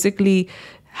to basically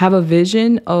have a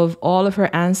vision of all of her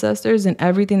ancestors and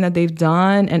everything that they've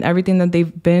done and everything that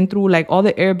they've been through, like all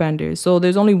the airbenders. So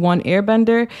there's only one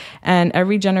airbender and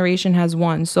every generation has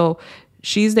one. So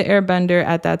she's the airbender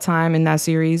at that time in that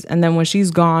series. And then when she's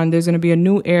gone, there's going to be a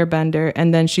new airbender.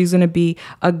 And then she's going to be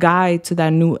a guide to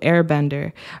that new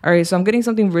airbender. All right. So I'm getting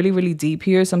something really, really deep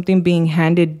here, something being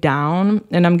handed down.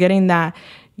 And I'm getting that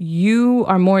you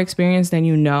are more experienced than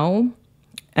you know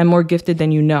and more gifted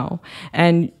than you know.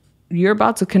 And you're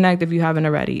about to connect if you haven't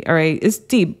already. All right. It's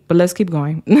deep, but let's keep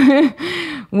going.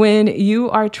 When you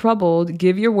are troubled,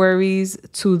 give your worries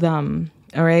to them.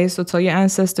 All right. So tell your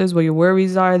ancestors what your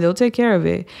worries are. They'll take care of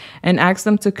it and ask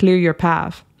them to clear your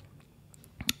path.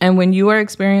 And when you are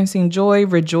experiencing joy,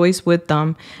 rejoice with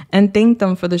them and thank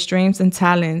them for the strengths and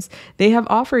talents they have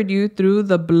offered you through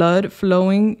the blood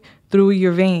flowing through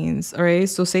your veins. All right.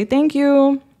 So say thank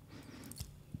you.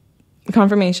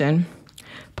 Confirmation.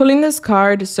 Pulling this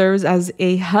card serves as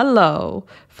a hello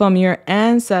from your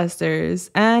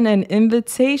ancestors and an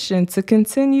invitation to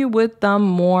continue with them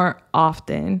more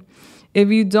often. If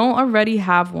you don't already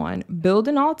have one, build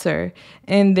an altar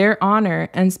in their honor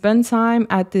and spend time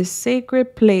at this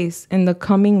sacred place in the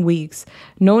coming weeks.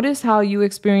 Notice how you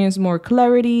experience more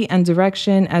clarity and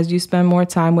direction as you spend more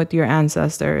time with your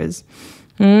ancestors.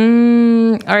 All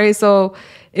right, so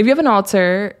if you have an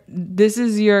altar, this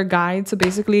is your guide to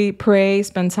basically pray,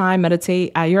 spend time,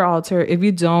 meditate at your altar. If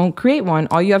you don't, create one.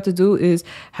 All you have to do is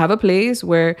have a place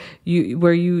where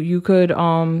you could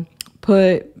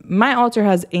put. My altar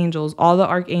has angels, all the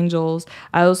archangels.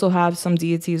 I also have some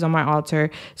deities on my altar.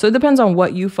 So it depends on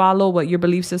what you follow, what your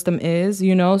belief system is,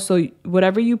 you know. So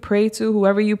whatever you pray to,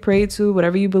 whoever you pray to,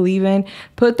 whatever you believe in,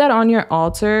 put that on your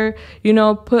altar. You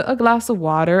know, put a glass of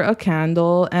water, a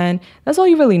candle, and that's all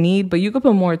you really need. But you could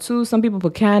put more too. Some people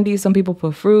put candy, some people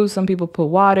put fruit, some people put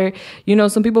water. You know,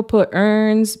 some people put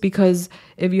urns, because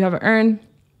if you have an urn,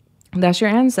 that's your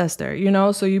ancestor, you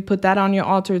know, so you put that on your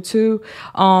altar too.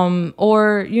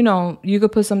 Or, you know, you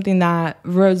could put something that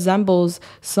resembles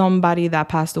somebody that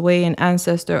passed away, an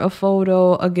ancestor, a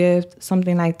photo, a gift,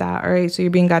 something like that. All right. So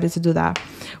you're being guided to do that.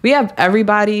 We have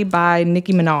Everybody by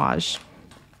Nicki Minaj.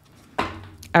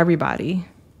 Everybody.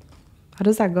 How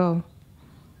does that go?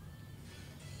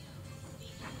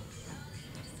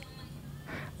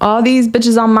 All these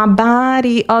bitches on my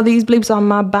body, all these bleeps on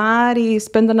my body,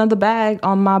 spend another bag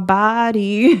on my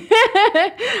body.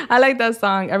 I like that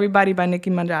song, Everybody by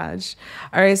Nicki Minaj.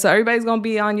 All right, so everybody's going to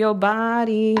be on your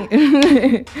body. All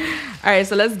right,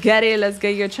 so let's get it. Let's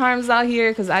get your charms out here,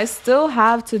 because I still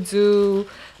have to do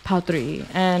Pal 3,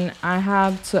 and I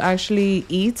have to actually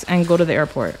eat and go to the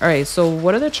airport. All right, so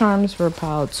what are the charms for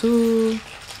Pal 2?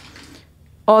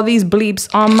 All these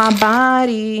bleeps on my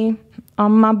body.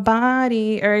 On my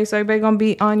body. All right, so everybody gonna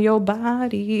be on your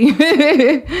body.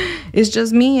 It's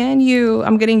just me and you.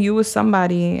 I'm getting you with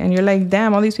somebody, and you're like,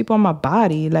 damn, all these people on my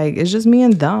body. Like, it's just me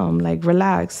and them. Like,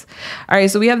 relax. All right,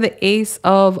 so we have the Ace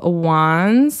of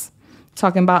Wands,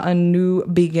 talking about a new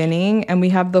beginning, and we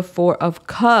have the Four of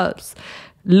Cups.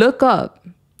 Look up.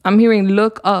 I'm hearing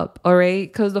look up, all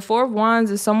right? Because the Four of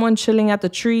Wands is someone chilling at the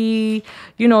tree,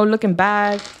 you know, looking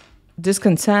back,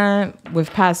 discontent with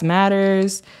past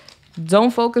matters.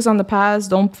 Don't focus on the past.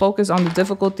 Don't focus on the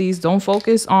difficulties. Don't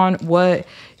focus on what,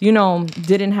 you know,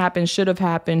 didn't happen, should have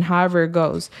happened, however it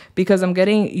goes. Because I'm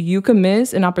getting, you could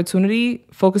miss an opportunity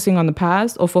focusing on the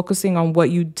past or focusing on what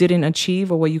you didn't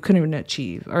achieve or what you couldn't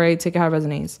achieve. All right, take it how it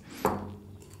resonates.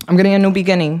 I'm getting a new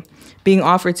beginning being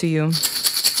offered to you.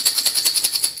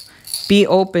 Be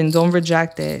open. Don't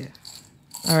reject it.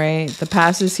 All right, the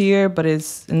past is here, but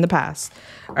it's in the past.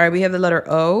 All right, we have the letter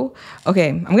O. Okay,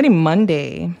 I'm getting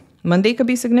Monday. Monday could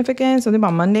be significant. Something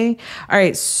about Monday. All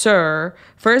right, sir.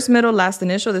 First, middle, last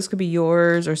initial. This could be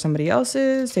yours or somebody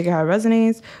else's. Take it how it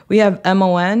resonates. We have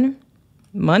MON.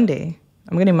 Monday.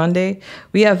 I'm getting Monday.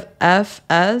 We have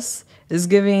FS. Is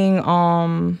giving,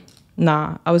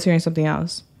 nah, I was hearing something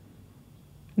else.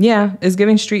 Yeah, it's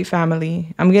giving street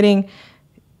family. I'm getting,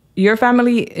 your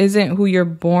family isn't who you're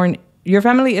born. Your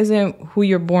family isn't who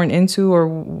you're born into or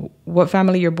what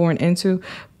family you're born into,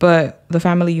 but the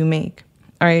family you make.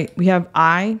 All right, we have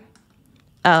IL.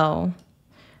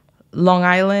 Long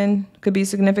Island could be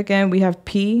significant. We have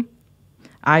P.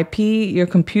 IP, your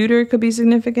computer could be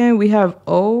significant. We have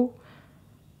OP.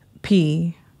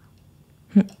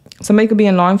 Somebody could be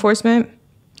in law enforcement.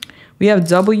 We have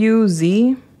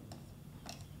WZV.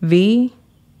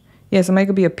 Yeah, somebody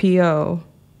could be a PO.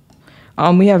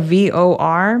 We have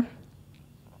VOR.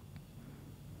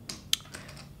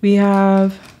 We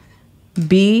have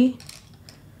B.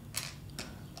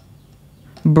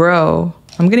 Bro.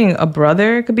 I'm getting a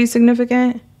brother could be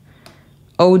significant.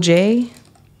 OJ.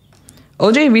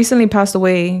 OJ recently passed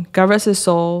away. God rest his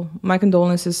soul. My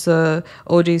condolences to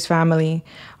OJ's family.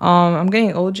 I'm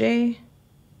getting OJ.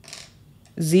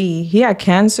 Z. He had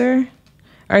cancer.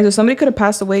 All right, so somebody could have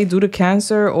passed away due to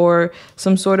cancer or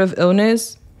some sort of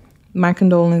illness. My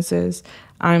condolences.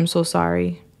 I'm so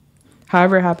sorry.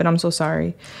 However it happened, I'm so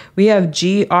sorry. We have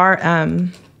GRM.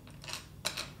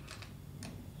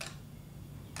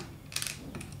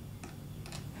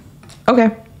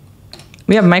 Okay.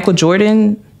 We have Michael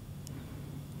Jordan.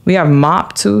 We have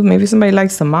mop too. Maybe somebody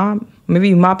likes to mop. Maybe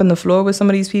you mopping the floor with some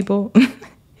of these people.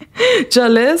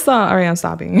 Julissa. All right, I'm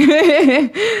stopping.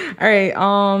 All right.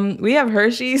 We have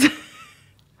Hershey's.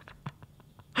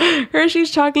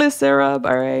 Hershey's chocolate syrup.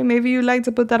 All right. Maybe you like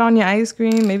to put that on your ice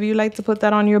cream. Maybe you like to put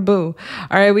that on your boo.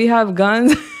 All right. We have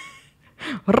guns.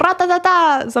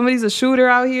 Somebody's a shooter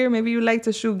out here. Maybe you like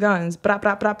to shoot guns. Bra,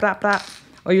 bra, bra, bra, bra.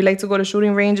 Or you like to go to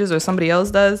shooting ranges or somebody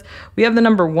else does. We have the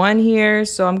number 1 here.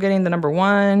 So I'm getting the number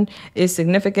 1 is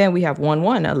significant. We have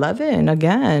 11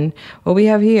 again. What we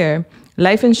have here.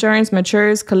 Life insurance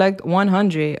matures, collect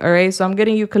 100. All right. So I'm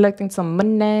getting you collecting some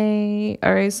money.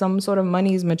 All right. Some sort of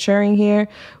money is maturing here.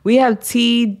 We have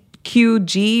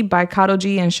TQG by Karol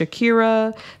G and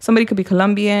Shakira. Somebody could be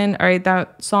Colombian. All right.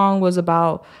 That song was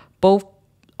about both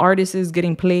artists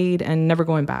getting played and never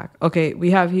going back. Okay.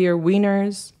 We have here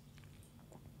wieners.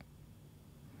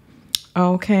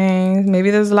 Okay,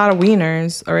 maybe there's a lot of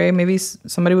wieners, all right? Maybe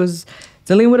somebody was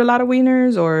dealing with a lot of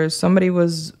wieners or somebody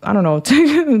was, I don't know,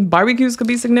 barbecues could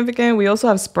be significant. We also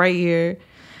have Sprite here,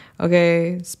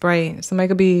 okay? Sprite, somebody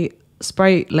could be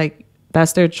Sprite, like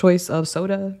that's their choice of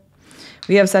soda.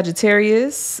 We have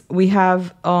Sagittarius. We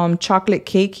have chocolate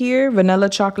cake here, vanilla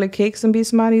chocolate cake,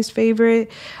 somebody's favorite.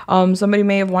 Somebody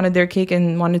may have wanted their cake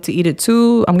and wanted to eat it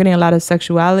too. I'm getting a lot of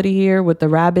sexuality here with the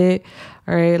rabbit,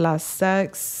 all right? A lot of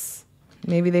sex.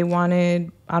 Maybe they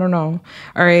wanted, I don't know.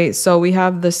 All right, so we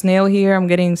have the snail here. I'm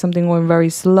getting something going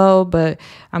very slow, but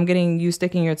I'm getting you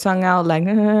sticking your tongue out like,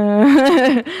 all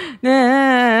right,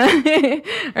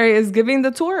 it's giving the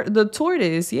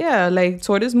tortoise. Yeah, like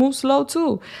tortoise moves slow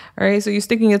too. All right, so you're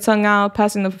sticking your tongue out,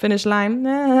 passing the finish line.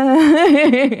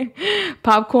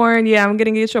 Popcorn, yeah, I'm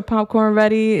getting get your popcorn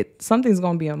ready. Something's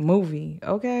going to be a movie,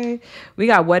 okay? We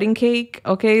got wedding cake,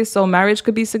 okay? So marriage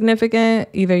could be significant.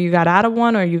 Either you got out of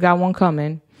one or you got one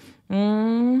coming.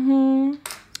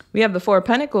 We have the 4 of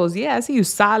Pentacles. Yeah, I see you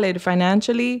solid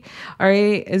financially. All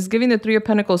right. It's giving the 3 of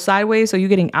Pentacles sideways. So you're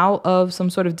getting out of some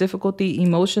sort of difficulty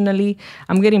emotionally.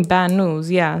 I'm getting bad news.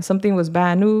 Yeah, something was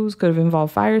bad news. Could have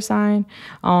involved fire sign.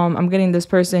 I'm getting this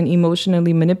person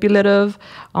emotionally manipulative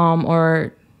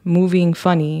or moving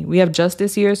funny. We have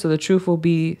justice here. So the truth will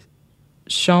be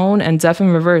shown, and death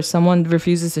in reverse. Someone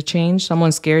refuses to change.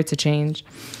 Someone's scared to change.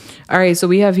 All right, so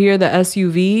we have here the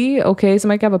SUV. Okay,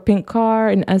 somebody could have a pink car,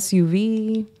 an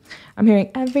SUV. I'm hearing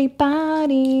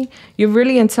everybody. You're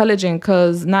really intelligent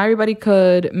because not everybody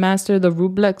could master the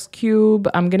Rublex Cube.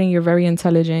 I'm getting you're very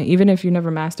intelligent, even if you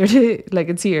never mastered it. Like,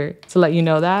 it's here to let you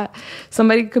know that.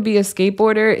 Somebody could be a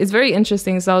skateboarder. It's very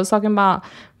interesting. So I was talking about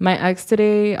my ex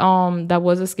today that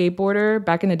was a skateboarder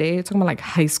back in the day. Talking about like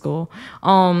high school.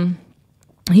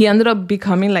 he ended up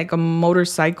becoming like a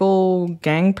motorcycle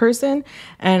gang person,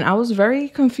 and I was very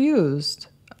confused.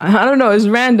 I don't know, it's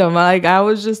random. Like, I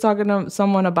was just talking to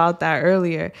someone about that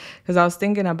earlier, because I was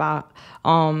thinking about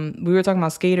we were talking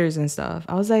about skaters and stuff.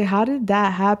 I was like, how did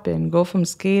that happen? Go from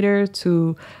skater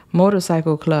to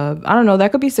motorcycle club? I don't know,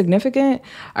 that could be significant.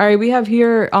 All right, we have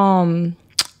here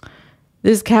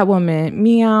this Catwoman,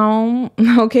 meow.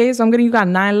 Okay, so I'm getting, you got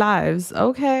 9 lives.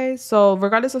 Okay, so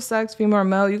regardless of sex, female or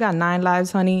male, you got 9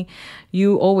 lives, honey.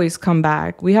 You always come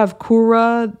back. We have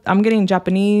Kura. I'm getting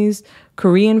Japanese,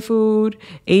 Korean food,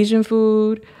 Asian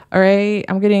food. All right,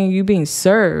 I'm getting you being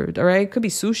served. All right, could be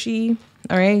sushi.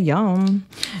 All right, yum.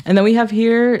 And then we have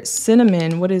here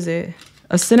cinnamon. What is it?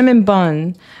 A cinnamon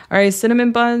bun. All right,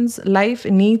 cinnamon buns, life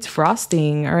needs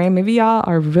frosting. All right, maybe y'all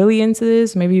are really into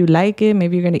this. Maybe you like it.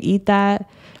 Maybe you're going to eat that.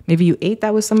 Maybe you ate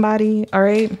that with somebody. All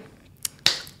right.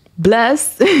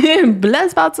 Bless.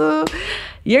 Bless, Batu.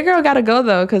 Your girl got to go,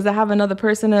 though, because I have another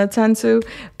person to attend to.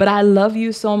 But I love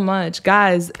you so much.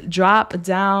 Guys, drop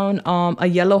down a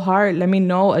yellow heart. Let me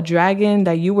know, a dragon,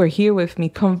 that you were here with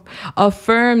me.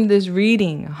 Affirm this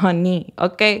reading, honey.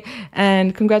 Okay?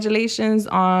 And congratulations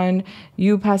on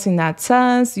you passing that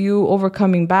test, you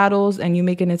overcoming battles, and you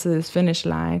making it to this finish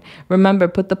line. Remember,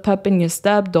 put the pep in your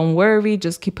step. Don't worry.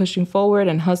 Just keep pushing forward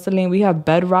and hustling. We have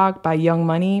Bedrock by Young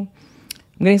Money.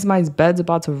 I'm getting somebody's bed's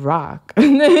about to rock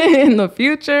in the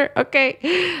future. Okay.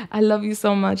 I love you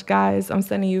so much, guys. I'm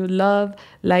sending you love,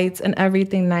 lights, and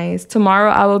everything nice. Tomorrow,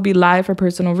 I will be live for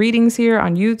personal readings here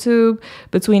on YouTube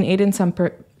between 8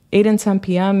 and 10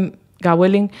 p.m., God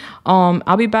willing.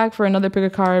 I'll be back for another pick a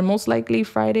card, most likely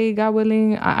Friday, God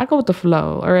willing. I go with the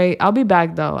flow, all right? I'll be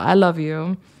back, though. I love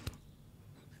you.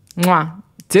 Mwah.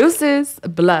 Deuces.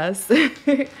 Bless.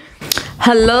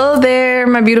 Hello there,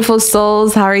 my beautiful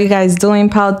souls. How are you guys doing,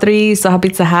 Pal 3? So happy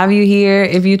to have you here.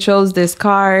 If you chose this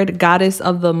card, Goddess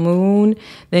of the Moon,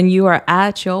 then you are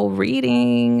at your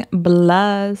reading.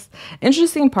 Bless.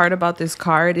 Interesting part about this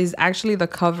card is actually the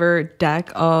cover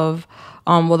deck of,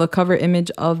 the cover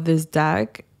image of this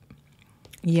deck.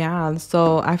 Yeah,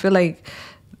 so I feel like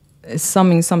it's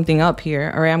summing something up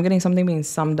here. All right, I'm getting something being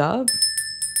summed up.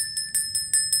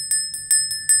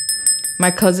 My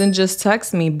cousin just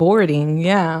texted me, boarding.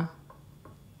 Yeah,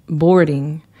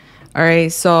 boarding. All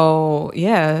right, so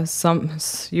yeah,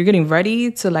 you're getting ready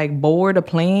to like board a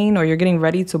plane, or you're getting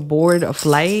ready to board a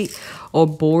flight, or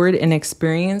board an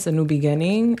experience, a new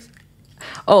beginning.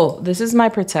 Oh, this is my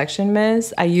protection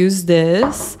mist. I use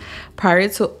this prior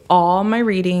to all my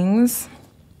readings,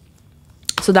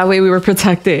 so that way we were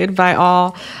protected by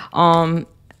all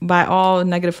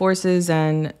negative forces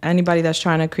and anybody that's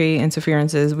trying to create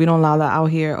interferences. We don't allow that out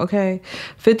here, okay?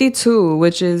 52,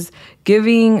 which is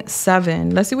giving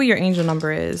 7. Let's see what your angel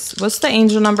number is. What's the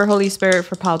angel number, Holy Spirit,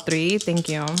 for Pal 3? Thank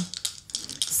you.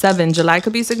 7. July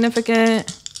could be significant.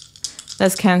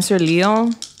 That's Cancer, Leo.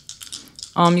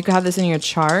 You could have this in your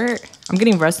chart. I'm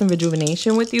getting rest and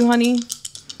rejuvenation with you, honey.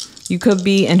 You could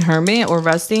be in hermit or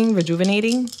resting,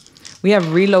 rejuvenating. We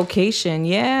have relocation.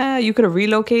 Yeah, you could have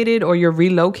relocated, or you're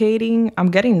relocating.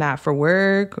 I'm getting that for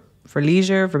work, for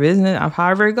leisure, for business,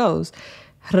 however it goes.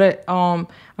 I'm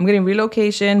getting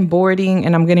relocation, boarding,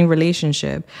 and I'm getting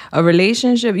relationship. A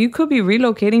relationship, you could be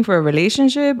relocating for a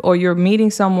relationship, or you're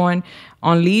meeting someone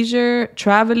on leisure,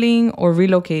 traveling, or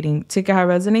relocating. Ticket high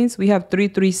resonates. We have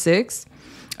 336.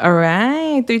 All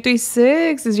right,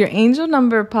 336 is your angel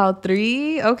number, Pal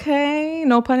 3. Okay,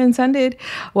 no pun intended.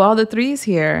 Well, all the 3s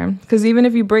here, because even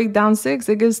if you break down 6,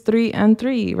 it gives 3 and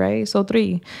 3, right? So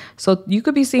 3. So you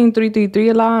could be seeing 333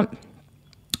 a lot.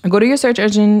 Go to your search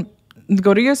engine,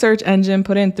 put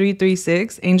in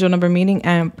 336, angel number meaning,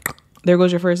 and there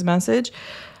goes your first message.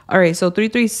 All right, so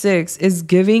 336 is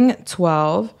giving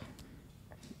 12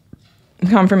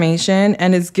 confirmation,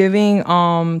 and it's giving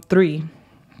 3.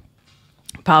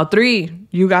 Pal 3,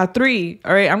 you got 3.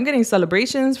 All right, I'm getting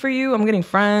celebrations for you. I'm getting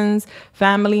friends,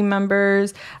 family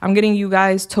members. I'm getting you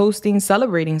guys toasting,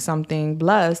 celebrating something.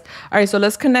 Blessed. All right, so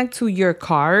let's connect to your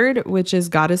card, which is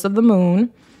Goddess of the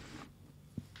Moon.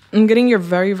 I'm getting you're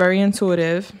very, very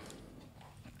intuitive.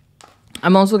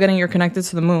 I'm also getting you're connected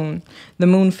to the moon. The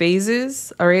moon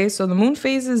phases, all right? So the moon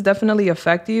phases definitely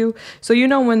affect you. So you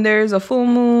know when there's a full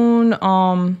moon,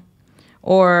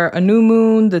 or a new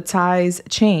moon, the tides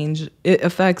change. It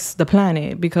affects the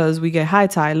planet because we get high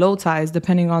tide, low tides,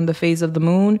 depending on the phase of the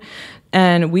moon.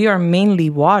 And we are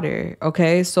mainly water,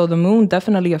 okay? So the moon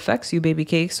definitely affects you, baby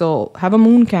cake. So have a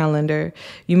moon calendar.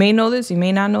 You may know this, you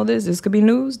may not know this. This could be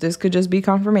news. This could just be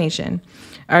confirmation.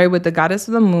 All right, with the Goddess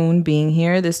of the Moon being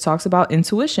here, this talks about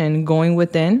intuition, going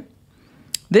within,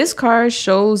 This card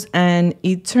shows an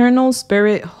eternal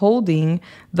spirit holding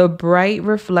the bright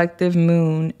reflective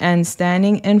moon and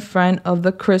standing in front of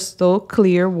the crystal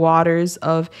clear waters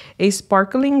of a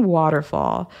sparkling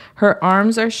waterfall. Her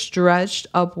arms are stretched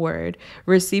upward,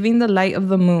 receiving the light of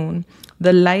the moon,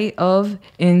 the light of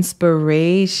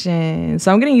inspiration.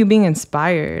 So I'm getting you being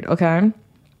inspired, okay?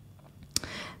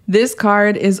 This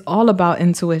card is all about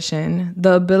intuition,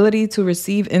 the ability to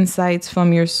receive insights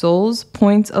from your soul's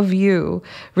point of view.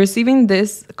 Receiving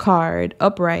this card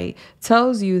upright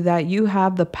tells you that you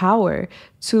have the power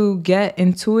to get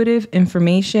intuitive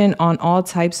information on all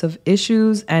types of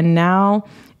issues, and now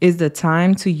is the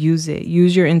time to use it.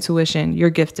 Use your intuition.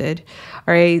 You're gifted.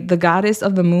 All right. The goddess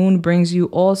of the moon brings you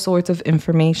all sorts of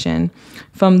information,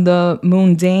 from the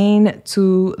mundane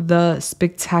to the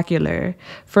spectacular.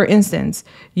 For instance,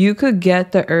 you could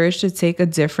get the urge to take a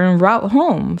different route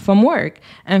home from work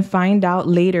and find out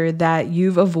later that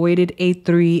you've avoided a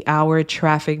 3-hour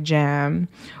traffic jam.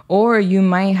 Or you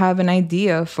might have an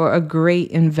idea for a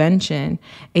great invention,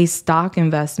 a stock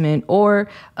investment, or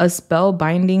a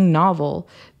spellbinding novel.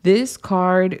 This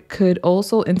card could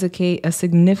also indicate a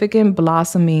significant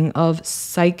blossoming of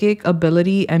psychic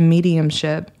ability and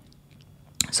mediumship.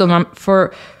 So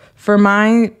for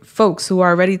my folks who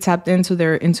are already tapped into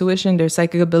their intuition, their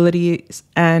psychic abilities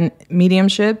and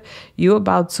mediumship, you're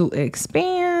about to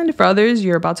expand. For others,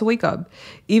 you're about to wake up.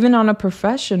 Even on a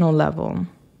professional level,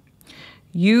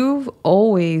 you've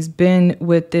always been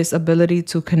with this ability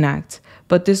to connect,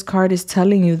 but this card is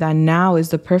telling you that now is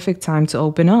the perfect time to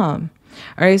open up.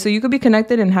 All right, so you could be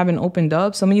connected and haven't opened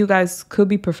up. Some of you guys could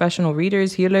be professional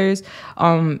readers, healers.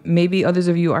 Maybe others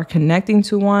of you are connecting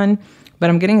to one, but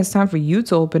I'm getting it's time for you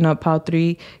to open up, Pile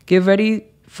 3. Get ready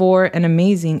for an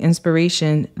amazing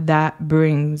inspiration that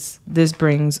this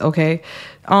brings, okay?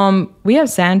 We have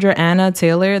Sandra Anna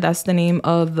Taylor. That's the name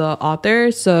of the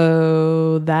author,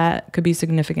 so that could be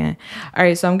significant. All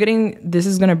right, so I'm getting, this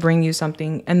is going to bring you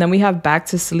something. And then we have Back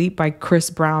to Sleep by Chris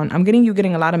Brown. I'm getting you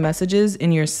getting a lot of messages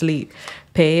in your sleep.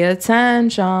 Pay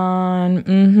attention.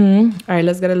 All right,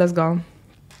 let's get it. Let's go.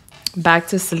 Back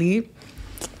to Sleep.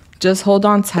 Just hold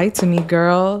on tight to me,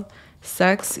 girl.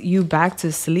 Sex you back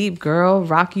to sleep, girl.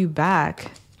 Rock you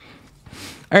back.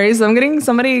 All right, so I'm getting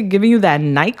somebody giving you that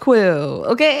NyQuil,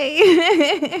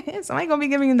 okay? Somebody gonna be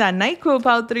giving you that NyQuil,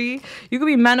 Pile 3. You could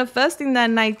be manifesting that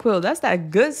NyQuil. That's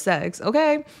that good sex,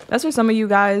 okay? That's for some of you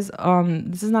guys.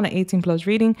 This is not an 18+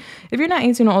 reading. If you're not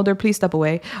 18 or older, please step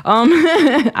away.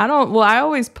 I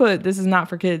always put this is not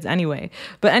for kids anyway.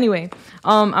 But anyway,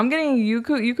 I'm getting you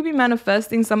could be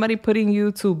manifesting somebody putting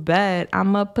you to bed.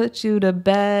 I'ma put you to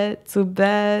bed, to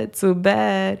bed, to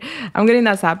bed. I'm getting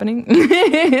that's happening.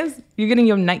 You're getting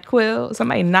your NyQuil,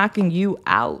 somebody knocking you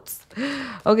out.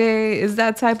 Okay, it's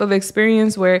that type of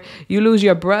experience where you lose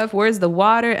your breath. Where's the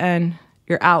water? And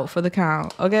you're out for the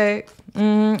count. Okay,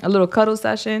 a little cuddle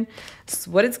session. It's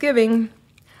what it's giving.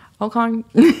 Okay. All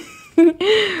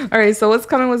right, so what's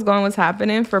coming, what's going, what's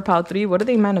happening for Pile 3? What are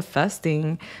they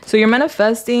manifesting? So you're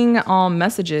manifesting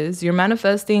messages. You're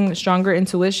manifesting stronger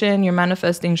intuition. You're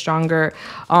manifesting stronger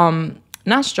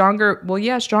not stronger, well,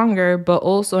 yeah, stronger, but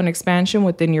also an expansion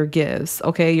within your gifts,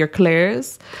 okay? Your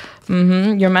clairs.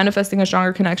 You're manifesting a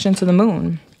stronger connection to the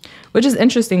moon, which is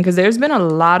interesting because there's been a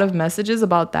lot of messages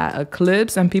about that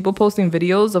eclipse and people posting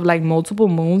videos of like multiple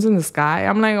moons in the sky.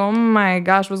 I'm like, oh my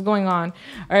gosh, what's going on?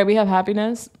 All right, we have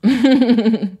happiness. All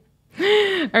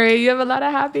right, you have a lot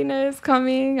of happiness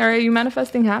coming. All right, you're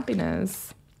manifesting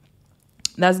happiness.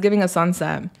 That's giving a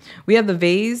sunset. We have the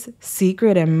vase,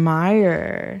 secret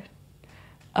admirer.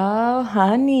 Oh,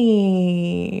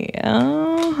 honey.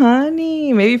 Oh,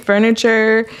 honey. Maybe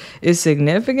furniture is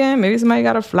significant. Maybe somebody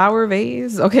got a flower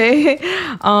vase, okay?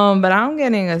 But I'm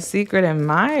getting a secret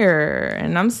admirer,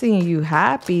 and I'm seeing you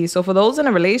happy. So for those in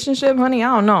a relationship, honey,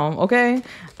 I don't know, okay?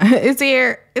 It's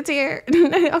here. It's here.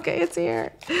 Okay, it's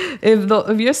here.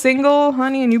 If you're single,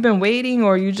 honey, and you've been waiting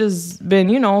or you just been,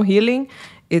 healing,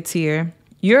 it's here.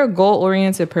 You're a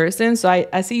goal-oriented person, so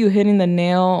I see you hitting the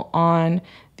nail on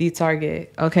the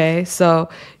target, okay? So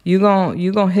you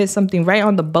gonna hit something right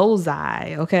on the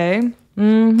bullseye, okay?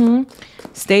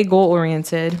 Stay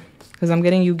goal-oriented because I'm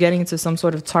getting you getting to some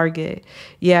sort of target.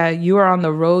 Yeah, you are on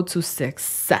the road to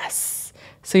success.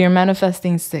 So you're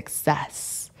manifesting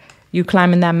success. You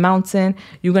climbing that mountain,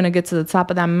 you're gonna get to the top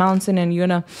of that mountain and you're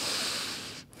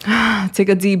gonna take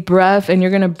a deep breath and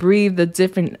you're gonna breathe the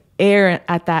different air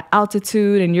at that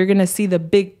altitude and you're gonna see the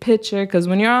big picture, because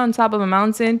when you're on top of a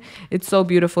mountain, it's so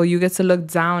beautiful. You get to look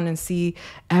down and see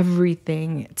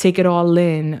everything, take it all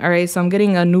in. All right, so I'm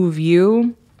getting a new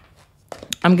view,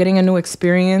 I'm getting a new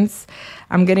experience,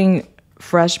 I'm getting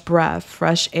fresh breath,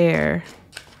 fresh air.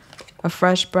 a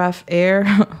fresh breath air,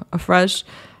 a fresh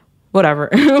whatever.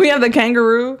 We have the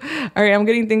kangaroo. All right, I'm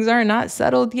getting things are not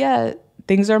settled yet.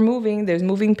 Things are moving. There's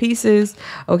moving pieces.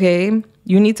 Okay,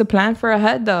 you need to plan for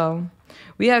ahead though.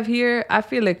 We have here, I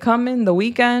feel it coming, the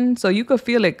weekend. So you could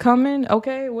feel it coming.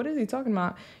 Okay, what is he talking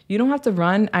about? You don't have to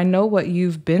run. I know what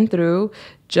you've been through.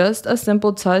 Just a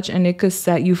simple touch and it could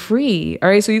set you free. All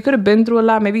right, so you could have been through a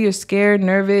lot. Maybe you're scared,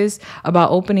 nervous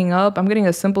about opening up. I'm getting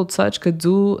a simple touch could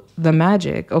do the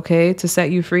magic, okay, to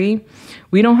set you free.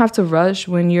 We don't have to rush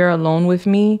when you're alone with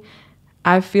me.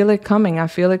 I feel it coming. I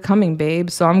feel it coming,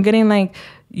 babe. So I'm getting like,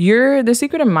 the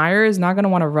secret admirer is not going to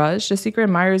want to rush. The secret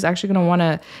admirer is actually going to want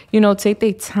to, take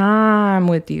their time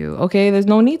with you. Okay. There's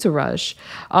no need to rush.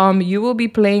 You will be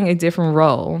playing a different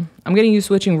role. I'm getting you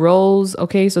switching roles.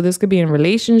 Okay. So this could be in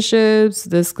relationships.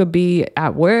 This could be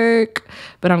at work,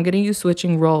 but I'm getting you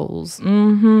switching roles.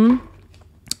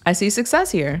 I see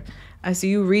success here. I see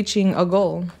you reaching a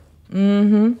goal,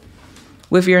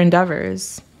 with your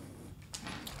endeavors.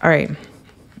 All right.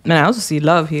 And I also see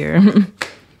love here.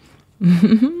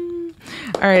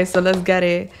 All right, so let's get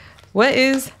it. What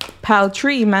is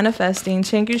paltry manifesting?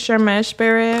 Thank you, Sharmesh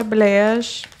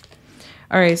Blash.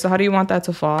 All right, so how do you want that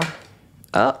to fall?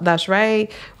 Oh, that's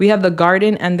right. We have the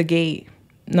garden and the gate.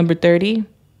 Number 30.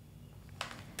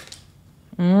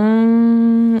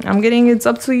 I'm getting it's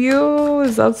up to you.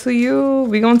 It's up to you.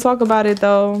 We're going to talk about it,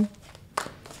 though.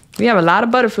 We have a lot of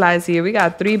butterflies here. We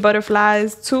got 3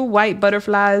 butterflies, 2 white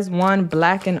butterflies, 1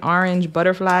 black and orange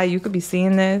butterfly. You could be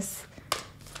seeing this.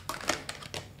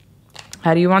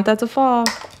 How do you want that to fall?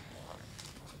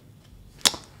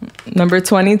 Number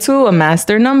 22, a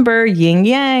master number, yin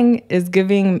yang, is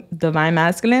giving divine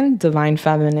masculine, divine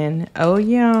feminine. Oh,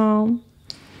 yeah.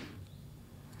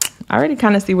 I already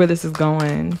kind of see where this is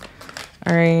going.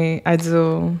 All right, I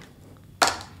do.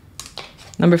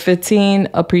 Number 15,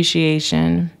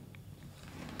 appreciation.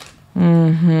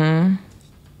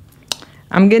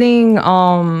 I'm getting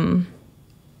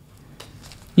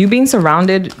you being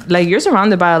surrounded, like you're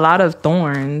surrounded by a lot of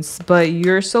thorns, but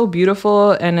you're so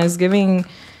beautiful, and it's giving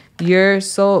you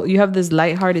have this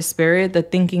lighthearted spirit, the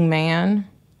thinking man.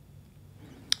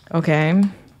 Okay.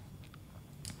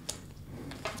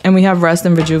 And we have rest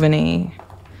and rejuvenate.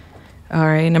 All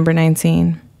right, number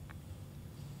 19.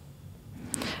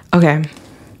 Okay.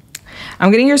 I'm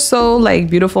getting you're so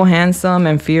like beautiful, handsome,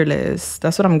 and fearless.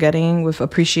 That's what I'm getting with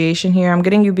appreciation here. I'm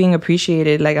getting you being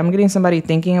appreciated. Like I'm getting somebody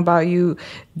thinking about you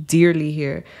dearly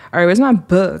here. All right, where's my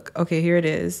book? Okay, here it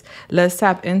is. Let's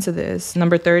tap into this.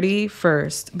 Number 30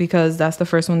 first, because that's the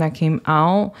first one that came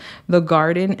out. The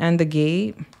garden and the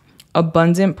gate.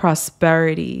 Abundant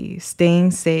prosperity.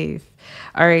 Staying safe.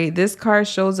 All right, this card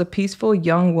shows a peaceful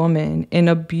young woman in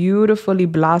a beautifully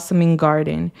blossoming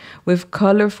garden with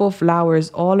colorful flowers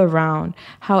all around.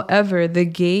 However, the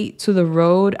gate to the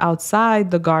road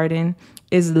outside the garden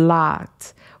is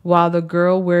locked, while the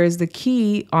girl wears the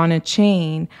key on a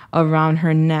chain around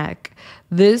her neck.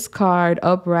 This card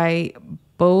upright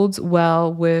bodes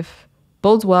well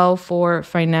for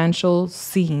financial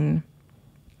scene.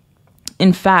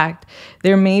 In fact,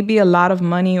 there may be a lot of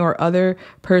money or other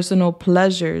personal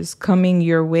pleasures coming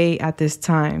your way at this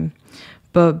time.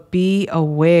 But be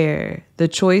aware, the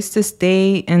choice to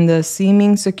stay in the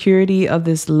seeming security of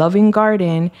this loving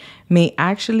garden may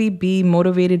actually be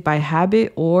motivated by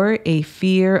habit or a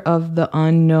fear of the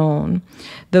unknown.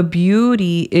 The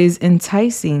beauty is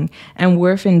enticing and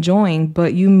worth enjoying,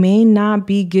 but you may not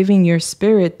be giving your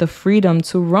spirit the freedom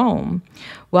to roam.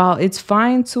 While it's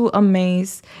fine to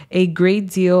amass a great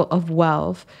deal of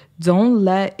wealth, don't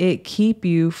let it keep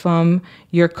you from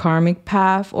your karmic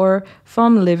path or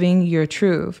from living your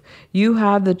truth. You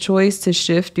have the choice to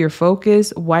shift your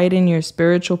focus, widen your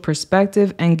spiritual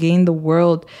perspective, and gain the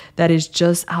world that is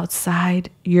just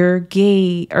outside your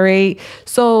gate. All right.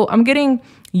 So I'm getting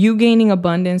you gaining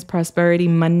abundance, prosperity,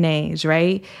 monies,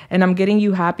 right? And I'm getting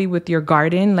you happy with your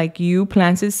garden, like you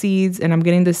planted seeds, and I'm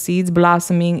getting the seeds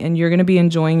blossoming, and you're going to be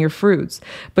enjoying your fruits.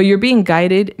 But you're being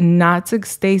guided not to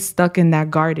stay stuck in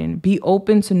that garden. Be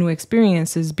open to new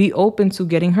experiences. Be open to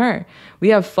getting hurt. We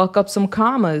have fuck up some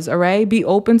commas, all right? Be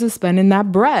open to spending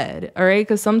that bread, all right?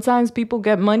 Because sometimes people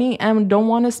get money and don't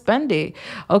want to spend it.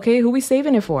 Okay, who we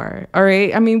saving it for? All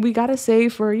right? I mean, we got to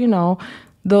save for,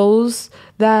 those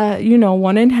that,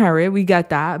 want to inherit. We got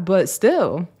that. But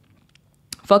still,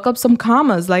 fuck up some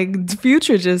commas like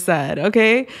Future just said,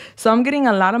 okay? So I'm getting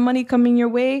a lot of money coming your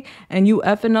way, and you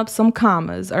effing up some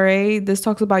commas, all right? This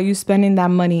talks about you spending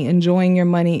that money, enjoying your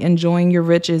money, enjoying your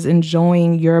riches,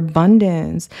 enjoying your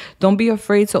abundance. Don't be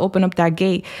afraid to open up that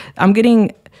gate. I'm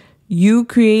getting you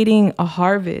creating a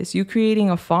harvest, you creating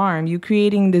a farm, you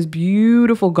creating this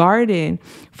beautiful garden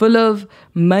full of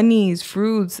monies,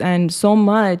 fruits, and so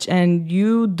much, and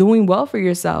you doing well for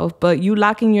yourself, but you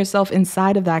locking yourself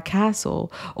inside of that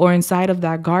castle or inside of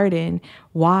that garden.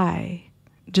 Why?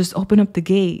 Just open up the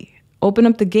gate. Open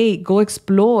up the gate, go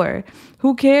explore.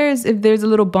 Who cares if there's a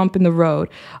little bump in the road?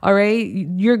 All right.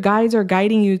 Your guides are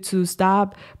guiding you to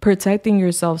stop protecting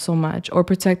yourself so much or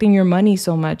protecting your money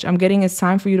so much. I'm getting it's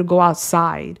time for you to go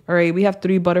outside. All right. We have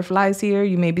 3 butterflies here.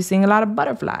 You may be seeing a lot of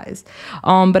butterflies.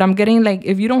 But I'm getting like,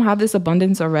 if you don't have this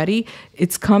abundance already,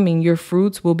 it's coming. Your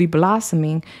fruits will be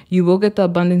blossoming. You will get the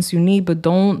abundance you need, but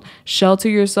don't shelter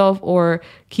yourself or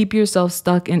keep yourself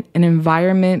stuck in an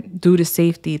environment due to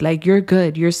safety. Like, you're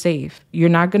good, you're safe, you're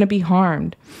not going to be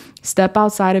harmed. Step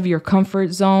outside of your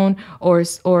comfort zone or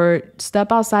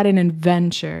step outside an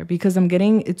adventure, because I'm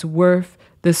getting it's worth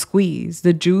the squeeze.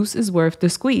 The juice is worth the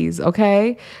squeeze.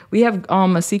 Okay. We have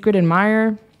a secret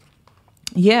admirer.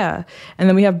 Yeah. And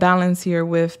then we have balance here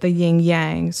with the yin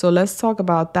yang. So let's talk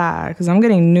about that, because I'm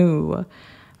getting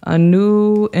a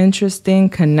new interesting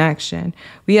connection.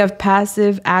 We have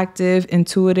passive, active,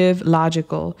 intuitive,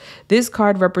 logical. This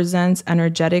card represents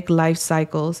energetic life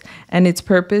cycles, and its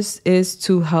purpose is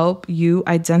to help you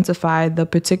identify the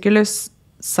particular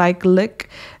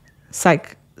cyclic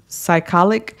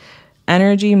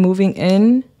energy moving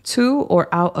into or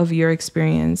out of your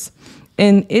experience.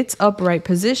 In its upright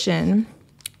position,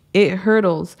 it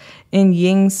hurdles in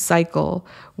Ying's cycle,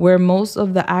 where most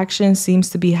of the action seems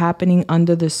to be happening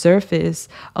under the surface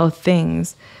of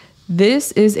things.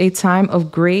 This is a time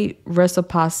of great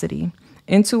reciprocity,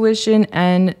 intuition,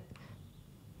 and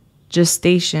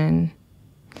gestation.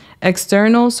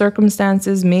 External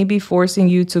circumstances may be forcing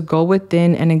you to go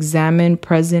within and examine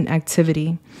present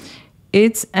activity.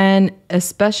 It's an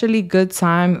especially good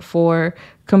time for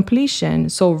completion,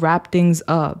 so wrap things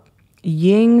up.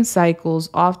 Yin cycles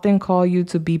often call you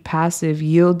to be passive,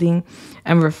 yielding,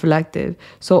 and reflective.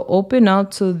 So open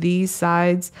up to these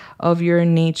sides of your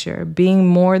nature. Being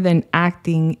more than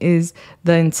acting is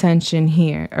the intention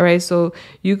here. All right. So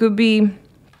you could be,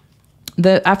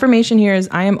 the affirmation here is,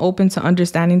 I am open to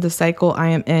understanding the cycle I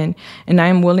am in, and I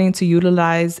am willing to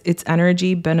utilize its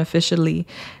energy beneficially.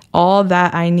 All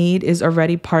that I need is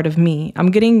already part of me. I'm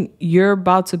getting, you're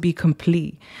about to be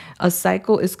complete. A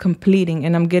cycle is completing,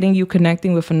 and I'm getting you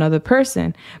connecting with another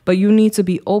person, but you need to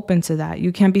be open to that.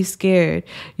 You can't be scared.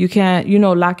 You can't,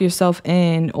 lock yourself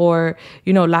in, or,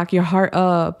 lock your heart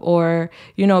up, or,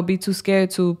 be too scared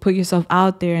to put yourself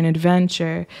out there and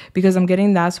adventure, because I'm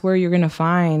getting that's where you're going to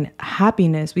find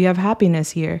happiness. We have happiness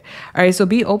here. All right. So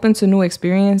be open to new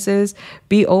experiences.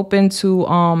 Be open to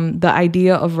the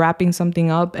idea of wrapping something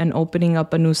up and opening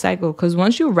up a new cycle. Because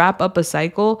once you wrap up a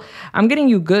cycle, I'm getting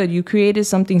you good. You created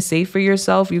something safe for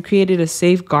yourself. You created a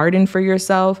safe garden for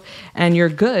yourself, and you're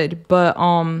good. But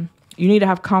you need to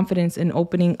have confidence in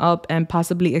opening up and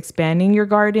possibly expanding your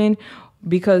garden.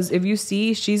 Because if you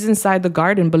see, she's inside the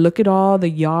garden, but look at all the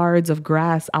yards of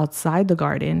grass outside the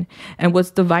garden. And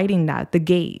what's dividing that? The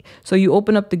gate. So you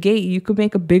open up the gate, you could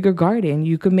make a bigger garden.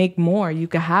 You could make more. You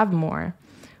could have more.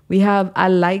 We have I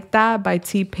Like That by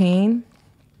T-Pain.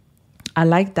 I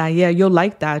like that. Yeah, you'll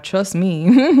like that. Trust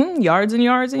me. Yards and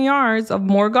yards and yards of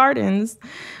more gardens,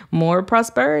 more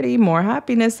prosperity, more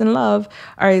happiness and love.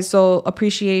 All right. So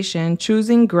appreciation,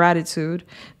 choosing gratitude.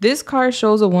 This card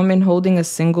shows a woman holding a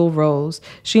single rose.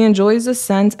 She enjoys the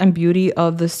scent and beauty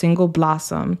of the single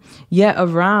blossom. Yet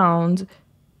around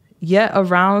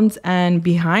and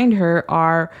behind her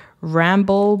are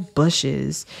ramble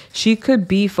bushes. She could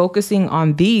be focusing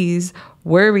on these,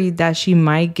 worried that she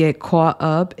might get caught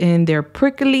up in their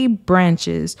prickly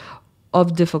branches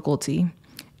of difficulty.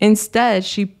 Instead,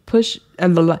 she's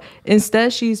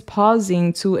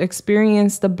pausing to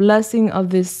experience the blessing of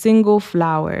this single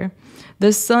flower.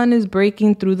 The sun is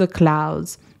breaking through the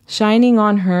clouds, shining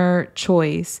on her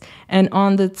choice and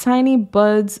on the tiny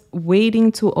buds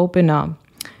waiting to open up.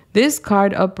 This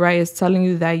card upright is telling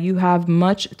you that you have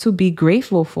much to be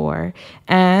grateful for.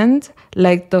 And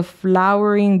like the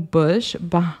flowering bush.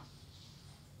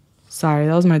 Sorry,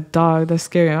 that was my dog. That's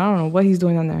scary. I don't know what he's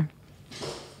doing on there.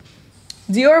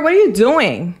 Dior, what are you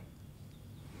doing?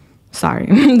 Sorry.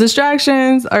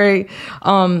 Distractions. All right.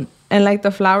 And like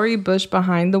the flowery bush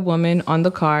behind the woman on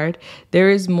the card, there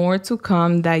is more to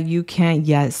come that you can't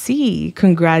yet see.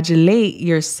 Congratulate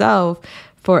yourself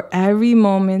for every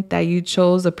moment that you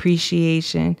chose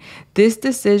appreciation. This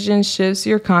decision shifts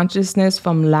your consciousness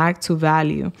from lack to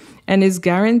value and is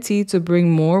guaranteed to bring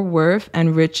more worth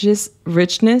and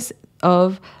richness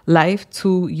of life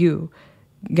to you.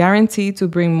 guaranteed to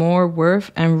bring more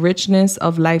worth and richness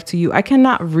of life to you. I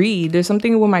cannot read. There's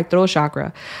something with my throat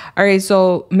chakra. All right,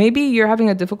 so maybe you're having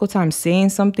a difficult time saying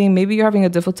something. Maybe you're having a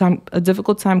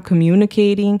difficult time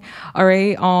communicating. All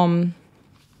right.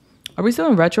 Are we still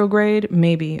in retrograde?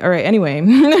 Maybe. All right. Anyway,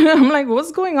 I'm like,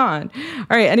 what's going on?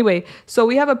 All right. Anyway, so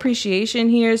we have appreciation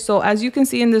here. So as you can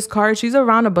see in this card, she's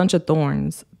around a bunch of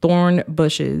thorn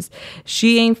bushes.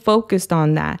 She ain't focused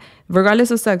on that.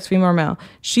 Regardless of sex, female or male,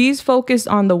 she's focused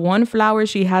on the one flower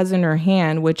she has in her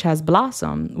hand, which has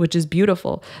blossomed, which is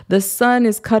beautiful. The sun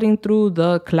is cutting through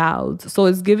the clouds. So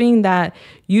it's giving that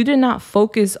you did not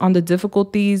focus on the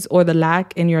difficulties or the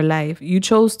lack in your life. You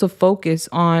chose to focus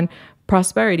on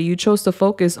prosperity. You chose to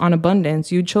focus on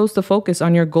abundance. You chose to focus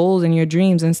on your goals and your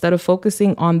dreams instead of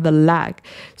focusing on the lack.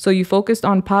 So you focused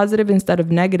on positive instead of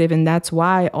negative. And that's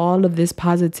why all of this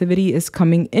positivity is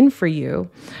coming in for you.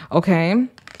 Okay.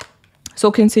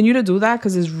 So continue to do that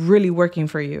because it's really working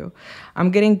for you.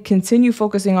 I'm getting continue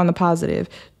focusing on the positive.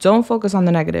 Don't focus on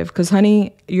the negative because,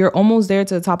 honey, you're almost there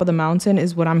to the top of the mountain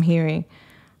is what I'm hearing.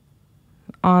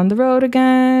 On the road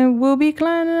again, we'll be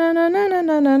climbing. On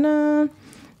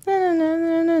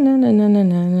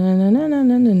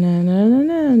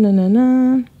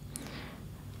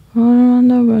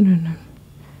the road.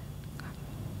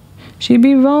 She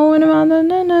be rowing around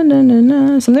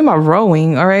the something about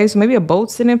rowing. All right, so maybe a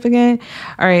boat significant.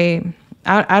 All right,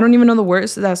 I don't even know the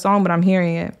words to that song, but I'm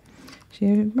hearing it. She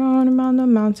rowing around the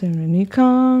mountain when he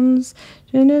comes.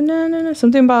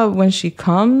 Something about when he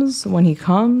comes.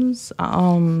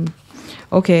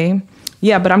 Okay,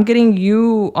 yeah, but I'm getting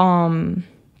you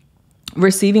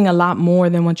receiving a lot more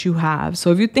than what you have.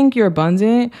 So if you think you're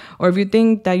abundant, or if you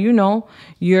think that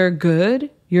you're good,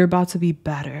 you're about to be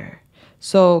better.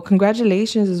 So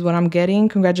congratulations is what I'm getting.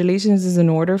 Congratulations is in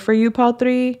order for you, Pal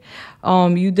 3.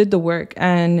 You did the work,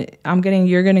 and I'm getting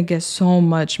you're going to get so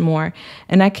much more.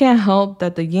 And I can't help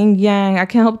that the yin yang, I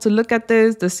can't help to look at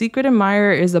this. The secret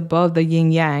admirer is above the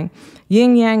yin yang.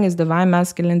 Yin yang is divine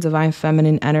masculine, divine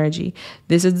feminine energy.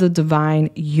 This is the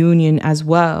divine union as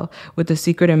well with the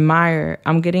secret admirer.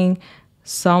 I'm getting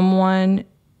someone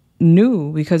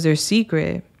new because they're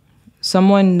secret.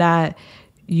 Someone that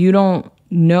you don't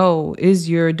know is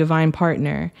your divine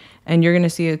partner, and you're gonna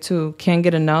see it too. Can't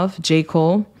get enough. J.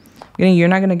 Cole. You're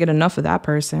not gonna get enough of that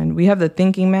person. We have the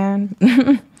thinking man.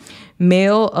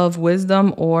 Male of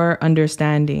wisdom or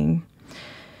understanding.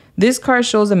 This card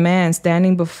shows a man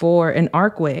standing before an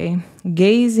archway,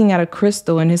 gazing at a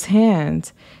crystal in his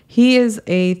hand. He is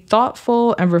a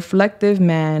thoughtful and reflective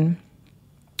man,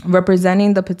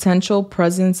 representing the potential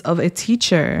presence of a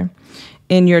teacher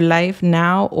in your life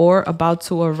now or about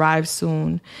to arrive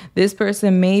soon. This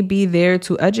person may be there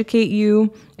to educate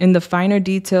you in the finer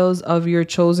details of your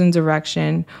chosen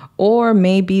direction, or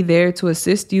may be there to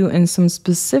assist you in some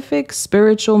specific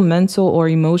spiritual, mental, or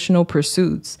emotional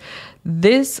pursuits.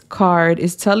 This card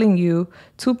is telling you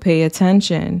to pay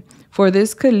attention, for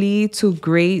this could lead to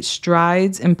great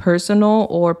strides in personal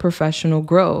or professional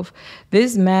growth.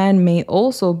 This man may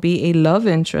also be a love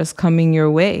interest coming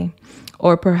your way,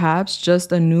 or perhaps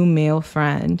just a new male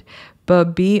friend.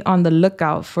 But be on the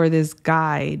lookout for this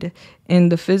guide in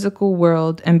the physical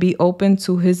world and be open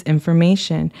to his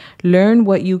information. Learn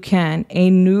what you can.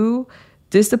 A new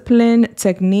discipline,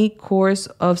 technique, course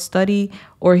of study,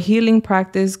 or healing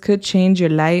practice could change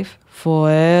your life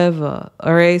forever.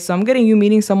 All right, so I'm getting you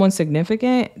meeting someone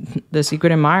significant, the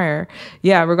secret admirer.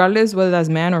 Yeah, regardless whether that's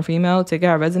man or female, take it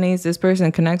how it resonates. This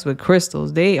person connects with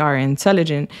crystals. They are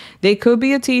intelligent. They could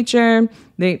be a teacher.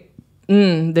 They're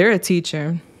a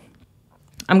teacher.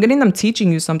 I'm getting them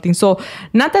teaching you something. So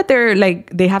not that they're like,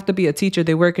 they have to be a teacher.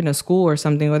 They work in a school or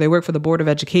something, or they work for the Board of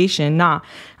Education. Nah,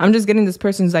 I'm just getting this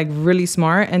person's like really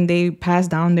smart and they pass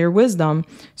down their wisdom.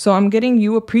 So I'm getting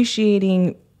you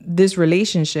appreciating this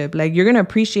relationship. Like, you're going to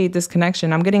appreciate this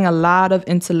connection. I'm getting a lot of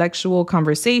intellectual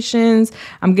conversations.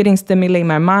 I'm getting stimulate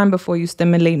my mind before you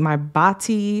stimulate my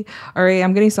body. All right.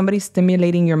 I'm getting somebody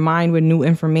stimulating your mind with new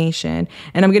information,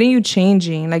 and I'm getting you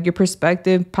changing like your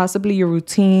perspective, possibly your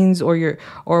routines or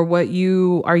what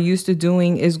you are used to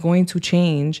doing is going to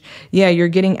change. Yeah. You're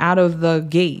getting out of the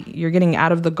gate. You're getting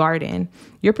out of the garden.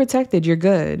 You're protected. You're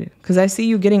good. Because I see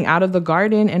you getting out of the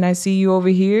garden and I see you over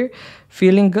here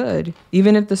feeling good.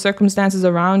 Even if the circumstances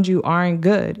around you aren't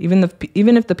good, even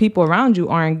if the people around you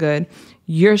aren't good,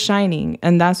 you're shining.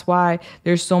 And that's why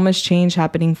there's so much change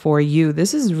happening for you.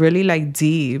 This is really like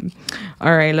deep.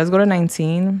 All right, let's go to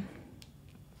 19.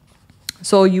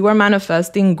 So you are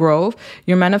manifesting growth.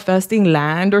 You're manifesting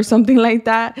land or something like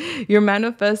that. You're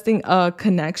manifesting a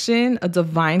connection, a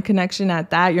divine connection at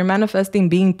that. You're manifesting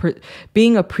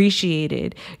being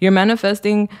appreciated. You're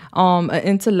manifesting an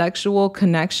intellectual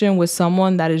connection with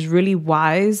someone that is really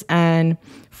wise and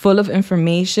full of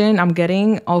information. I'm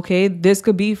getting, okay, this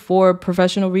could be for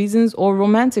professional reasons or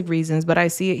romantic reasons, but I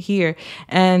see it here.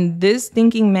 And this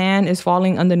thinking man is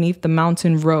falling underneath the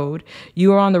mountain road.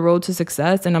 You are on the road to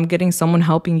success, and I'm getting someone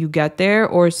helping you get there,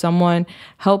 or someone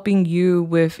helping you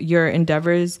with your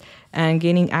endeavors and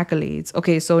gaining accolades.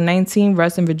 Okay, so 19,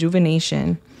 rest and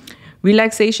rejuvenation.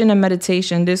 Relaxation and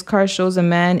meditation. This card shows a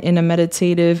man in a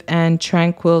meditative and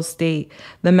tranquil state.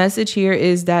 The message here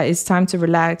is that it's time to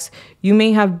relax. You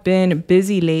may have been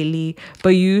busy lately, but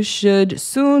you should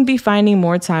soon be finding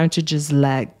more time to just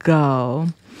let go.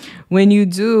 When you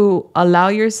do, allow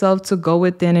yourself to go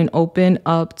within and open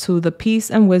up to the peace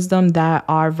and wisdom that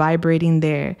are vibrating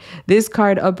there. This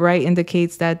card upright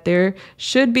indicates that there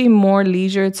should be more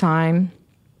leisure time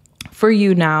for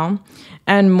you now,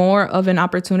 and more of an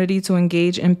opportunity to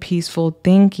engage in peaceful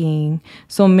thinking.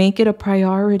 So make it a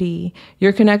priority.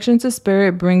 Your connection to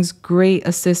spirit brings great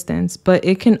assistance, but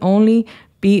it can only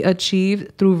be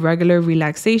achieved through regular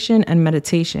relaxation and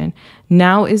meditation.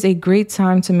 Now is a great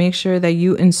time to make sure that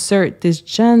you insert this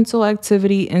gentle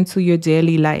activity into your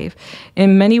daily life.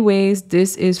 In many ways,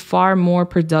 this is far more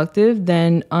productive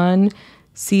than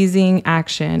unceasing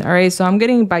action. All right, so I'm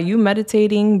getting by you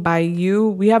meditating, by you,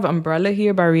 we have Umbrella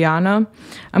here by Rihanna.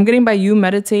 I'm getting by you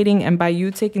meditating and by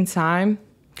you taking time,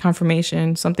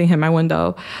 confirmation, something hit my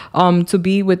window, to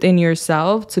be within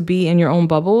yourself, to be in your own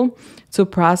bubble, to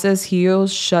process, heal,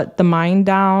 shut the mind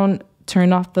down,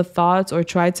 turn off the thoughts, or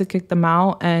try to kick them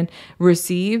out and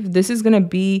receive. This is going to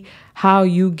be how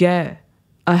you get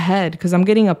ahead, because I'm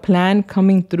getting a plan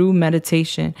coming through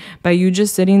meditation by you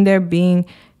just sitting there being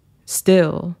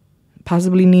still,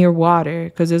 possibly near water,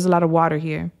 because there's a lot of water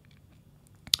here.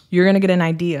 You're going to get an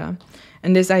idea,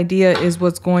 and this idea is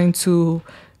what's going to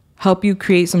help you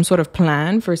create some sort of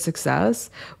plan for success.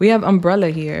 We have Umbrella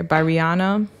here by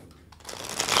Rihanna.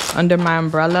 Under my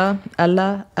umbrella,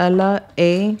 Ella,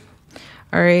 A.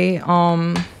 All right.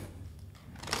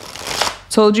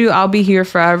 Told you I'll be here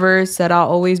forever. Said I'll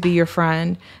always be your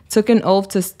friend. Took an oath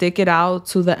to stick it out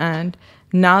to the end.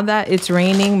 Now that it's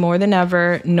raining more than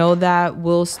ever, know that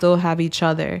we'll still have each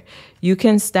other. You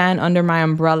can stand under my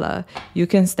umbrella. You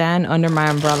can stand under my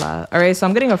umbrella. All right, so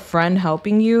I'm getting a friend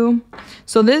helping you.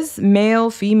 So this male,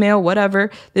 female, whatever,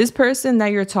 this person that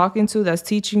you're talking to that's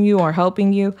teaching you or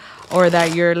helping you, or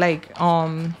that you're like,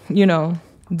 you know,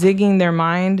 digging their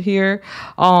mind here,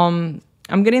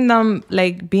 I'm getting them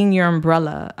like being your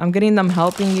umbrella. I'm getting them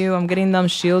helping you. I'm getting them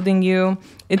shielding you.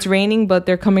 It's raining, but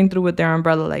they're coming through with their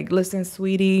umbrella. Like, listen,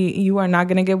 sweetie, you are not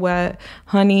going to get wet.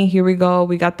 Honey, here we go.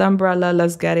 We got the umbrella.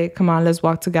 Let's get it. Come on, let's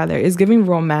walk together. It's giving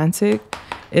romantic.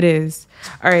 It is.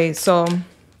 All right, so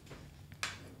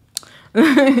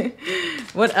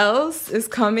what else is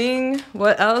coming?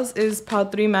 What else is Pile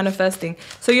 3 manifesting?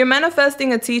 So you're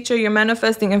manifesting a teacher, you're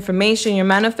manifesting information, you're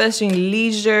manifesting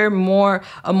leisure,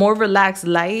 a more relaxed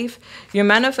life. You're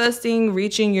manifesting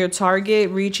reaching your target,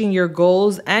 reaching your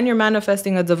goals, and you're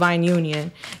manifesting a divine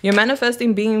union. You're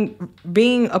manifesting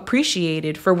being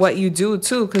appreciated for what you do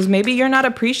too, because maybe you're not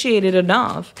appreciated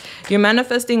enough. You're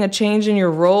manifesting a change in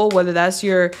your role, whether that's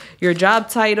your job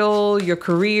title, your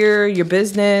career, your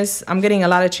business. I'm getting a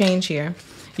lot of change here.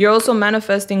 You're also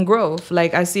manifesting growth.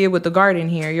 Like I see it with the garden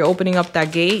here. You're opening up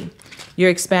that gate.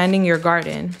 You're expanding your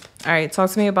garden. All right,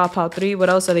 talk to me about Pile 3. What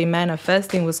else are they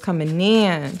manifesting? What's coming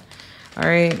in? All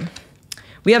right.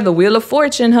 We have the Wheel of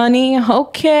Fortune, honey.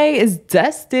 Okay, it's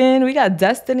destined. We got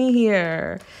destiny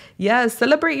here. Yes,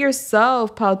 celebrate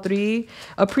yourself, Pile 3.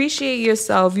 Appreciate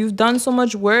yourself. You've done so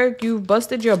much work. You've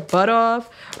busted your butt off.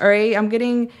 All right, I'm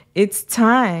getting, it's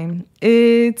time.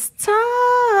 It's time.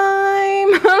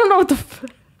 I don't know what the fuck.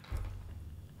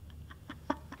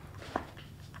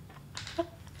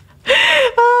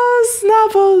 Oh,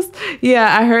 snapples.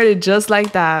 Yeah, I heard it just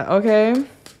like that, okay?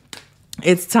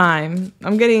 It's time.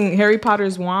 I'm getting Harry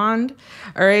Potter's wand.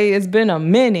 All right, it's been a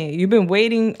minute. You've been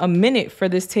waiting a minute for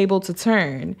this table to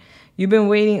turn. You've been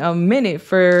waiting a minute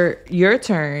for your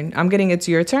turn. I'm getting it's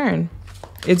your turn.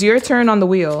 It's your turn on the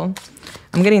wheel.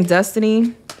 I'm getting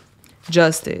destiny,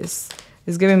 justice.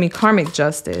 It's giving me karmic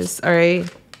justice, all right?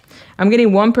 I'm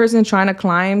getting one person trying to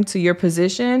climb to your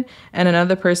position and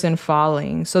another person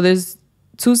falling. So there's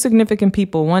two significant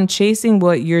people, one chasing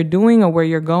what you're doing or where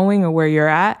you're going or where you're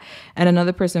at, and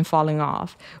another person falling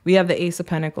off. We have the Ace of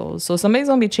Pentacles. So somebody's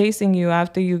going to be chasing you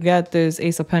after you get this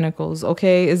Ace of Pentacles,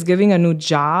 okay? It's giving a new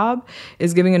job,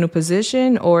 it's giving a new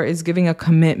position, or it's giving a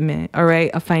commitment, all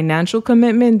right? A financial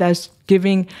commitment that's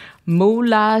giving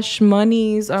moolash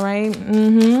monies, all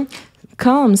right?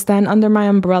 Come stand under my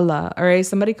umbrella, all right?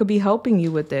 Somebody could be helping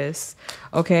you with this,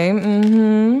 okay?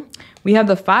 We have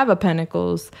the Five of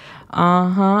Pentacles.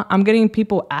 I'm getting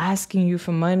people asking you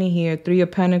for money here. Three of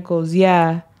Pentacles.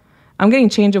 Yeah. I'm getting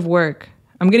change of work.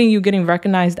 I'm getting you getting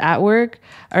recognized at work.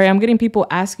 All right. I'm getting people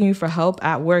asking you for help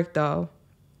at work, though.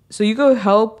 So you could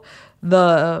help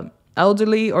the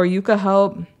elderly, or you could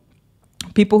help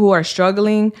people who are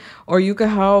struggling, or you could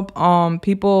help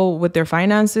people with their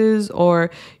finances, or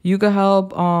you could help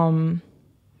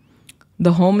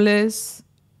the homeless,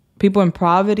 people in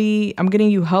poverty. I'm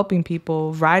getting you helping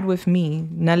people. Ride with me,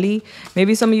 Nelly.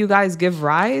 Maybe some of you guys give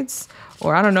rides,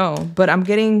 or I don't know, but I'm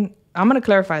going to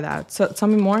clarify that. So tell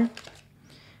me more.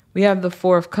 We have the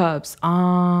Four of Cups.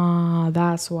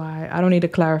 That's why. I don't need to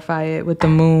clarify it with the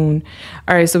moon.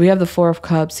 All right, so we have the Four of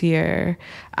Cups here.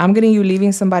 I'm getting you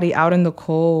leaving somebody out in the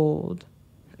cold.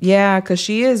 Yeah, because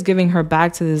she is giving her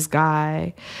back to this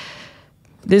guy.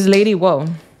 This lady, whoa.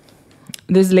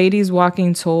 This lady's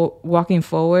walking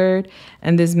forward,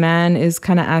 and this man is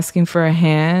kind of asking for a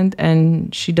hand,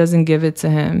 and she doesn't give it to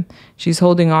him. She's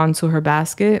holding on to her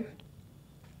basket.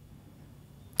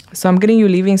 So I'm getting you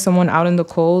leaving someone out in the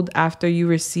cold after you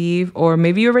receive, or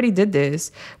maybe you already did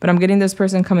this, but I'm getting this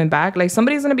person coming back. Like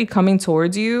somebody's going to be coming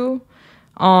towards you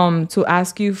to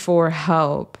ask you for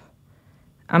help.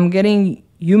 I'm getting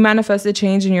you manifested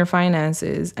change in your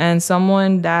finances, and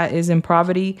someone that is in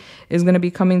poverty is going to be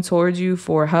coming towards you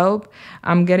for help.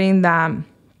 I'm getting that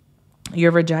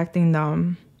you're rejecting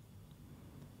them.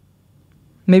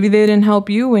 Maybe they didn't help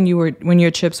you when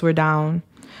your chips were down.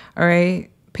 All right.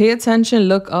 Pay attention,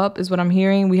 look up is what I'm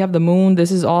hearing. We have the moon.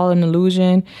 This is all an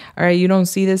illusion. All right. You don't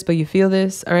see this, but you feel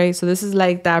this. All right. So this is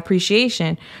like the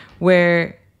appreciation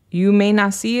where you may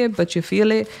not see it, but you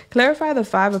feel it. Clarify the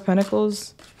Five of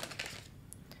Pentacles.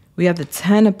 We have the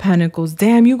Ten of Pentacles.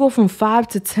 Damn, you go from 5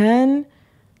 to 10.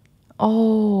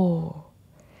 Oh.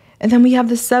 And then we have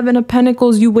the Seven of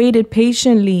Pentacles. You waited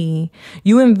patiently.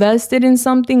 You invested in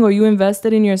something, or you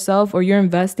invested in yourself, or you're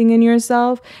investing in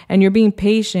yourself, and you're being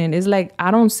patient. It's like,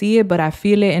 I don't see it, but I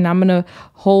feel it, and I'm going to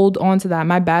hold on to that.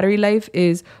 My battery life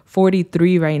is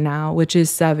 43 right now, which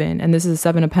is 7. And this is a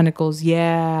 7 of Pentacles.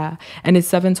 Yeah. And it's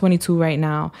 7:22 right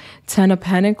now. 10 of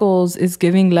Pentacles is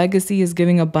giving legacy, is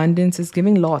giving abundance, is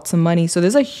giving lots of money. So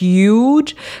there's a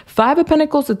huge 5 of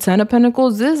Pentacles to 10 of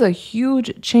Pentacles. This is a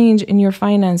huge change in your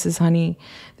finances, honey.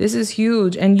 This is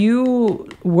huge. And you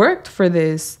worked for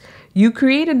this. You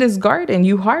created this garden.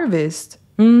 You harvest.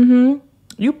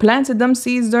 You planted them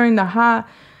seeds during the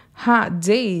hot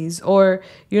days, or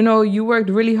you worked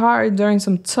really hard during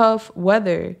some tough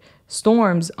weather,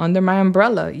 storms under my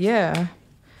umbrella. Yeah.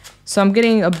 So I'm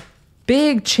getting a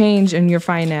big change in your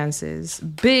finances.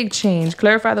 Big change.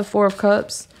 Clarify the Four of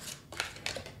Cups.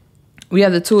 We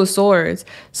have the Two of Swords.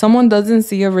 Someone doesn't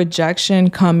see a rejection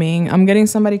coming. I'm getting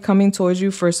somebody coming towards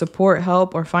you for support,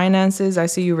 help, or finances. I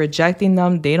see you rejecting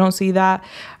them. They don't see that.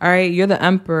 All right. You're the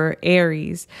Emperor,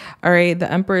 Aries. All right. The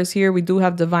Emperor is here. We do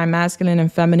have divine masculine and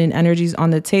feminine energies on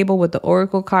the table with the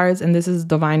oracle cards. And this is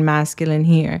divine masculine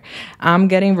here. I'm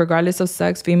getting, regardless of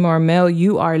sex, female or male,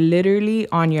 you are literally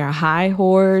on your high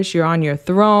horse. You're on your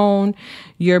throne.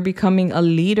 You're becoming a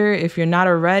leader if you're not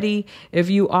already. If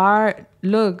you are,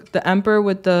 look, the Emperor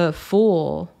with the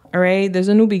Fool. All right. There's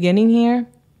a new beginning here.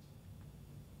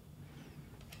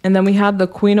 And then we have the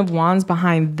Queen of Wands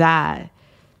behind that.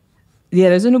 Yeah,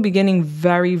 there's a new beginning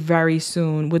very, very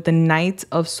soon with the Knight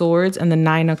of Swords and the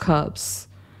Nine of Cups.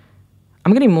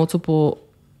 I'm getting multiple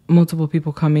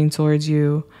people coming towards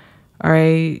you. All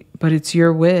right. But it's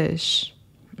your wish.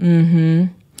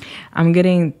 I'm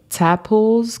getting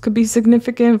tadpoles could be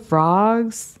significant.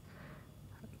 Frogs.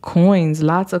 Coins.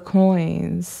 Lots of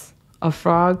coins. A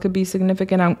frog could be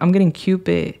significant. I'm getting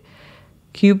Cupid.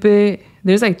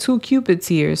 There's like 2 Cupids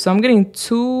here. So I'm getting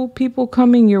 2 people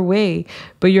coming your way.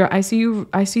 But I see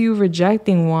you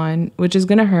rejecting one, which is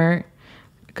gonna hurt.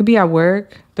 It could be at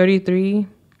work, 33.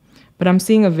 But I'm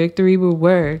seeing a victory with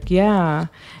work. Yeah.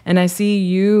 And I see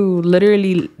you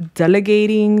literally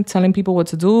delegating, telling people what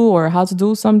to do or how to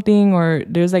do something, or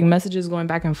there's like messages going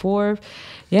back and forth.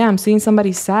 Yeah, I'm seeing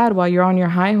somebody sad while you're on your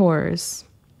high horse.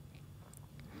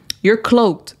 You're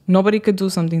cloaked. Nobody could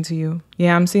do something to you.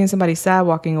 Yeah, I'm seeing somebody sad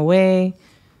walking away,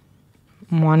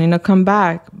 wanting to come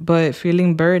back, but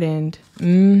feeling burdened.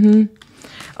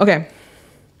 Okay.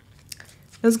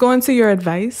 Let's go into your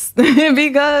advice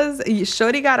because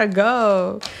shorty gotta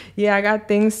go. Yeah, I got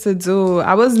things to do.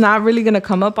 I was not really gonna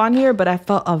come up on here, but I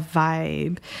felt a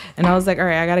vibe. And I was like, all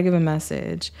right, I gotta give a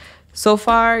message. So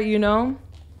far, you know,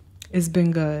 it's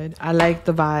been good. I like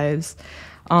the vibes.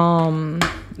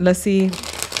 Let's see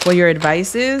what your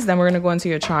advice is. Then we're gonna go into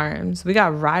your charms. We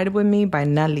got Ride With Me by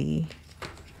Nelly.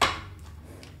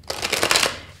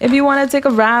 If you want to take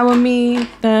a ride with me,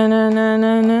 na, na, na,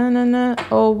 na, na, na, na.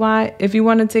 Oh, why? If you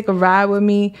want to take a ride with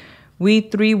me, we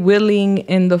three willing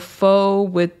in the foe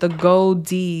with the gold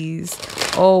D's.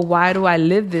 Oh, why do I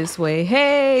live this way?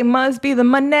 Hey, must be the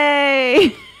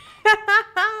money.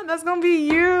 That's going to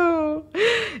be you.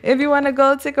 If you want to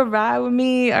go take a ride with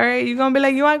me, all right, you're going to be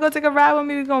like, you want to go take a ride with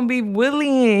me? We're going to be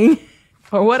willing.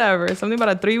 Or whatever, something about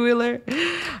a three-wheeler.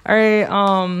 All right,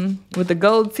 with the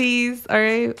gold tees. All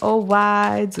right, oh,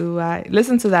 why do I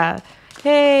listen to that?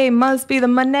 Hey, must be the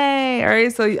money. All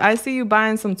right, so I see you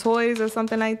buying some toys or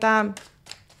something like that.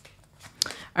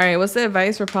 All right, what's the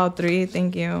advice for pile 3?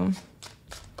 Thank you.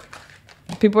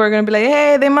 People are gonna be like,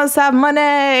 hey, they must have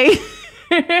money.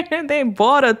 They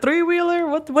bought a three-wheeler.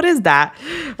 What is that?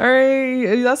 All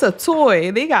right, that's a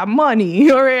toy. They got money.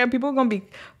 All right, people are gonna be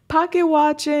pocket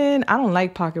watching. I don't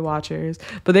like pocket watchers,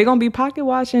 but they're gonna be pocket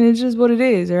watching. It's just what it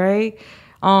is, all right?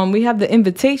 We have the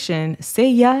invitation. Say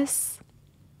yes.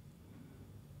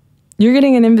 You're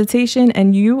getting an invitation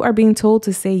and you are being told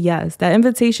to say yes. That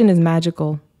invitation is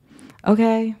magical.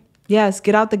 Okay? Yes,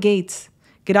 get out the gates.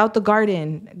 Get out the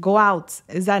garden. Go out.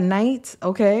 Is that night?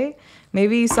 Okay.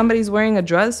 Maybe somebody's wearing a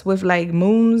dress with like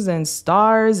moons and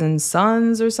stars and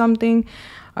suns or something.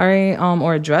 All right,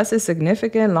 or a dress is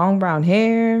significant, long brown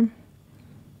hair.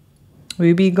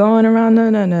 We be going around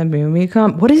when we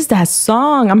come. What is that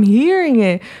song? I'm hearing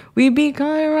it. We be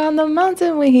going around the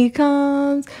mountain when he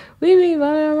comes. We be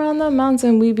running around the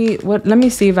mountain. We be what? Let me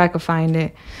see if I can find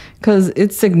it, cause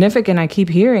it's significant. I keep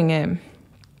hearing it.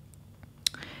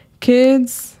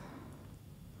 Kids,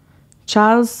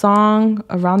 child's song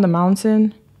around the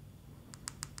mountain.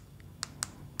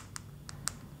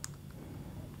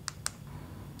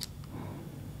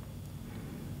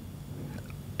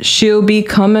 She'll be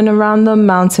coming around the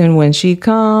mountain when she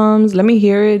comes. Let me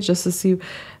hear it just to see.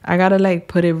 I gotta like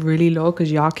put it really low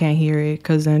because y'all can't hear it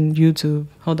because then YouTube.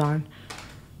 Hold on.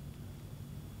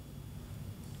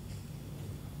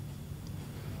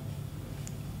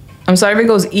 I'm sorry if it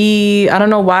goes E. I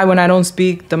don't know why when I don't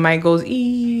speak the mic goes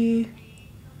E.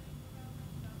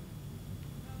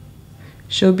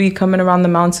 She'll be coming around the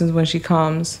mountains when she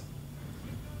comes.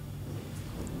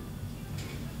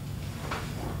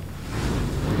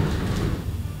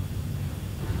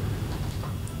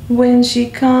 When she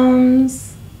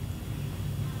comes.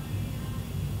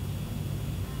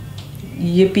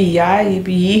 Yippee yah,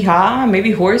 yippee yeehaw.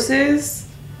 Maybe horses.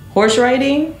 Horse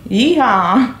riding.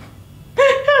 Yeehaw.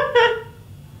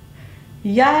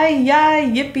 Yah, yah,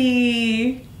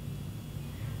 yippee.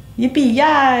 Yippee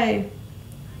yah.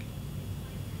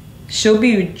 She'll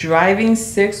be driving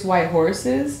 6 white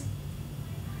horses.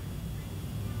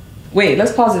 Wait,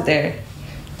 let's pause it there.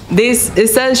 It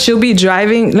says she'll be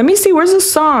driving. Let me see. Where's the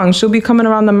song? She'll be coming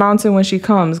around the mountain when she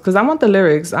comes. Because I want the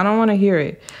lyrics. I don't want to hear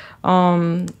it.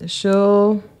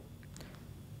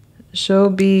 She'll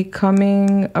be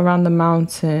coming around the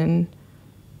mountain.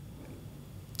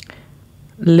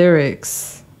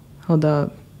 Lyrics. Hold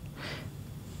up.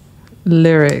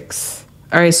 Lyrics.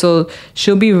 All right, so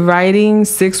she'll be riding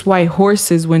 6 white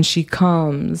horses when she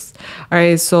comes. All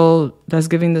right, so that's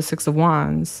giving the 6 of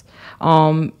Wands.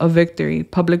 A victory,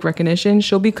 public recognition.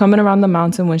 She'll be coming around the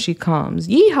mountain when she comes.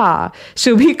 Yeehaw.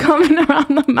 She'll be coming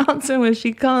around the mountain when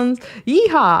she comes.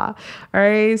 Yeehaw. All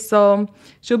right, so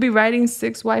she'll be riding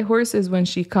 6 white horses when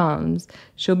she comes.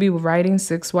 She'll be riding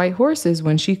 6 white horses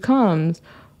when she comes.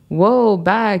 Whoa,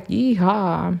 back.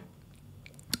 Yeehaw.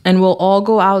 And we'll all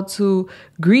go out to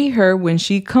greet her when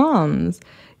she comes.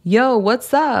 Yo,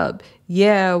 what's up?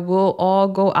 Yeah, we'll all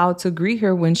go out to greet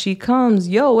her when she comes.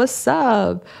 Yo, what's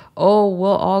up? Oh,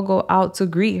 we'll all go out to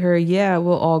greet her. Yeah,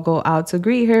 we'll all go out to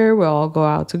greet her. We'll all go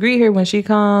out to greet her when she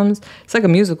comes. It's like a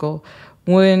musical.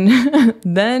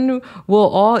 Then we'll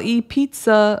all eat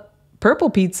pizza, purple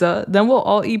pizza. Then we'll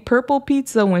all eat purple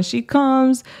pizza when she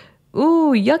comes.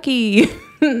 Ooh, yucky.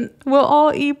 We'll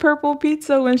all eat purple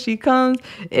pizza when she comes.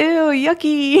 Ew,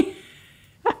 yucky.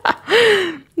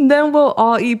 Then we'll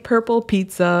all eat purple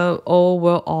pizza. Oh,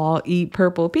 we'll all eat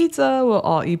purple pizza. We'll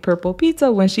all eat purple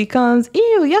pizza when she comes.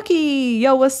 Ew, yucky.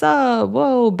 Yo, what's up?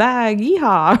 Whoa, bag.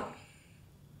 Yeehaw.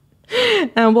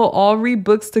 And we'll all read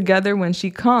books together when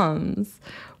she comes.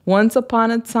 Once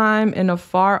upon a time in a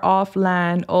far off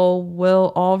land. Oh,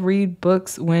 we'll all read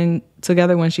books when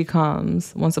together when she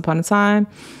comes. Once upon a time,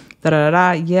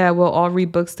 yeah, we'll all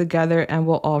read books together and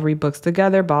we'll all read books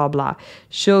together, blah, blah.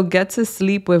 She'll get to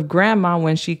sleep with grandma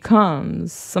when she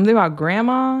comes. Something about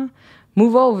grandma?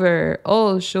 Move over.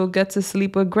 Oh, she'll get to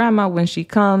sleep with grandma when she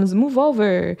comes. Move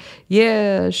over.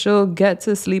 Yeah, she'll get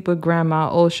to sleep with grandma.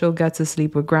 Oh, she'll get to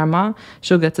sleep with grandma.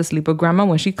 She'll get to sleep with grandma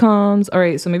when she comes. All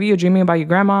right, so maybe you're dreaming about your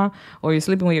grandma, or you're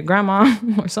sleeping with your grandma,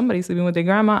 or somebody's sleeping with their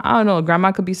grandma. I don't know.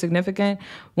 Grandma could be significant.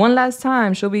 One last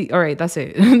time, she'll be, all right, that's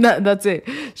it. That's it.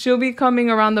 She'll be coming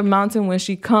around the mountain when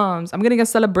she comes. I'm getting a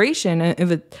celebration.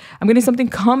 I'm getting something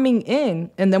coming in.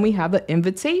 And then we have an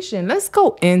invitation. Let's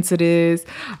go into this.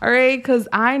 All right. Because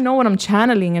I know what I'm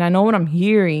channeling and I know what I'm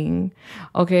hearing.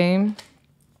 Okay.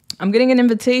 I'm getting an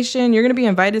invitation. You're going to be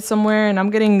invited somewhere, and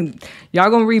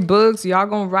y'all going to read books. Y'all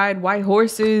going to ride white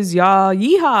horses. Y'all,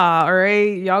 yeehaw. All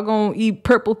right. Y'all going to eat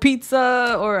purple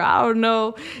pizza, or I don't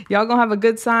know. Y'all going to have a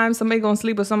good time. Somebody going to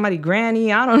sleep with somebody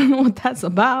granny. I don't know what that's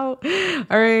about.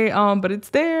 All right. But it's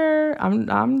there.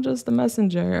 I'm just a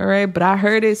messenger. All right. But I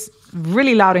heard it's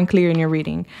really loud and clear in your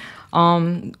reading.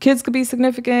 Kids could be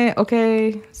significant.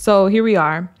 Okay. So here we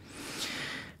are.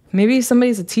 Maybe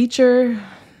somebody's a teacher,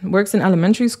 works in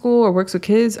elementary school, or works with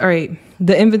kids. All right.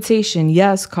 The invitation,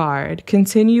 yes card.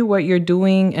 Continue what you're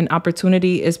doing. An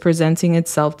opportunity is presenting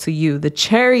itself to you. The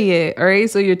Chariot. All right.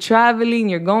 So you're traveling,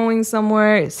 you're going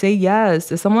somewhere. Say yes.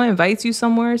 If someone invites you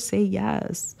somewhere, say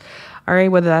yes. All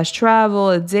right, whether that's travel,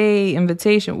 a date,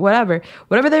 invitation, whatever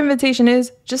the invitation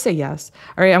is, just say yes.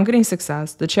 All right, I'm getting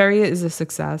success. The Chariot is a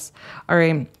success. All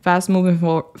right, fast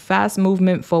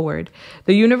movement forward.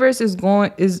 The universe is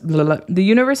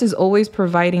always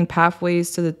providing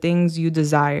pathways to the things you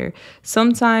desire.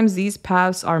 Sometimes these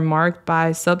paths are marked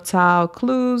by subtle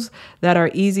clues that are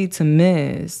easy to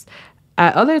miss.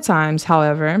 At other times,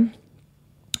 however,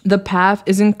 the path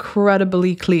is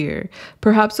incredibly clear.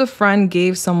 Perhaps a friend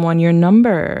gave someone your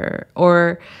number,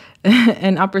 or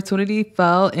an opportunity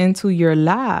fell into your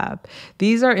lap.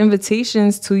 These are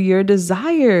invitations to your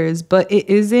desires, but it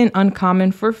isn't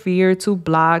uncommon for fear to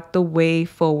block the way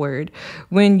forward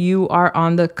when you are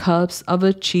on the cusp of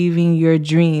achieving your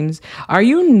dreams. Are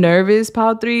you nervous,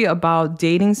 Pile 3, about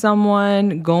dating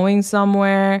someone, going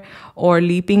somewhere, or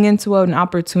leaping into an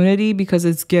opportunity because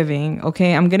it's giving?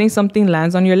 Okay, I'm getting something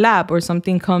lands on your lap, or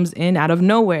something comes in out of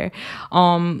nowhere,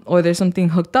 or there's something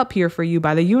hooked up here for you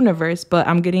by the universe, but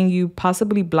I'm getting you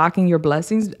possibly blocking your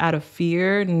blessings out of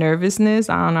fear, nervousness.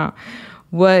 I don't know.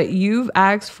 What you've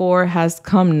asked for has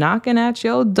come knocking at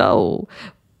your door,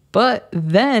 but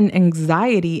then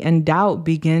anxiety and doubt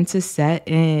begin to set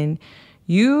in.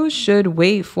 You should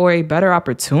wait for a better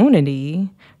opportunity.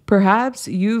 Perhaps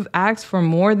you've asked for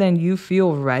more than you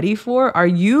feel ready for. Are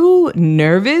you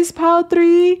nervous, Pile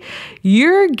 3?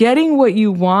 You're getting what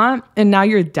you want and now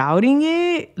you're doubting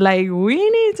it. Like, we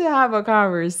need to have a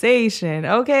conversation,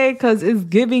 okay? Because it's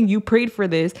giving. You prayed for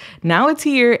this. Now it's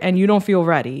here and you don't feel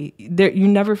ready. You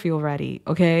never feel ready,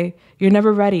 okay? You're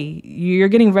never ready. You're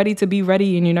getting ready to be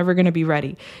ready and you're never going to be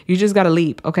ready. You just got to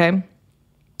leap, okay?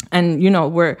 And, you know,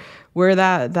 we're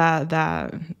that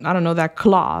I don't know, that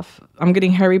cloth. I'm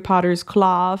getting Harry Potter's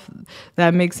cloth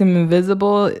that makes him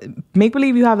invisible. Make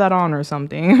believe you have that on or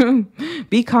something.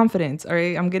 Be confident, all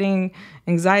right? I'm getting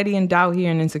anxiety and doubt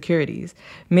here and insecurities.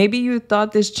 Maybe you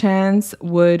thought this chance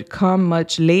would come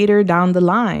much later down the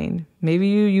line. Maybe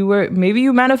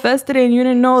you manifested it and you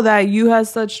didn't know that you had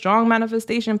such strong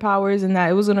manifestation powers and that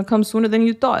it was going to come sooner than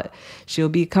you thought. She'll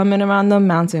be coming around the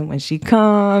mountain when she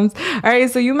comes. All right,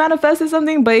 so you manifested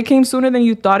something, but it came sooner than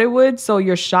you thought it would. So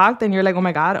you're shocked and you're like, oh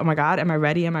my God, am I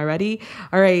ready?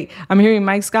 All right, I'm hearing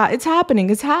Mike Scott. It's happening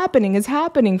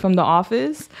from The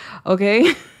Office.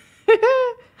 Okay.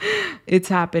 It's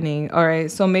happening. All right.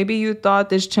 So maybe you thought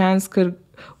this chance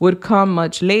would come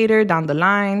much later down the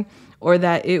line, or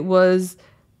that it was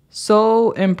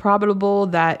so improbable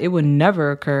that it would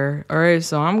never occur. All right.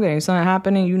 So I'm getting something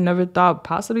happening you never thought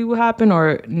possibly would happen,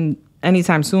 or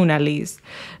anytime soon, at least.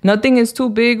 Nothing is too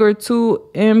big or too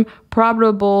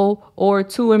improbable or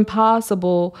too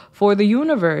impossible for the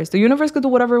universe. The universe could do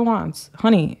whatever it wants.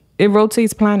 Honey, it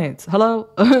rotates planets. Hello?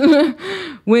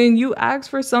 When you ask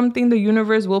for something, the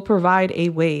universe will provide a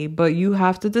way, but you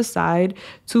have to decide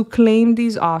to claim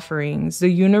these offerings. The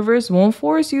universe won't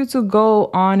force you to go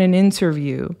on an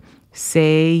interview.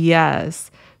 Say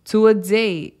yes to a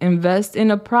date, invest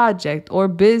in a project or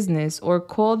business, or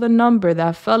call the number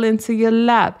that fell into your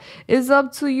lap. It's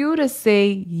up to you to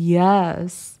say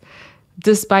yes.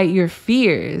 despite your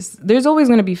fears. There's always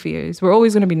going to be fears. We're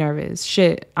always going to be nervous.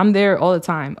 Shit, I'm there all the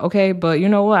time. Okay, but you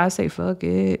know what? I say, fuck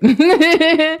it.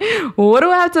 What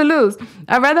do I have to lose?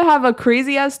 I'd rather have a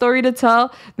crazy ass story to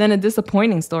tell than a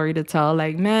disappointing story to tell.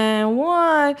 Like, man,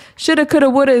 what? Shoulda, coulda,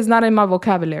 woulda is not in my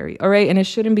vocabulary. All right, and it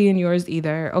shouldn't be in yours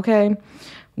either. Okay.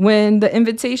 When the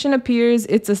invitation appears,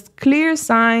 it's a clear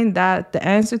sign that the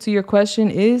answer to your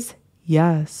question is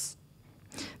yes.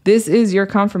 This is your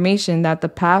confirmation that the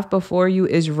path before you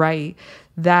is right.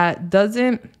 That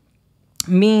doesn't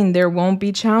mean there won't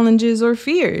be challenges or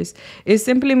fears. It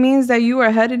simply means that you are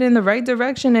headed in the right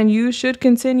direction and you should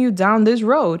continue down this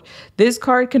road. This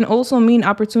card can also mean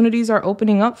opportunities are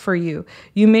opening up for you.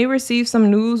 You may receive some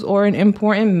news or an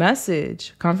important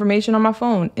message. Confirmation on my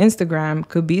phone, Instagram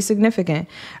could be significant.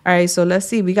 All right, so let's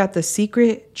see. We got the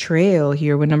secret trail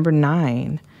here with number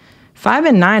 9. 5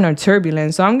 and 9 are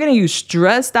turbulent. So I'm getting you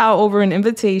stressed out over an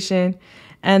invitation.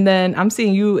 And then I'm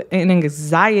seeing you in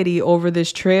anxiety over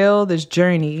this trail, this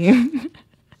journey.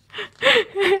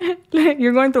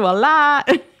 You're going through a lot,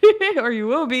 or you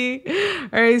will be.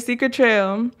 All right, secret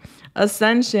trail.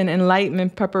 Ascension,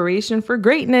 enlightenment, preparation for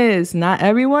greatness. Not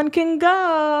everyone can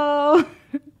go.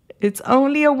 It's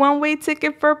only a one-way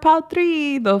ticket for Pal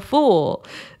 3, the Fool.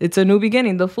 It's a new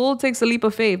beginning. The Fool takes a leap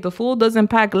of faith. The Fool doesn't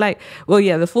pack light. Well,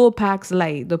 yeah, the Fool packs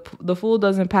light. The Fool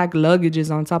doesn't pack luggages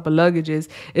on top of luggages.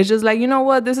 It's just like, you know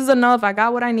what? This is enough. I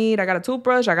got what I need. I got a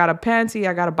toothbrush. I got a panty.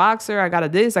 I got a boxer. I got a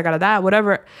this. I got a that.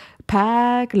 Whatever.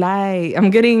 Pack light.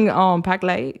 I'm getting pack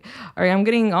light. All right, I'm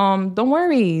getting don't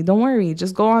worry.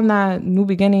 Just go on that new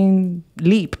beginning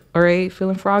leap. All right,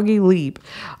 feeling froggy, leap.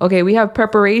 Okay, we have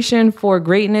preparation for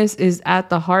greatness is at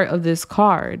the heart of this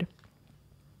card.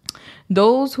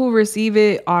 Those who receive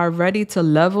it are ready to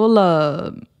level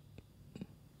up.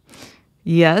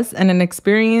 Yes, and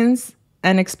experience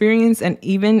an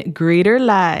even greater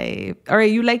life. All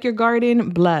right, you like your garden?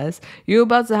 Bless. You're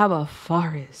about to have a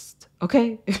forest.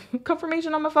 Okay,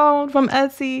 confirmation on my phone from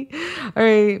Etsy. All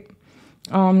right,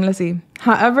 let's see.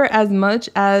 However, as much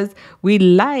as we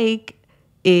like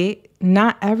it,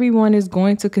 not everyone is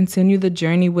going to continue the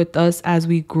journey with us as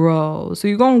we grow. So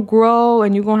you're going to grow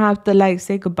and you're going to have to like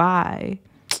say goodbye.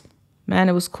 Man,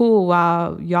 it was cool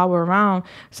while y'all were around.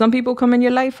 Some people come in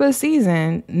your life for a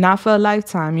season, not for a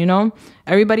lifetime, you know?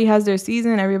 Everybody has their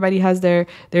season. Everybody has their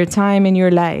time in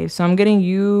your life. So I'm getting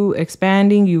you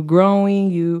expanding, you growing,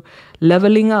 you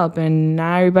leveling up, and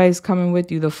not everybody's coming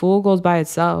with you. The Fool goes by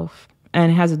itself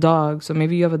and has a dog. So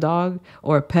maybe you have a dog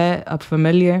or a pet, a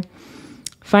familiar.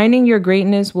 Finding your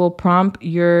greatness will prompt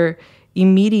your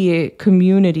immediate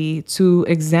community to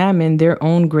examine their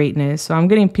own greatness. So I'm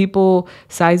getting people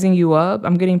sizing you up.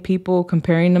 I'm getting people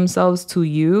comparing themselves to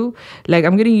you. Like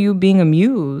I'm getting you being a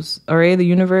muse. All right. The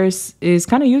universe is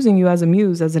kind of using you as a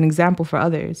muse, as an example for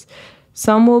others.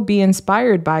 Some will be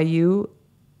inspired by you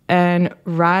and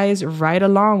rise right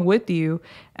along with you.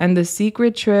 And the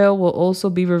secret trail will also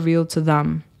be revealed to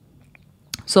them.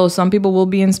 So some people will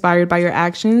be inspired by your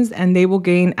actions and they will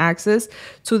gain access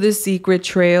to this secret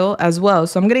trail as well.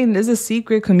 So I'm getting, there's a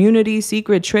secret community,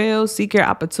 secret trail, secret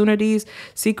opportunities,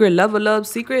 secret level up,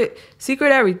 secret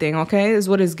everything, okay, is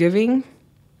what it's giving.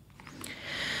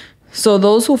 So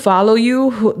those who follow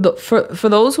you, for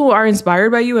those who are inspired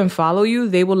by you and follow you,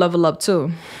 they will level up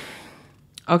too.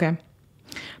 Okay.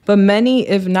 But many,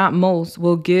 if not most,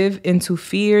 will give into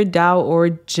fear, doubt, or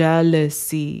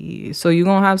jealousy. So you're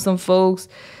going to have some folks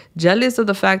jealous of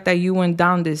the fact that you went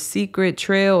down this secret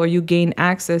trail or you gain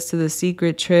access to the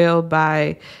secret trail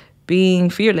by being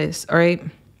fearless, all right?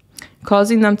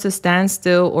 Causing them to stand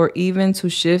still or even to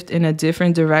shift in a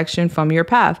different direction from your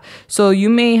path. So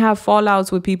you may have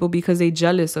fallouts with people because they're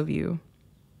jealous of you.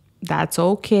 That's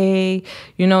okay.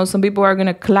 You know, some people are going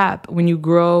to clap when you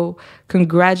grow,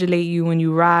 congratulate you when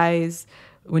you rise,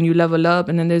 when you level up.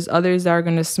 And then there's others that are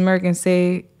going to smirk and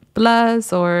say,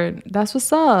 bless, or that's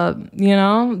what's up. You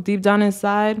know, deep down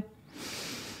inside,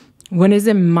 when is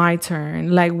it my turn?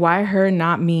 Like, why her,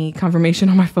 not me? Confirmation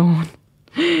on my phone.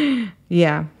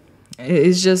 Yeah.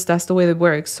 It's just, that's the way it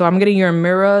works. So I'm getting your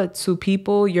mirror to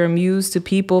people, your muse to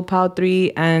people, Pal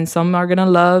 3, and some are going to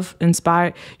love,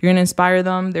 inspire. You're going to inspire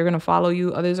them. They're going to follow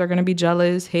you. Others are going to be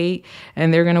jealous, hate,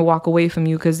 and they're going to walk away from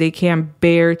you because they can't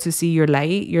bear to see your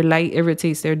light. Your light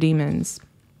irritates their demons.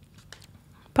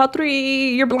 Pal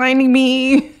 3, you're blinding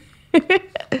me.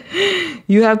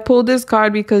 You have pulled this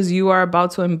card because you are about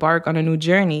to embark on a new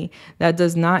journey that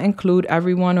does not include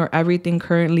everyone or everything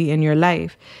currently in your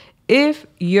life. If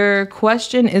your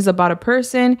question is about a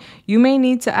person, you may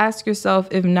need to ask yourself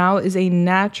if now is a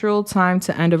natural time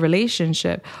to end a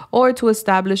relationship or to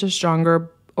establish a stronger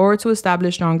or to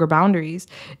establish stronger boundaries.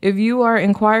 If you are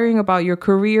inquiring about your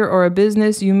career or a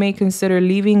business, you may consider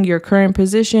leaving your current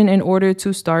position in order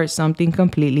to start something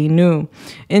completely new.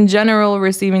 In general,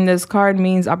 receiving this card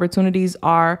means opportunities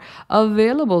are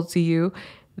available to you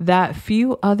that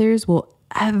few others will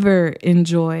ever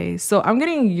enjoy. So I'm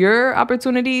getting your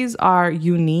opportunities are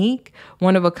unique,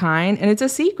 one of a kind, and it's a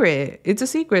secret. It's a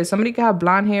secret. Somebody could have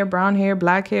blonde hair, brown hair,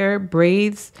 black hair,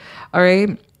 braids. All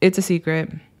right. It's a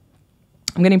secret.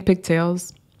 I'm getting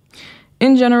pigtails.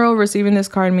 In general, receiving this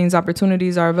card means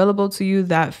opportunities are available to you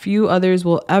that few others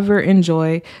will ever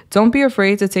enjoy. Don't be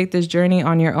afraid to take this journey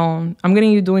on your own. I'm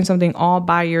getting you doing something all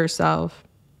by yourself.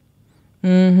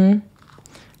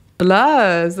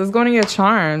 Plus, let's go into your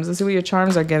charms. Let's see what your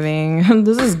charms are giving.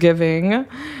 This is giving.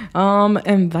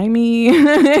 Invite me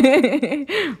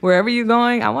wherever you're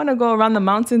going. I want to go around the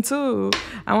mountain too.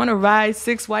 I want to ride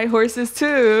 6 white horses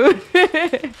too.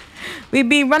 We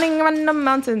be running around the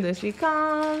mountain. There she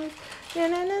comes.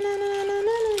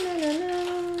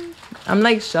 I'm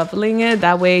like shuffling it.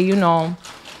 That way, you know,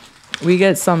 we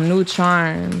get some new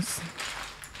charms.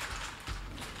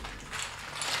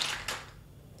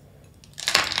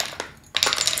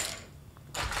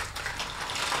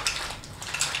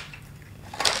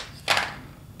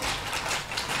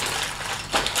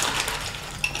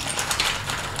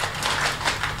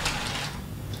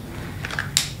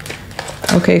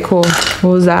 Okay, cool.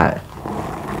 What was that?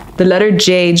 The letter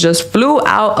J just flew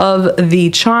out of the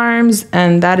charms,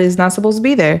 and that is not supposed to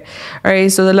be there. All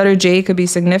right, so the letter J could be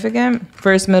significant.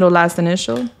 First, middle, last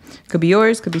initial. Could be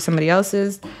yours, could be somebody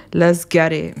else's. Let's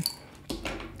get it.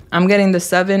 I'm getting the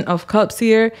 7 of Cups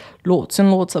here. Lots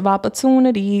and lots of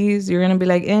opportunities. You're going to be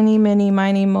like, any, many,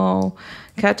 miny, mo.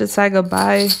 Catch it, say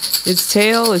goodbye. It's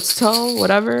tail, it's toe,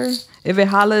 whatever. If it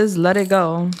hollers, let it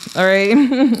go. All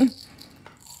right.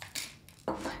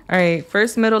 All right,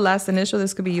 first, middle, last initial.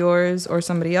 This could be yours or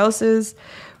somebody else's.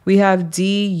 We have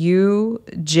D, U,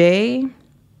 J,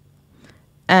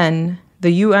 N.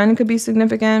 The UN could be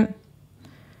significant.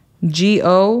 G,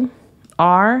 O,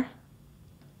 R,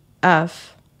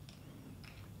 F,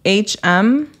 H,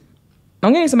 M.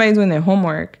 I'm getting somebody doing their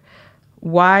homework.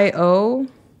 Y, O,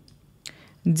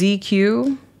 D,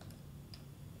 Q,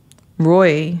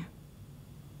 Roy,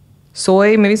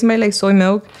 soy. Maybe somebody like soy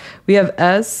milk. We have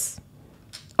S,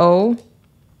 O,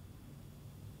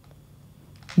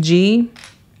 G,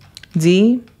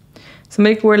 D.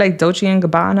 Somebody could wear like Dolce &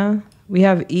 Gabbana. We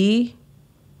have E.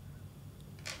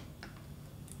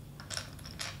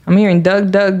 I'm hearing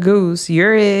Doug, Doug, Goose.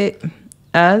 You're it.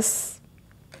 S,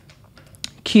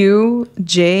 Q,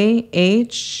 J,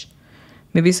 H.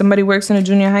 Maybe somebody works in a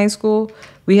junior high school.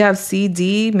 We have C,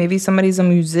 D. Maybe somebody's a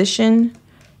musician.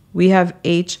 We have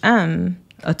H, M,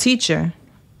 a teacher.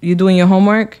 You doing your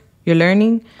homework? You're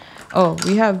learning? Oh,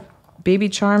 we have baby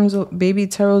charms, baby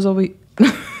tarots over.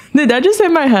 Did that just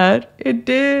hit my head? It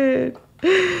did.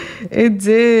 It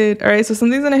did. All right, so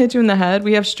something's going to hit you in the head.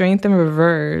 We have strength in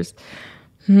reverse.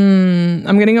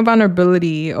 I'm getting a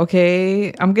vulnerability,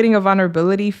 okay? I'm getting a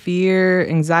vulnerability, fear,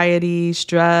 anxiety,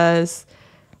 stress.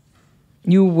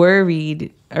 You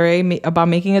worried, all right, about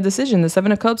making a decision. The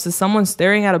 7 of Cups is someone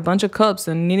staring at a bunch of cups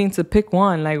and needing to pick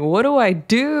one. Like, what do I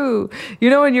do? You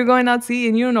know, when you're going out to eat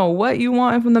and you don't know what you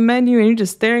want from the menu and you're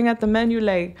just staring at the menu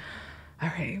like, all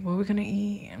right, what are we going to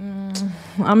eat?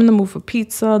 I'm in the mood for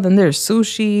pizza. Then there's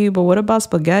sushi. But what about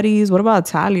spaghettis? What about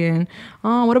Italian?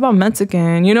 What about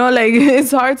Mexican? You know, like, it's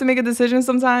hard to make a decision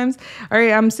sometimes. All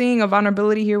right, I'm seeing a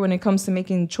vulnerability here when it comes to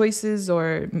making choices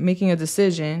or making a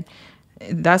decision.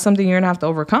 That's something you're going to have to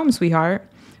overcome, sweetheart.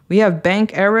 We have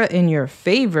bank error in your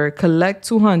favor. Collect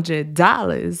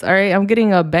 $200. All right, I'm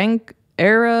getting a bank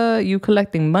error. You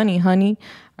collecting money, honey.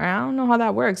 All right, I don't know how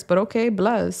that works, but okay,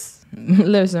 bless.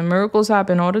 Listen, miracles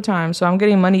happen all the time. So I'm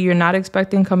getting money you're not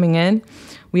expecting coming in.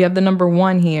 We have the number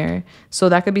 1 here. So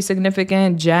that could be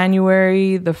significant.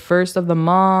 January, the 1st of the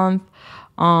month.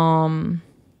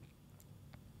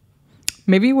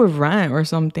 Maybe with rent or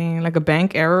something, like a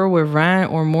bank error with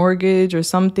rent or mortgage or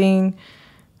something.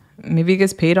 Maybe it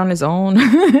gets paid on its own.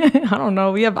 I don't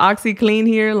know. We have OxyClean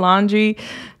here, laundry.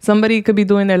 Somebody could be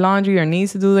doing their laundry or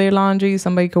needs to do their laundry.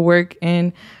 Somebody could work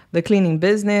in the cleaning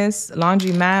business,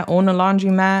 laundromat, own a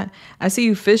laundromat. I see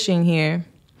you fishing here.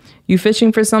 You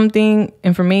fishing for something,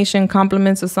 information,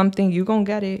 compliments or something. You gonna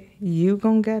get it. You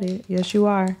gonna get it. Yes, you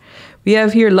are. We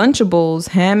have here Lunchables,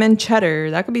 ham and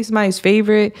cheddar. That could be somebody's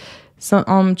favorite.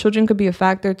 Some children could be a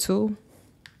factor too.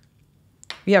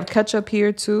 We have ketchup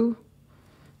here too.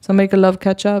 Somebody could love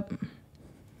ketchup.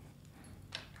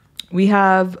 We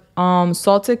have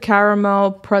salted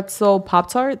caramel pretzel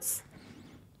Pop-Tarts.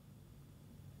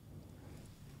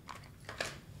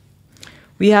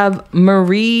 We have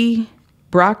Marie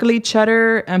broccoli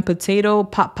cheddar and potato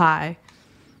pot pie.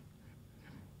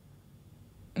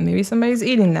 Maybe somebody's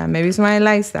eating that. Maybe somebody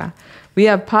likes that. We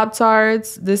have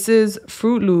Pop-Tarts. This is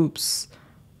Fruit Loops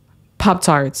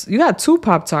Pop-Tarts. You got 2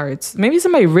 Pop-Tarts. Maybe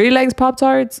somebody really likes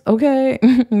Pop-Tarts. Okay.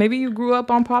 Maybe you grew up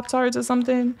on Pop-Tarts or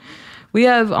something. We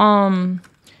have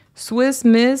Swiss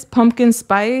Miss Pumpkin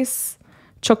Spice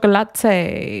Chocolate.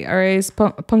 All right,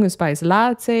 pumpkin spice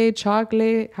latte,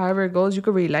 chocolate, however it goes. You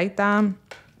could really like that.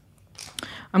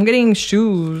 I'm getting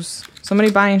shoes. Somebody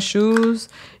buying shoes.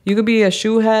 You could be a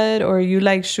shoe head or you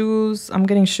like shoes. I'm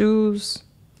getting shoes.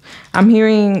 I'm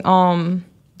hearing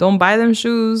don't buy them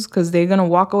shoes because they're gonna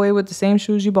walk away with the same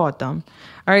shoes you bought them.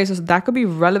 All right, so that could be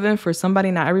relevant for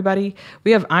somebody, not everybody. We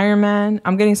have Iron Man.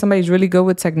 I'm getting somebody's really good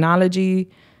with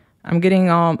technology. I'm getting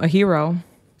a hero.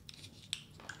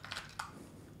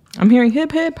 I'm hearing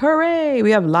hip hip hooray.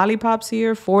 We have lollipops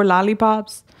here, 4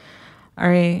 lollipops. All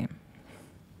right.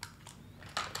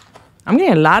 I'm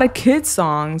getting a lot of kids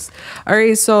songs. All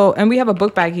right, so, and we have a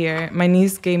book bag here. My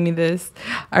niece gave me this.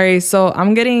 All right, so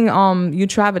I'm getting you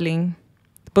traveling.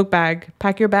 Book bag.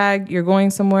 Pack your bag. You're going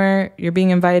somewhere. You're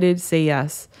being invited. Say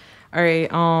yes. All right,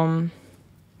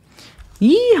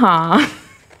 yeehaw.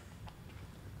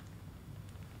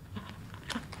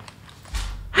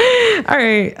 All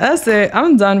right, that's it.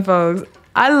 I'm done, folks.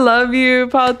 I love you,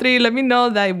 Pal 3. Let me know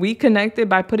that we connected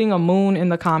by putting a moon in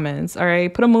the comments. All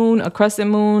right, put a moon, a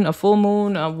crescent moon, a full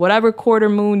moon, whatever quarter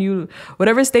moon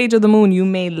whatever stage of the moon you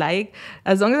may like.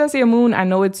 As long as I see a moon, I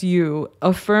know it's you.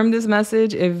 Affirm this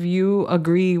message if you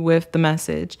agree with the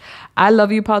message. I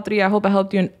love you, Pal 3. I hope I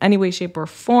helped you in any way, shape, or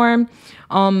form.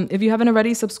 If you haven't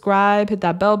already, subscribe, hit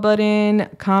that bell button,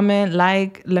 comment,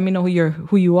 like, let me know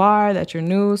who you are, that you're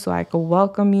new, so I can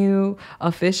welcome you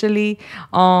officially.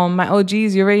 My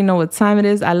OGs, you already know what time it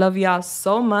is. I love y'all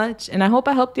so much, and I hope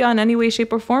I helped y'all in any way,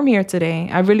 shape, or form here today.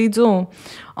 I really do.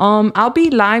 I'll be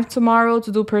live tomorrow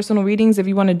to do personal readings. If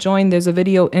you want to join, there's a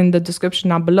video in the description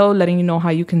down below letting you know how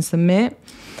you can submit.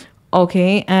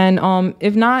 Okay, and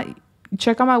if not,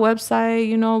 check out my website.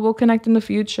 You know, we'll connect in the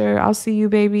future. I'll see you,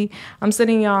 baby. I'm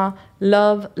sending y'all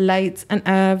love, lights, and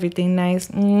everything nice.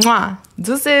 Mwah.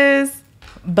 Deuces.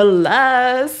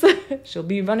 Bless. She'll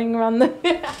be running around the...